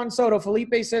have Juan Soto,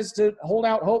 Felipe says to hold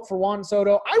out hope for Juan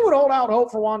Soto. I would hold out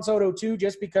hope for Juan Soto too,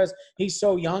 just because he's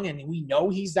so young and we know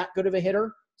he's that good of a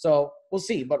hitter. So we'll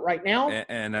see. But right now,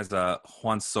 And as a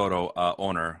Juan Soto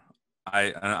owner,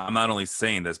 I'm not only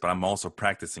saying this, but I'm also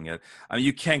practicing it. I mean,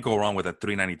 you can't go wrong with a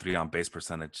 393 on base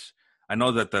percentage. I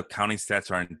know that the counting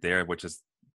stats aren't there, which is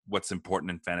what's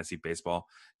important in fantasy baseball,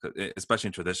 especially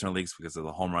in traditional leagues because of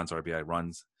the home runs, RBI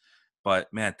runs.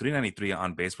 But man, 393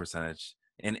 on base percentage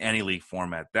in any league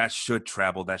format, that should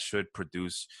travel, that should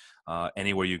produce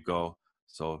anywhere you go.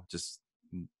 So just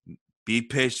be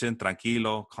patient,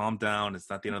 tranquilo, calm down. It's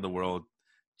not the end of the world.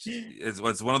 It's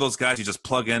one of those guys you just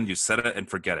plug in, you set it and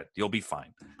forget it. You'll be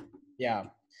fine. yeah.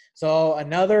 So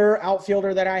another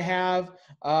outfielder that I have,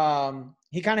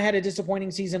 he kind of had a disappointing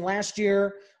season last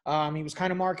year. He was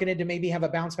kind of marketed to maybe have a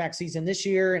bounce back season this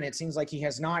year, and it seems like he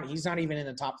has not. He's not even in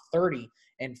the top 30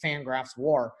 in Fangraphs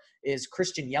WAR. Is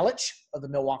Christian Yelich of the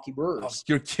Milwaukee Brewers. Oh,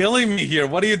 you're killing me here.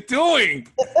 What are you doing?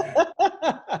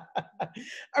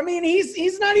 I mean,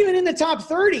 he's not even in the top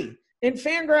 30 in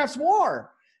Fangraphs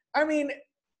WAR. I mean,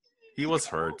 he was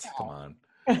hurt. Come on.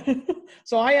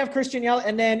 So I have Christian Yelich,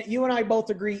 and then you and I both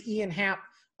agree Ian Happ.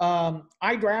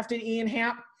 I drafted Ian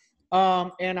Happ,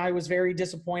 and I was very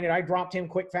disappointed. I dropped him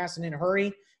quick, fast, and in a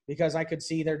hurry because I could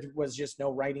see there was just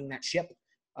no righting that ship.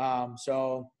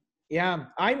 So, yeah,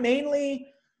 I mainly,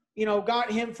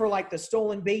 got him for like the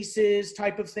stolen bases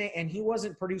type of thing, and he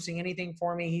wasn't producing anything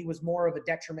for me. He was more of a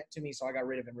detriment to me, so I got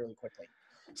rid of him really quickly.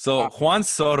 So Juan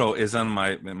Soto is on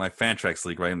my Fantrax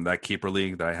league, right? In that keeper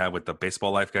league that I have with the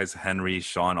baseball life guys, Henry,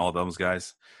 Sean, all those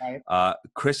guys. Right.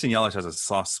 Christian Yelich has a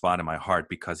soft spot in my heart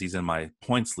because he's in my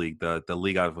points league, the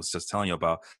league I was just telling you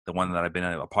about, the one that I've been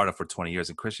a part of for 20 years.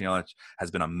 And Christian Yelich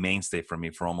has been a mainstay for me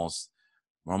for almost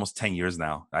 10 years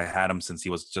now. I had him since he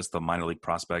was just a minor league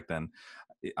prospect, and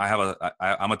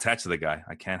I'm attached to the guy.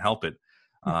 I can't help it.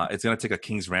 It's going to take a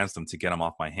king's ransom to get him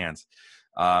off my hands.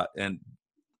 And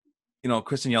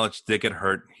Christian Yelich did get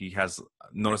hurt. He has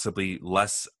noticeably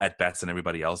less at-bats than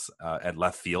everybody else at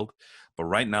left field. But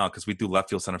right now, because we do left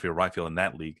field, center field, right field in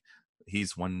that league,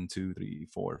 he's 1, 2, 3,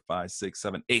 4, 5, 6,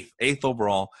 7, eighth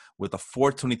overall with a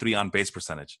 423 on-base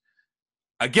percentage.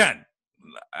 Again,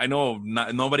 I know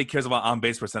nobody cares about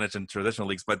on-base percentage in traditional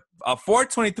leagues, but a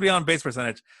 423 on-base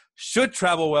percentage should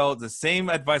travel well. The same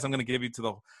advice I'm going to give you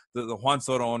to the Juan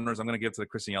Soto owners, I'm going to give to the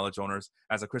Christian Yelich owners.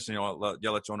 As a Christian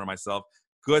Yelich owner myself,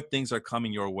 good things are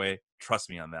coming your way. Trust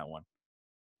me on that one.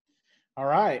 All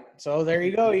right. So there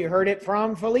you go. You heard it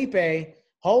from Felipe.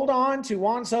 Hold on to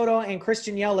Juan Soto and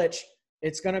Christian Yelich.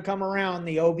 It's going to come around.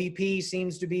 The OBP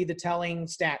seems to be the telling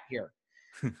stat here.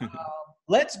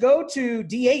 Let's go to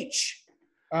DH.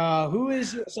 Who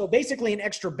is so basically an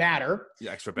extra batter?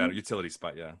 Yeah, extra batter, utility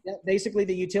spot. Yeah, basically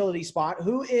the utility spot.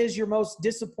 Who is your most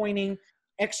disappointing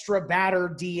extra batter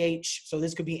DH? So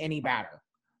this could be any batter.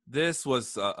 This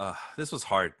was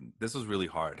hard. This was really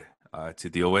hard to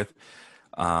deal with.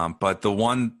 But the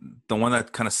one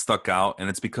that kind of stuck out, and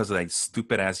it's because of that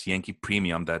stupid ass Yankee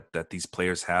premium that these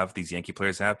Yankee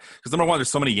players have. Because number one, there's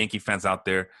so many Yankee fans out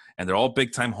there, and they're all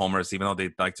big time homers, even though they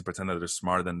like to pretend that they're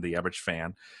smarter than the average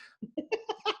fan.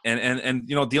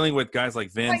 and dealing with guys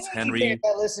like Vince, Henry.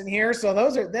 Listen here, so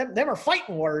those are them are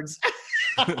fighting words.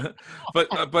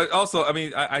 but also, I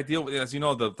mean, I deal with, as you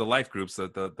know, the life groups,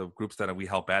 the groups that we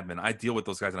help admin. I deal with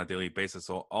those guys on a daily basis.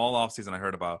 So all offseason I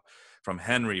heard about from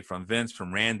Henry, from Vince,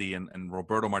 from Randy, and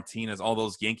Roberto Martinez, all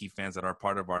those Yankee fans that are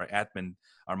part of our admin,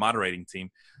 our moderating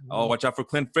team. Mm-hmm. Oh, watch out for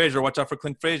Clint Frazier. Watch out for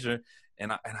Clint Frazier.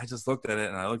 And I just looked at it,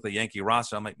 and I looked at the Yankee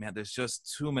roster. I'm like, man, there's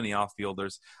just too many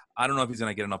outfielders. I don't know if he's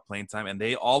going to get enough playing time. And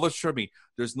they all assure me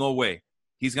there's no way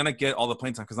he's going to get all the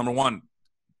playing time because, number one,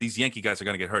 these Yankee guys are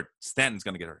going to get hurt. Stanton's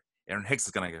going to get hurt. Aaron Hicks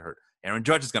is going to get hurt. Aaron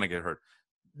Judge is going to get hurt.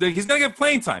 He's going to get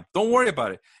playing time. Don't worry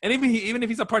about it. And even if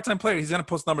he's a part-time player, he's going to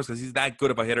post numbers because he's that good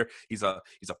of a hitter. He has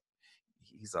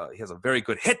a very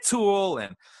good hit tool,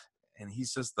 and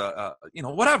he's just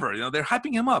whatever. They're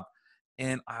hyping him up.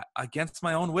 And against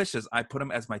my own wishes, I put him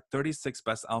as my 36th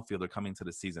best outfielder coming to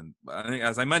the season.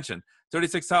 As I mentioned,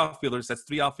 36 outfielders. That's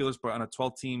 3 outfielders on a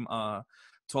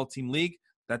 12-team league.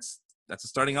 That's a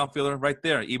starting outfielder right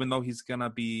there. Even though he's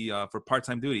gonna be for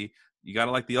part-time duty, you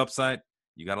gotta like the upside.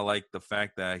 You gotta like the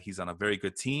fact that he's on a very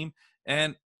good team.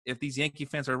 And if these Yankee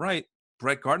fans are right,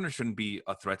 Brett Gardner shouldn't be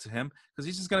a threat to him because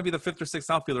he's just gonna be the 5th or 6th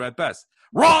outfielder at best.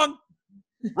 Wrong.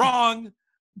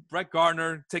 Brett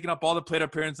Gardner taking up all the plate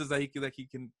appearances that he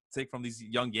can take from these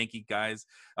young Yankee guys.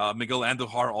 Miguel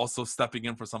Andujar also stepping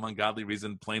in for some ungodly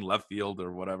reason, playing left field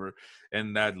or whatever,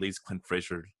 and that leaves Clint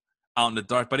Frazier out in the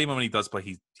dark. But even when he does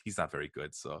play, he's not very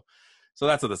good. So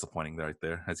that's a disappointing right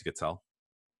there, as you could tell.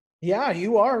 Yeah,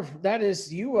 you are. That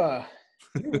is you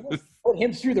put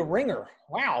him through the ringer.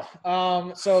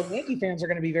 Wow. So Yankee fans are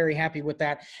going to be very happy with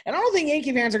that, and I don't think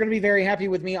Yankee fans are going to be very happy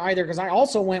with me either because I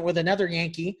also went with another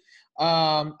Yankee.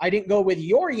 I didn't go with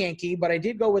your Yankee, but I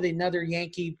did go with another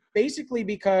Yankee, basically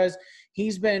because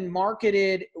he's been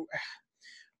marketed.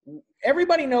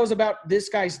 Everybody knows about this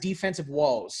guy's defensive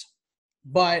woes,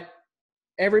 but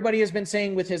everybody has been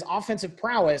saying with his offensive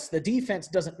prowess, the defense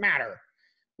doesn't matter.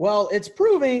 Well, it's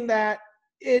proving that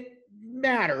it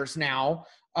matters now.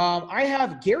 I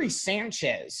have Gary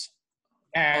Sanchez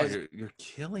as. Oh, you're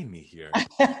killing me here.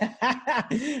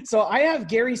 So I have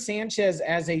Gary Sanchez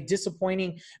as a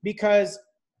disappointing because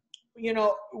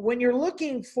when you're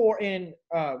looking for a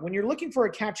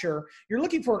catcher, you're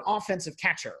looking for an offensive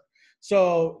catcher.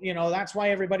 So that's why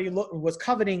everybody was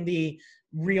coveting the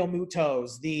Real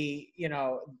Mutos,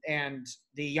 and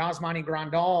the Yasmani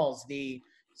Grandals, the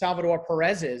Salvador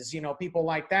Perez's, people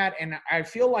like that. And I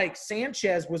feel like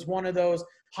Sanchez was one of those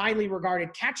highly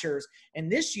regarded catchers.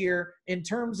 And this year, in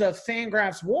terms of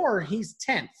Fangraphs WAR, he's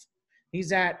 10th.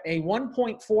 He's at a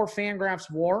 1.4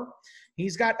 Fangraphs WAR.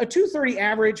 He's got a 230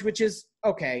 average, which is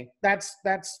okay. That's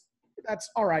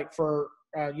all right for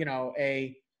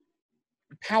a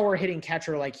power hitting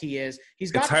catcher like he is.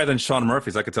 It's higher than Sean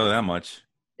Murphy's. I could tell you that much.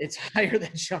 It's higher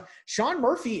than Sean. Sean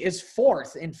Murphy is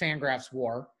 4th in Fangraphs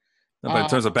WAR. No, but in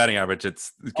terms of batting average,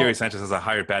 Gary Sanchez has a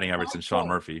higher batting average than Sean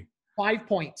Murphy. 5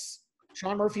 points.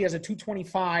 Sean Murphy has a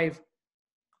 225.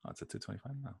 Oh, it's a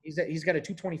 225 now. He's got a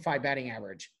 225 batting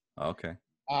average. Oh, okay.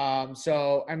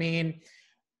 So I mean,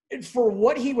 for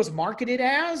what he was marketed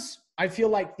as, I feel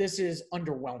like this is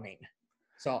underwhelming.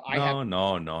 So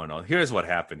No. Here's what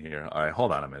happened here. All right,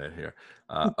 hold on a minute here.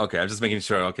 Okay, I'm just making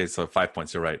sure. Okay, so 5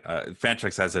 points. You're right.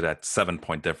 Fantrax has it at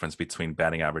 7-point difference between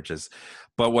batting averages.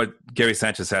 But what Gary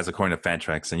Sanchez has, according to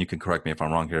Fantrax, and you can correct me if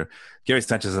I'm wrong here, Gary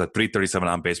Sanchez has a 337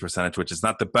 on base percentage, which is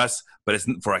not the best, but it's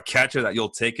for a catcher that you'll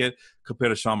take it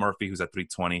compared to Sean Murphy, who's at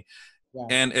 320. Yeah.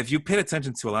 And if you paid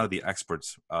attention to a lot of the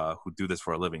experts who do this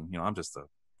for a living, I'm just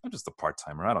a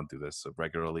part-timer. I don't do this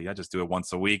regularly. I just do it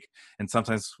once a week and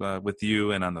sometimes with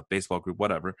you and on the baseball group,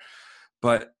 whatever.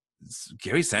 But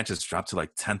Gary Sanchez dropped to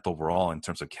like 10th overall in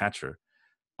terms of catcher.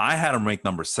 I had him ranked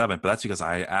number 7, but that's because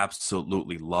I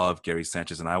absolutely love Gary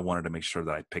Sanchez and I wanted to make sure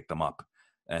that I picked him up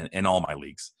in all my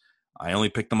leagues. I only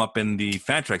picked him up in the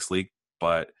Fantrax league,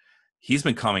 but he's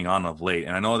been coming on of late.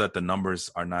 And I know that the numbers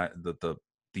are not the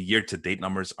year-to-date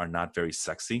numbers are not very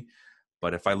sexy.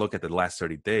 But if I look at the last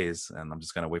 30 days, and I'm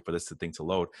just going to wait for this thing to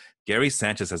load, Gary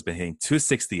Sanchez has been hitting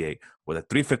 268 with a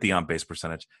 350 on base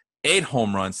percentage, 8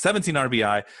 home runs, 17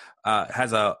 RBI,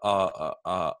 has a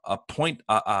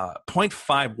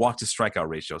 0.5 walk to strikeout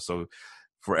ratio. So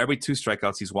for every 2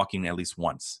 strikeouts, he's walking at least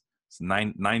once. It's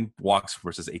 9 walks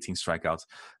versus 18 strikeouts.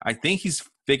 I think he's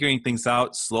figuring things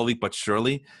out slowly but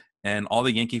surely. And all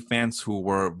the Yankee fans who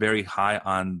were very high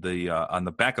on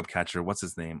the backup catcher, what's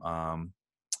his name?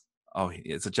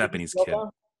 It's a Japanese kid.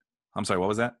 I'm sorry, what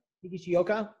was that?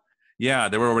 Higashioka? Yeah,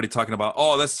 they were already talking about,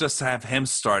 let's just have him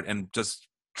start and just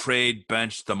trade,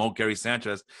 bench, demote Gary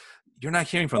Sanchez. You're not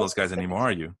hearing from those guys anymore,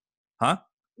 are you? Huh?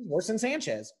 He's worse than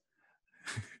Sanchez.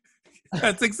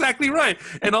 That's exactly right.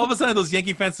 And all of a sudden, those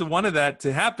Yankee fans who wanted that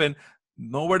to happen,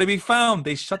 nowhere to be found.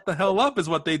 They shut the hell up is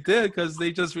what they did because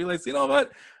they just realized, you know what?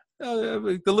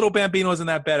 The little Bambino isn't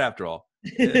that bad after all.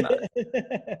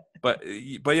 But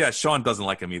yeah, Sean doesn't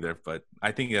like him either. But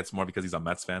I think that's more because he's a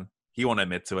Mets fan. He won't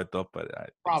admit to it though. But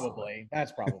probably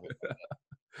that's probably.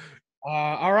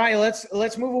 All right,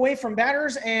 let's move away from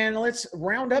batters and let's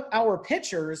round up our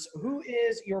pitchers. Who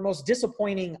is your most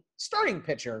disappointing starting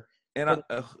pitcher? And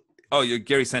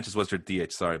Gary Sanchez was your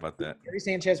DH. Sorry about that. Gary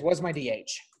Sanchez was my DH.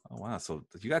 Oh wow! So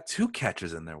you got 2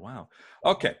 catchers in there. Wow.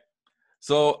 Okay.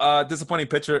 So disappointing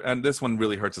pitcher, and this one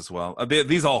really hurts as well.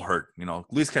 These all hurt.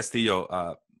 Luis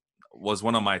Castillo was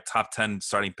one of my top 10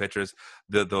 starting pitchers.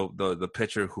 The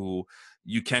pitcher who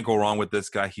you can't go wrong with this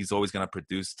guy. He's always going to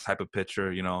produce type of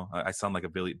pitcher. I sound like a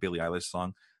Billie Eilish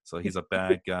song. So he's a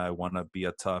bad guy, want to be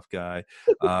a tough guy.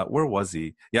 Where was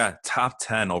he? Yeah, top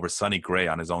 10 over Sonny Gray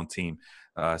on his own team.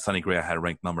 Sonny Gray I had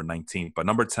ranked number 19, but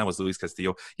number 10 was Luis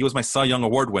Castillo. He was my Cy Young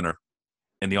Award winner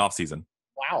in the offseason.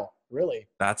 Wow. Really?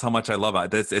 That's how much I love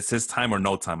it. It's his time or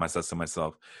no time, I said to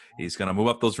myself. He's going to move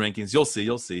up those rankings. You'll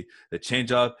see. The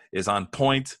changeup is on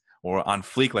point or on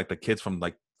fleek like the kids from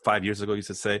like 5 years ago used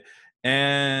to say.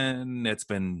 And it's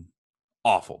been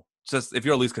awful. Just if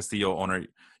you're a Luis Castillo owner,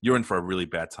 you're in for a really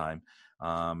bad time.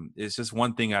 It's just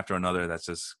one thing after another that's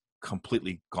just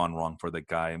completely gone wrong for the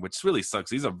guy, which really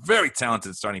sucks. He's a very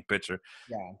talented starting pitcher.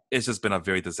 Yeah. It's just been a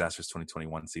very disastrous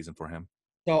 2021 season for him.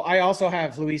 So I also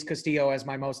have Luis Castillo as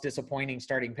my most disappointing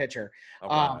starting pitcher.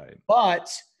 All right.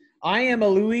 But I am a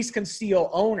Luis Castillo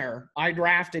owner. I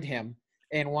drafted him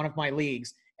in one of my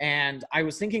leagues, and I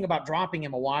was thinking about dropping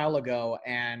him a while ago,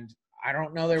 and I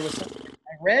don't know,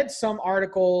 I read some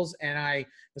articles, and I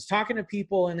was talking to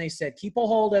people, and they said, keep a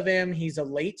hold of him. He's a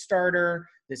late starter.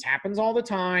 This happens all the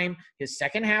time. His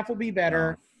second half will be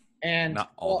better. No, and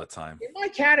not all the time. In my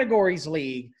categories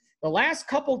league, the last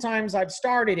couple times I've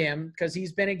started him, because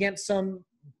he's been against some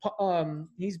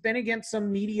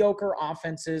mediocre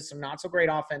offenses, some not so great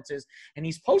offenses, and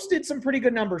he's posted some pretty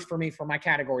good numbers for me for my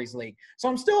categories league. So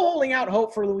I'm still holding out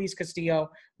hope for Luis Castillo,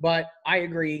 but I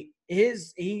agree.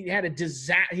 He's had a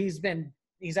disastrous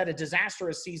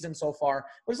season so far,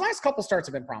 but his last couple starts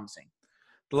have been promising.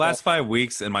 The last 5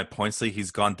 weeks in my points league,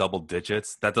 he's gone double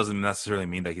digits. That doesn't necessarily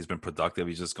mean that he's been productive.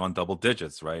 He's just gone double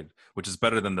digits, right? Which is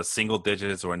better than the single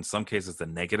digits, or in some cases, the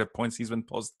negative points he's been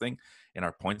posting in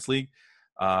our points league.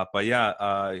 But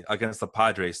yeah, against the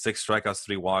Padres, 6 strikeouts,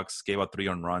 3 walks, gave up 3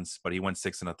 earned runs, but he went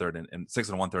 6 and 6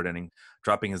 and 1/3 inning,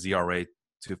 dropping his ERA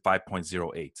to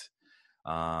 5.08.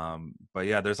 But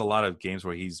yeah, there's a lot of games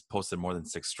where he's posted more than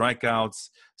 6 strikeouts,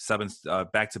 7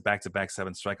 back-to-back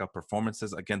 7 strikeout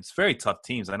performances against very tough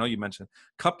teams. I know you mentioned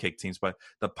cupcake teams, but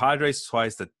the Padres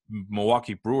twice, the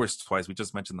Milwaukee Brewers twice. We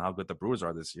just mentioned how good the Brewers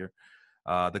are this year.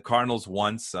 The Cardinals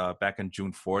once back on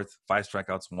June 4th, 5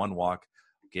 strikeouts, 1 walk,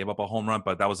 gave up a home run,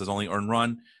 but that was his only earned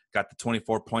run. Got the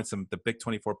 24 points and the big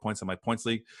 24 points in my points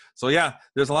league. So yeah,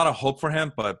 there's a lot of hope for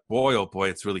him, but boy, oh boy,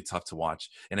 it's really tough to watch.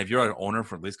 And if you're an owner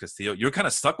for Luis Castillo, you're kind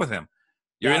of stuck with him.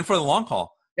 You're in for the long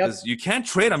haul because you can't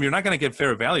trade him. You're not going to get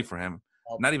fair value for him.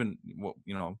 Not even,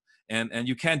 and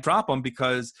you can't drop him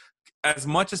because as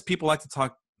much as people like to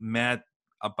talk mad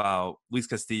about Luis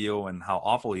Castillo and how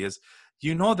awful he is,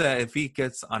 you know that if he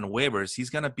gets on waivers, he's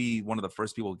going to be one of the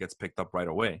first people who gets picked up right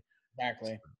away.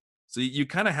 Exactly. So you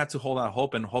kind of have to hold out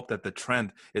hope and hope that the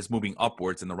trend is moving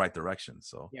upwards in the right direction.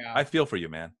 So yeah. I feel for you,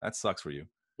 man. That sucks for you.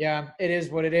 Yeah, it is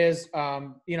what it is.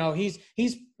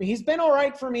 He's been all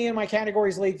right for me in my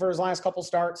categories league for his last couple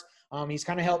starts. He's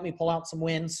kind of helped me pull out some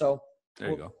wins. So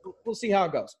there you go. We'll see how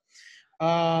it goes.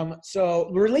 So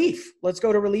relief. Let's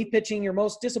go to relief pitching. Your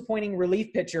most disappointing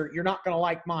relief pitcher. You're not going to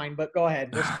like mine, but go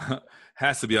ahead.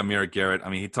 Has to be Amir Garrett.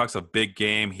 I mean, he talks a big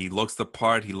game. He looks the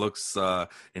part. He looks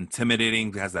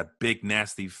intimidating. He has that big,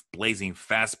 nasty, blazing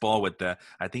fastball with the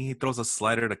 – I think he throws a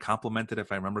slider to complement it,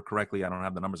 if I remember correctly. I don't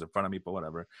have the numbers in front of me, but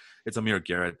whatever. It's Amir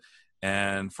Garrett.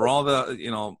 And for all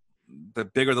the, the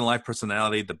bigger-than-life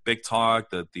personality, the big talk,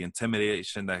 the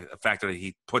intimidation, the factor that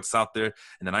he puts out there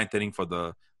in the ninth inning for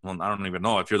the – well, I don't even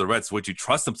know. If you're the Reds, would you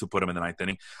trust him to put him in the ninth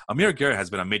inning? Amir Garrett has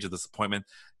been a major disappointment.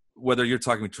 Whether you're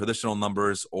talking traditional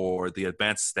numbers or the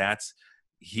advanced stats,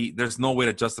 there's no way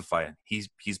to justify it.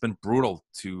 He's been brutal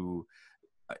to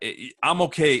 – I'm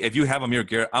okay. If you have Amir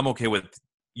Garrett, I'm okay with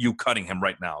you cutting him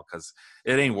right now because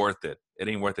it ain't worth it. It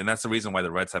ain't worth it. And that's the reason why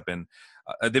the Reds have been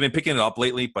they've been picking it up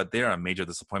lately, but they're a major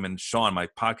disappointment. Sean, my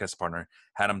podcast partner,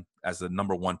 had him as the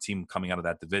number 1 team coming out of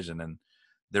that division, and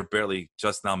they're barely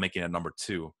just now making it number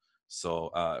 2.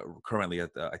 So currently, I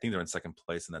think they're in second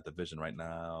place in that division right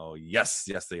now. Yes,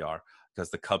 they are,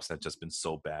 because the Cubs have just been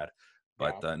so bad.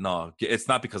 But no, it's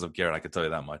not because of Garrett. I can tell you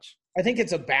that much. I think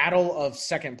it's a battle of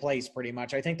second place pretty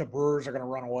much. I think the Brewers are going to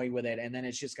run away with it, and then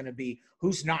it's just going to be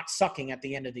who's not sucking at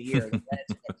the end of the year. The Reds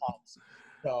and the Cubs.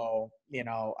 So,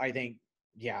 I think,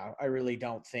 I really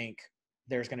don't think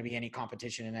there's going to be any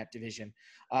competition in that division.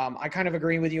 I kind of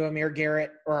agree with you, Amir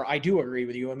Garrett, or I do agree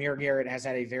with you. Amir Garrett has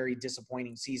had a very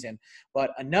disappointing season,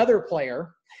 but another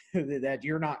player that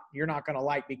you're not going to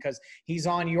like because he's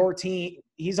on your team.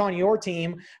 He's on your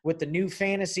team with the new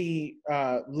fantasy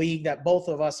league that both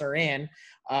of us are in.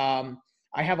 I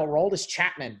have Aroldis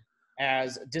Chapman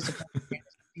as disappointing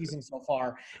season so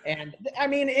far, and I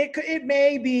mean it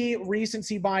may be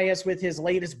recency bias with his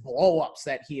latest blow-ups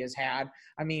that he has had.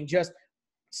 I mean, just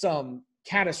some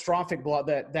catastrophic blow,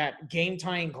 that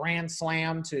game-tying grand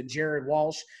slam to Jared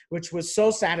Walsh, which was so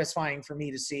satisfying for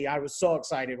me to see. I was so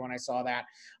excited when I saw that.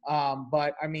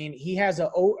 But I mean, he has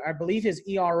I believe his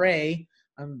ERA,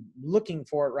 I'm looking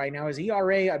for it right now. His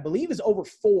ERA, I believe, is over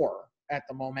 4 at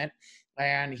the moment,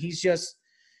 and he's just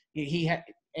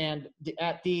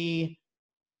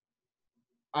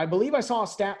I believe I saw a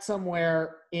stat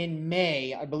somewhere in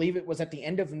May. I believe it was at the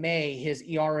end of May, his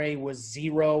ERA was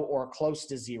 0 or close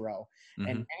to 0. Mm-hmm.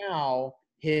 And now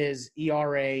his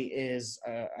ERA is,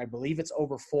 I believe it's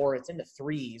over 4. It's in the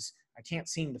 3s. I can't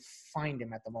seem to find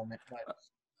him at the moment. But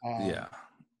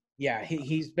Yeah,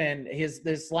 he's been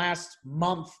this last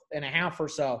month and a half or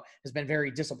so has been very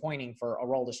disappointing for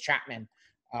Aroldis Chapman,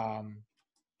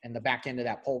 and the back end of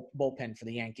that bullpen for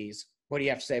the Yankees. What do you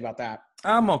have to say about that?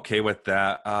 I'm okay with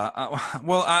that.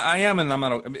 Well, I am, and I'm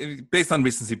not based on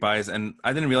recency bias, and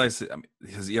I didn't realize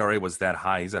his ERA was that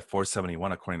high. He's at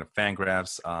 4.71 according to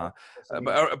Fangraphs.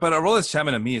 But Aroldis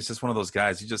Chapman to me is just one of those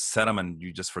guys. You just set him and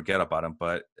you just forget about him.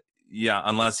 But yeah,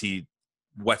 unless he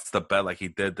wets the bed like he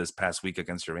did this past week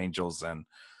against your Angels, and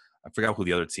I forgot who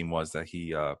the other team was that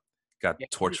he got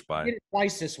torched by. He did it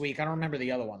twice this week. I don't remember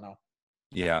the other one though.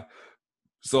 Yeah.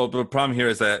 So the problem here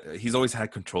is that he's always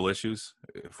had control issues.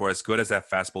 For as good as that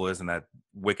fastball is and that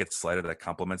wicked slider that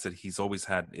complements it, he's always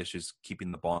had issues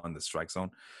keeping the ball in the strike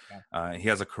zone. Yeah. He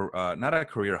has not a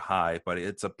career high, but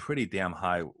it's a pretty damn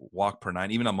high walk per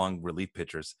nine, even among relief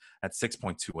pitchers at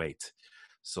 6.28.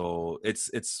 So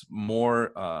it's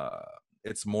more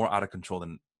out of control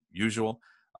than usual.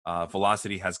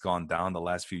 Velocity has gone down the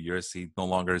last few years. He no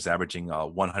longer is averaging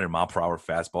 100 mile per hour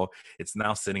fastball. It's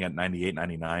now sitting at 98,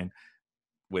 99.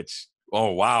 Which,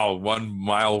 oh, wow, 1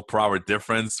 mile per hour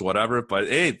difference, whatever. But,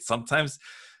 hey, sometimes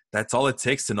that's all it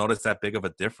takes to notice that big of a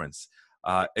difference.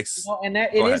 And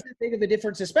that it is that big of a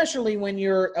difference, especially when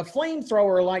you're a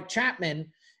flamethrower like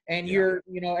Chapman and you're,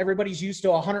 everybody's used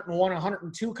to 101,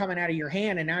 102 coming out of your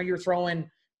hand, and now you're throwing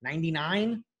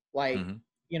 99. Like,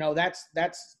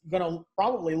 that's going to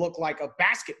probably look like a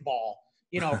basketball,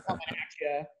 coming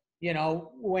at you,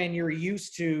 when you're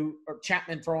used to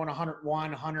Chapman throwing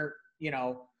 101, 100,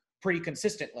 pretty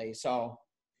consistently. So,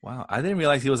 wow, I didn't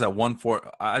realize he was at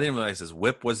 1.4. I didn't realize his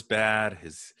whip was bad.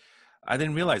 I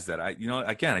didn't realize that. I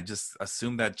just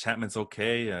assumed that Chapman's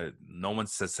okay. No one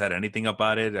said anything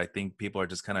about it. I think people are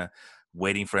just kind of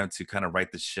waiting for him to kind of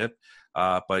right the ship.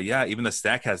 But yeah, even the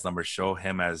Statcast numbers show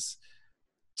him as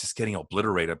just getting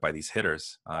obliterated by these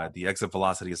hitters. The exit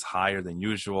velocity is higher than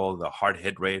usual. The hard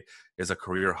hit rate is a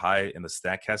career high in the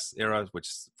Statcast era, which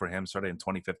for him started in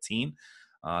 2015.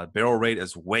 Barrel rate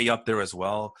is way up there as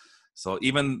well. So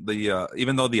even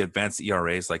though the advanced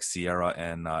ERAs like Sierra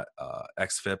and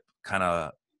xFIP kind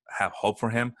of have hope for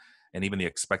him, and even the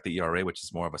expected ERA, which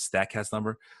is more of a Statcast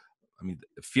number, I mean,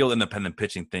 the field independent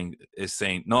pitching thing is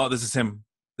saying, no, this is him.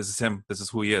 This is him. This is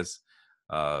who he is.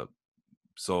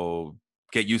 So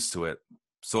get used to it.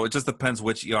 So it just depends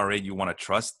which ERA you want to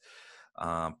trust.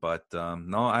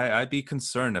 No, I'd be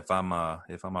concerned if I'm a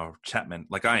Chapman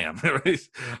like I am. Right?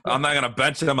 I'm not gonna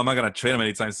bench him. I'm not gonna trade him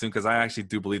anytime soon because I actually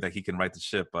do believe that he can right the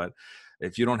ship. But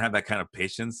if you don't have that kind of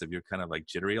patience, if you're kind of like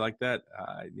jittery like that,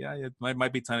 it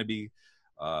might be time to be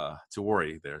to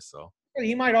worry there. So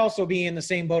he might also be in the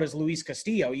same boat as Luis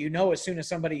Castillo. As soon as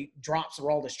somebody drops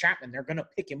Aroldis Chapman, they're gonna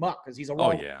pick him up because he's a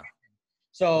Aroldis. Oh yeah.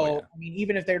 So I mean,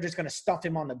 even if they're just gonna stuff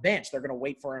him on the bench, they're gonna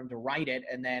wait for him to right it,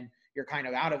 and then you're kind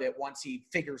of out of it once he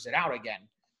figures it out again.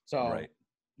 So,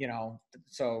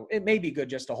 so it may be good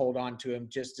just to hold on to him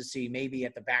just to see maybe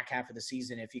at the back half of the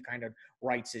season if he kind of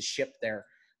rights his ship there.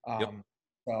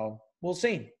 So we'll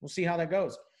see. We'll see how that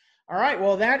goes. All right.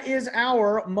 Well, that is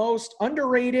our most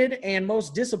underrated and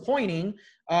most disappointing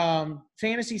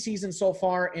fantasy season so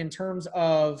far in terms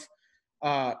of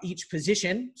each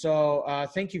position. So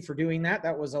thank you for doing that.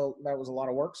 That was a lot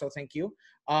of work. So thank you.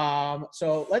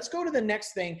 So let's go to the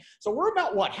next thing. So we're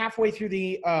about halfway through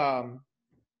the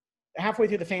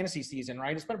fantasy season,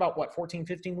 right? It's been about 14,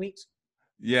 15 weeks.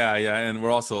 Yeah. And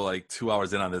we're also like 2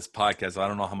 hours in on this podcast. So I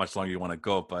don't know how much longer you want to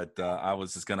go, but I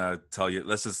was just going to tell you,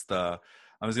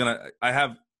 I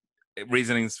have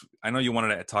reasonings. I know you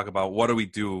wanted to talk about what do we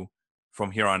do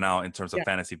from here on out in terms of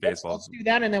fantasy baseball. Let's do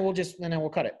that. And then we'll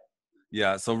cut it.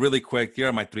 Yeah. So really quick, here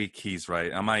are my 3 keys,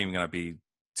 right? I'm not even going to be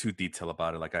too detailed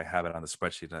about it. Like I have it on the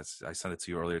spreadsheet. I sent it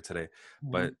to you earlier today,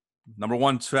 but number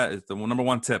one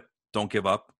tip, don't give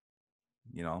up,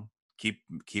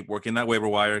 keep working that waiver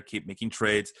wire, keep making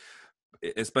trades,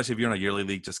 especially if you're in a yearly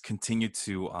league, just continue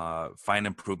to find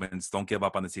improvements. Don't give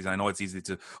up on the season. I know it's easy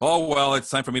to, it's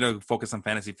time for me to focus on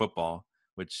fantasy football,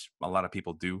 which a lot of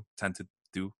people tend to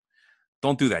do.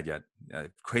 Don't do that yet.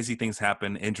 Crazy things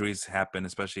happen. Injuries happen,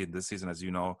 especially this season. As you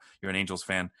know, you're an Angels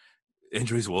fan.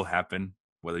 Injuries will happen,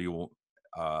 whether you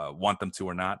want them to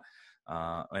or not.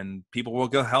 And people will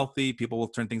get healthy. People will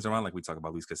turn things around, like we talk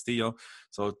about Luis Castillo.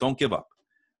 So don't give up.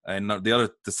 And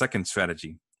the second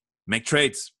strategy, make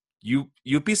trades.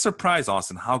 You'd be surprised,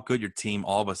 Austin, how good your team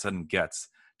all of a sudden gets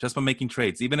just by making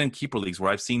trades. Even in keeper leagues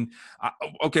where I've seen,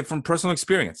 from personal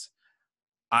experience,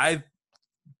 I've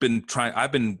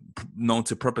been known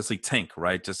to purposely tank,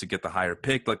 right, just to get the higher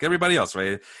pick, like everybody else,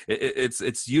 right?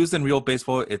 It's used in real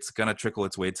baseball. It's gonna trickle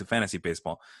its way to fantasy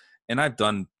baseball, and I've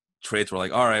done trades where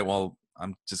like, all right, well,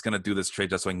 I'm just gonna do this trade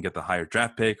just so I can get the higher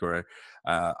draft pick, or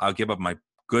I'll give up my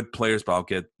good players, but I'll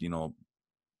get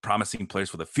promising players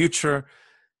for the future.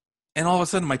 And all of a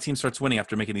sudden, my team starts winning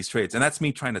after making these trades, and that's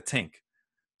me trying to tank.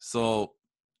 So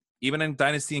even in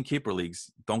dynasty and keeper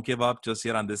leagues, don't give up just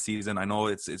yet on this season. I know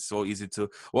it's so easy to,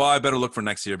 well, I better look for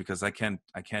next year because I can't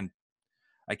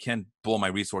blow my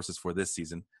resources for this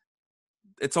season.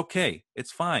 It's okay.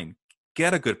 It's fine.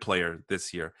 Get a good player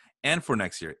this year and for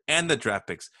next year and the draft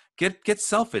picks. Get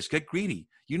selfish, get greedy.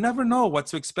 You never know what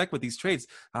to expect with these trades,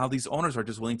 how these owners are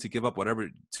just willing to give up whatever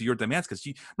to your demands. Because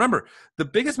remember, the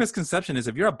biggest misconception is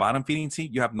if you're a bottom feeding team,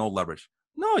 you have no leverage.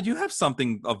 No, you have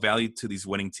something of value to these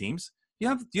winning teams.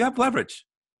 You have leverage.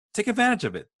 Take advantage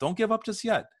of it. Don't give up just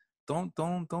yet.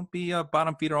 Don't be a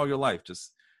bottom feeder all your life.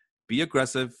 Just be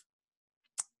aggressive.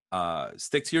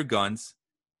 Stick to your guns,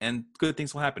 and good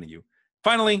things will happen to you.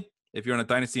 Finally, if you're in a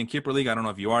dynasty and keeper league, I don't know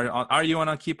if you are. Are you on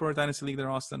a keeper or dynasty league there,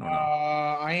 Austin, or no?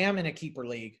 I am in a keeper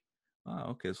league.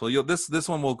 Oh, okay. So this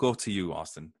one will go to you,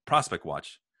 Austin. Prospect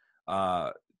watch.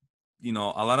 A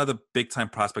lot of the big time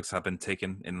prospects have been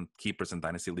taken in keepers and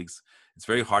dynasty leagues. It's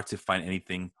very hard to find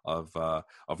anything of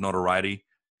notoriety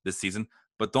this season.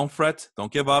 But don't fret.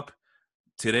 Don't give up.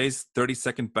 Today's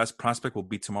 32nd best prospect will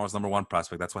be tomorrow's number one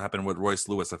prospect. That's what happened with Royce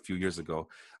Lewis a few years ago.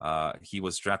 He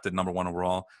was drafted number one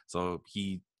overall, so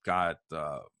he got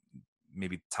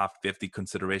maybe top 50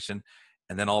 consideration.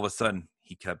 And then all of a sudden,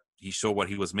 he showed what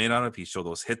he was made out of. He showed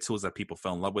those hit tools that people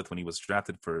fell in love with when he was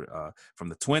drafted from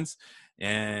the Twins.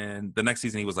 And the next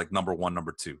season, he was like number one,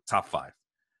 number two, top five.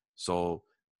 So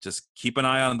just keep an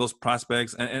eye on those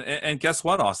prospects. And guess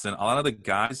what, Austin? A lot of the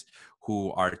guys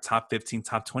who are top 15,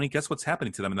 top 20, guess what's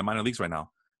happening to them in the minor leagues right now?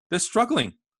 They're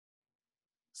struggling.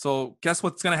 So guess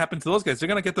what's going to happen to those guys? They're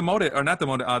going to get demoted, or not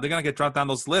demoted. They're going to get dropped down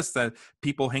those lists that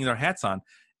people hang their hats on.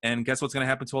 And guess what's going to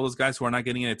happen to all those guys who are not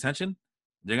getting any attention?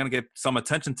 They're going to get some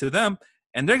attention to them,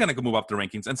 and they're going to move up the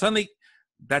rankings. And suddenly,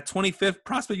 that 25th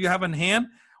prospect you have in hand,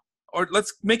 or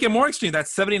let's make it more extreme, that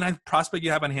 79th prospect you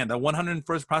have in hand, that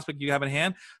 101st prospect you have in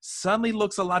hand, suddenly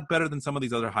looks a lot better than some of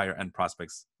these other higher-end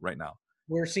prospects right now.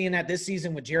 We're seeing that this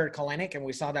season with Jarred Kelenic, and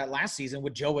we saw that last season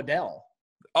with Joe Adell.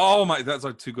 Oh, my, those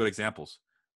are two good examples.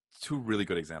 Two really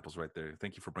good examples right there.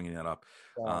 Thank you for bringing that up.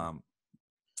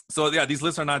 So yeah, these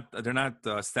lists are not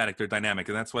static, they're dynamic.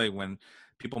 And that's why when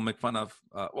people make fun of,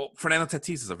 Fernando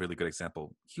Tatis is a really good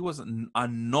example. He was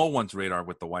on no one's radar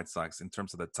with the White Sox in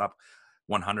terms of the top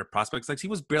 100 prospects. Like, he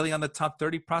was barely on the top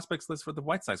 30 prospects list for the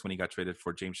White Sox when he got traded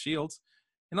for James Shields.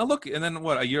 And then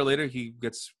a year later, he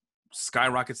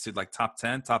skyrockets to like top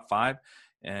 10, top 5,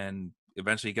 and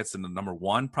eventually he gets to the number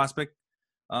 1 prospect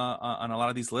on a lot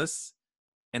of these lists.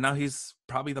 And now he's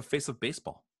probably the face of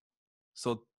baseball.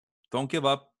 So don't give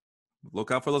up.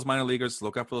 Look out for those minor leaguers.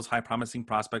 Look out for those high promising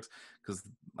prospects. Because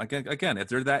again, if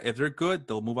they're good,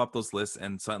 they'll move up those lists,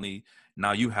 and suddenly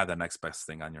now you have the next best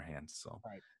thing on your hands. So,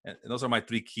 right. And those are my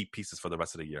 3 key pieces for the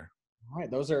rest of the year. All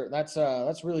right,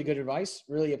 that's really good advice.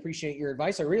 Really appreciate your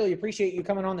advice. I really appreciate you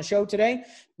coming on the show today,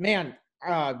 man.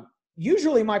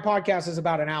 Usually my podcast is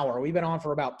about an hour. We've been on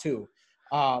for about 2.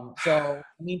 So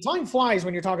I mean, time flies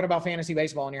when you're talking about fantasy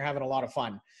baseball and you're having a lot of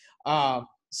fun. I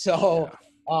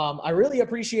really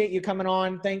appreciate you coming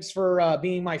on. Thanks for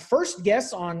being my first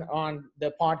guest on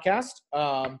the podcast.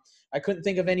 I couldn't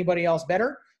think of anybody else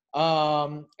better.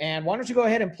 And why don't you go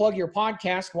ahead and plug your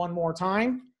podcast one more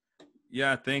time?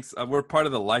 Yeah, thanks. We're part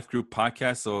of the Life Group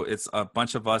podcast. So it's a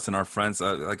bunch of us and our friends.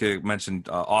 Like I mentioned,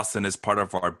 Austin is part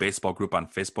of our baseball group on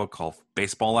Facebook called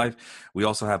Baseball Life. We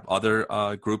also have other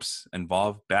groups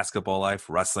involved: Basketball Life,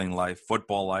 Wrestling Life,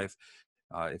 Football Life.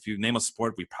 If you name a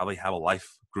sport, we probably have a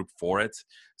life group for it.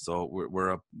 So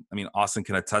Austin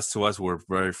can attest to us. We're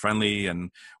very friendly,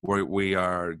 and we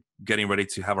are getting ready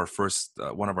to have our first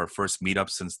one of our first meetups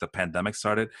since the pandemic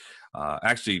started.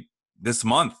 Actually, this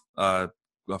month, a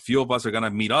few of us are going to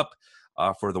meet up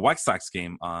for the White Sox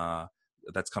game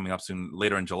that's coming up soon,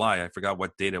 later in July. I forgot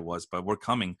what date it was, but we're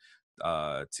coming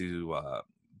to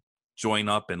join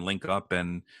up and link up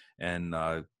and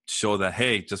show that,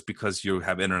 hey, just because you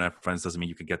have internet friends doesn't mean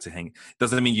you can get to hang.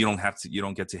 Doesn't mean you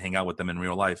don't get to hang out with them in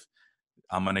real life.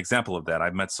 I'm an example of that.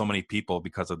 I've met so many people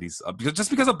because of these,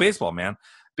 because of baseball, man.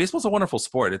 Baseball's a wonderful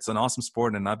sport. It's an awesome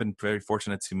sport, and I've been very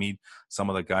fortunate to meet some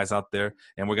of the guys out there.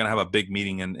 And we're gonna have a big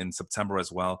meeting in September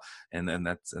as well, and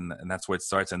that's where it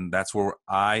starts. And that's where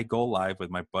I go live with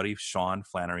my buddy Sean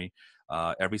Flannery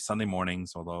every Sunday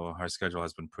mornings. Although our schedule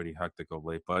has been pretty hectic of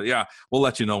late, but yeah, we'll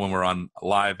let you know when we're on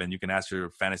live, and you can ask your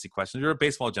fantasy questions, your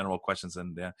baseball general questions.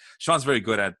 And Sean's very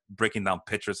good at breaking down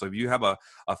pitchers. So if you have a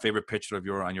favorite pitcher of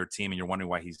yours on your team and you're wondering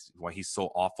why he's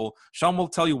so awful, Sean will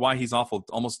tell you why he's awful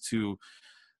almost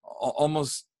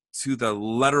to the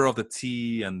letter of the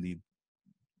T and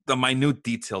the minute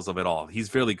details of it all.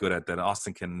 He's really good at that.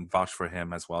 Austin can vouch for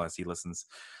him as well as he listens.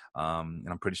 And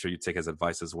I'm pretty sure you take his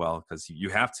advice as well, because you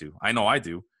have to. I know I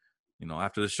do.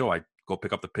 After the show, I go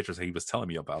pick up the pictures that he was telling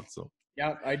me about. So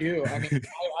yeah, I do. I mean,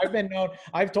 I've been known.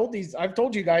 I've told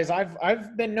you guys.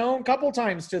 I've been known a couple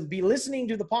times to be listening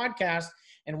to the podcast,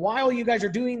 and while you guys are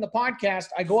doing the podcast,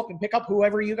 I go up and pick up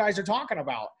whoever you guys are talking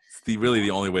about. It's really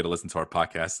the only way to listen to our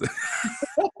podcast.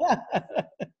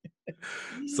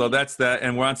 So that's that.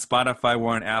 And we're on Spotify,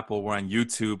 we're on Apple, we're on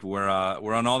YouTube, we're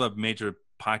on all the major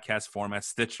podcast formats.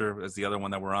 Stitcher is the other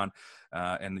one that we're on.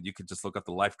 And you could just look up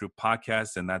the Life Group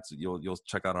podcast, and that's you'll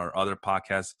check out our other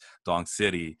podcasts, Dong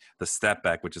City, the Step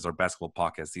Back, which is our basketball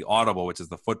podcast, the Audible, which is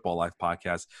the Football Life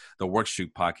podcast, the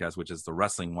Workshoot podcast, which is the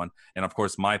wrestling one, and of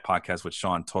course my podcast with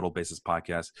Sean, Total Basis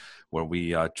podcast, where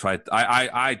we I try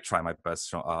my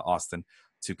best, Austin,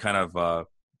 to kind of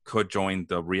could join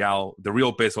the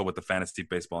real baseball with the fantasy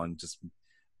baseball and just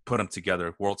put them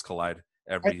together. Worlds collide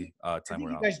every time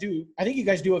we're out. I think you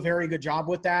guys do a very good job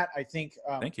with that. I think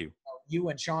thank you. You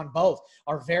and Sean both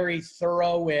are very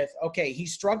thorough with, okay,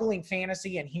 he's struggling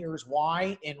fantasy and here's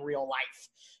why in real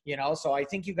life, so I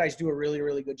think you guys do a really,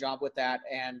 really good job with that.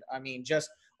 And I mean, just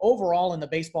overall in the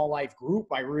Baseball Life group,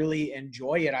 I really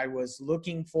enjoy it. I was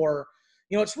looking for,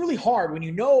 it's really hard when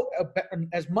you know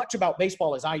as much about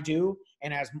baseball as I do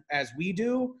and as we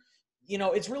do.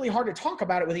 It's really hard to talk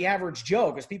about it with the average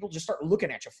Joe because people just start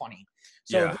looking at you funny.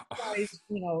 So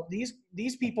yeah.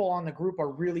 These people on the group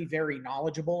are really very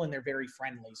knowledgeable and they're very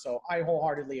friendly. So I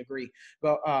wholeheartedly agree.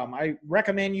 But I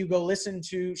recommend you go listen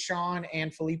to Sean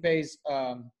and Felipe's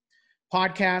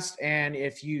podcast. And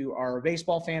if you are a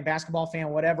baseball fan, basketball fan,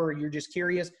 whatever, you're just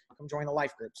curious, come join the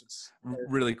Life Groups.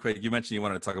 Really quick. You mentioned you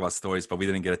wanted to talk about stories, but we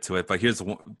didn't get to it.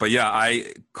 But yeah,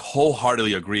 I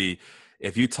wholeheartedly agree.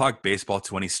 If you talk baseball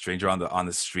to any stranger on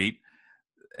the street,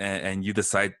 and you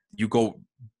decide you go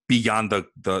beyond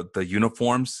the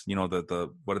uniforms, the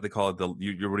what do they call it?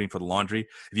 You're rooting for the laundry.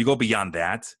 If you go beyond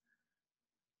that,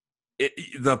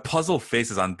 the puzzle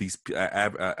faces on these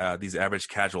average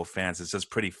casual fans is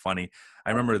just pretty funny. I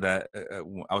remember that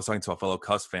I was talking to a fellow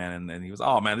Cubs fan, and he was,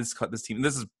 oh man, this team,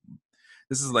 this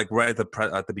is like right at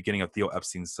the beginning of Theo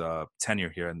Epstein's tenure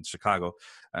here in Chicago.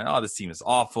 And, this team is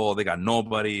awful. They got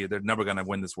nobody. They're never going to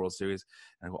win this World Series.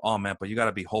 And I go, oh, man, but you got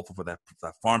to be hopeful for that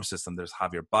farm system. There's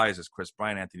Javier Baez. There's Chris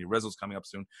Bryant. Anthony Rizzo's coming up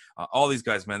soon. All these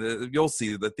guys, man, you'll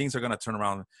see that things are going to turn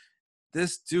around.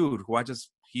 This dude who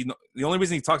the only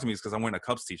reason he talked to me is because I'm wearing a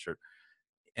Cubs t-shirt.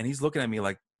 And he's looking at me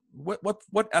like, what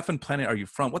effing planet are you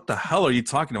from? What the hell are you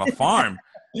talking about? Farm?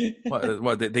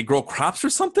 What they grow crops or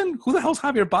something? Who the hell's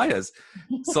Javier Baez?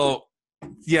 So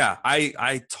yeah,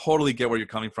 I totally get where you're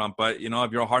coming from. But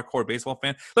if you're a hardcore baseball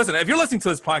fan, listen, if you're listening to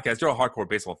this podcast, you're a hardcore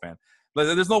baseball fan.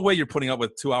 There's no way you're putting up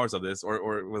with 2 hours of this,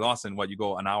 or with Austin, you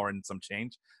go an hour and some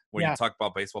change when you talk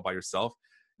about baseball by yourself.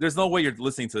 There's no way you're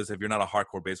listening to this if you're not a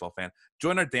hardcore baseball fan.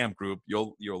 Join our damn group.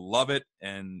 You'll love it,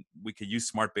 and we could use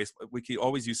smart baseball. We could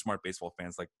always use smart baseball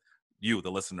fans like you,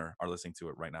 the listener, are listening to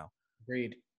it right now.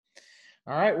 Agreed.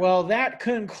 All right. Well, that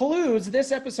concludes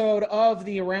this episode of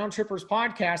the Round Trippers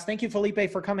podcast. Thank you,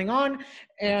 Felipe, for coming on.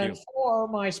 And for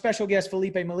my special guest,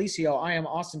 Felipe Malicio, I am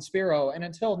Austin Spiro. And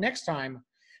until next time,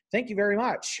 thank you very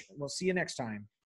much. We'll see you next time.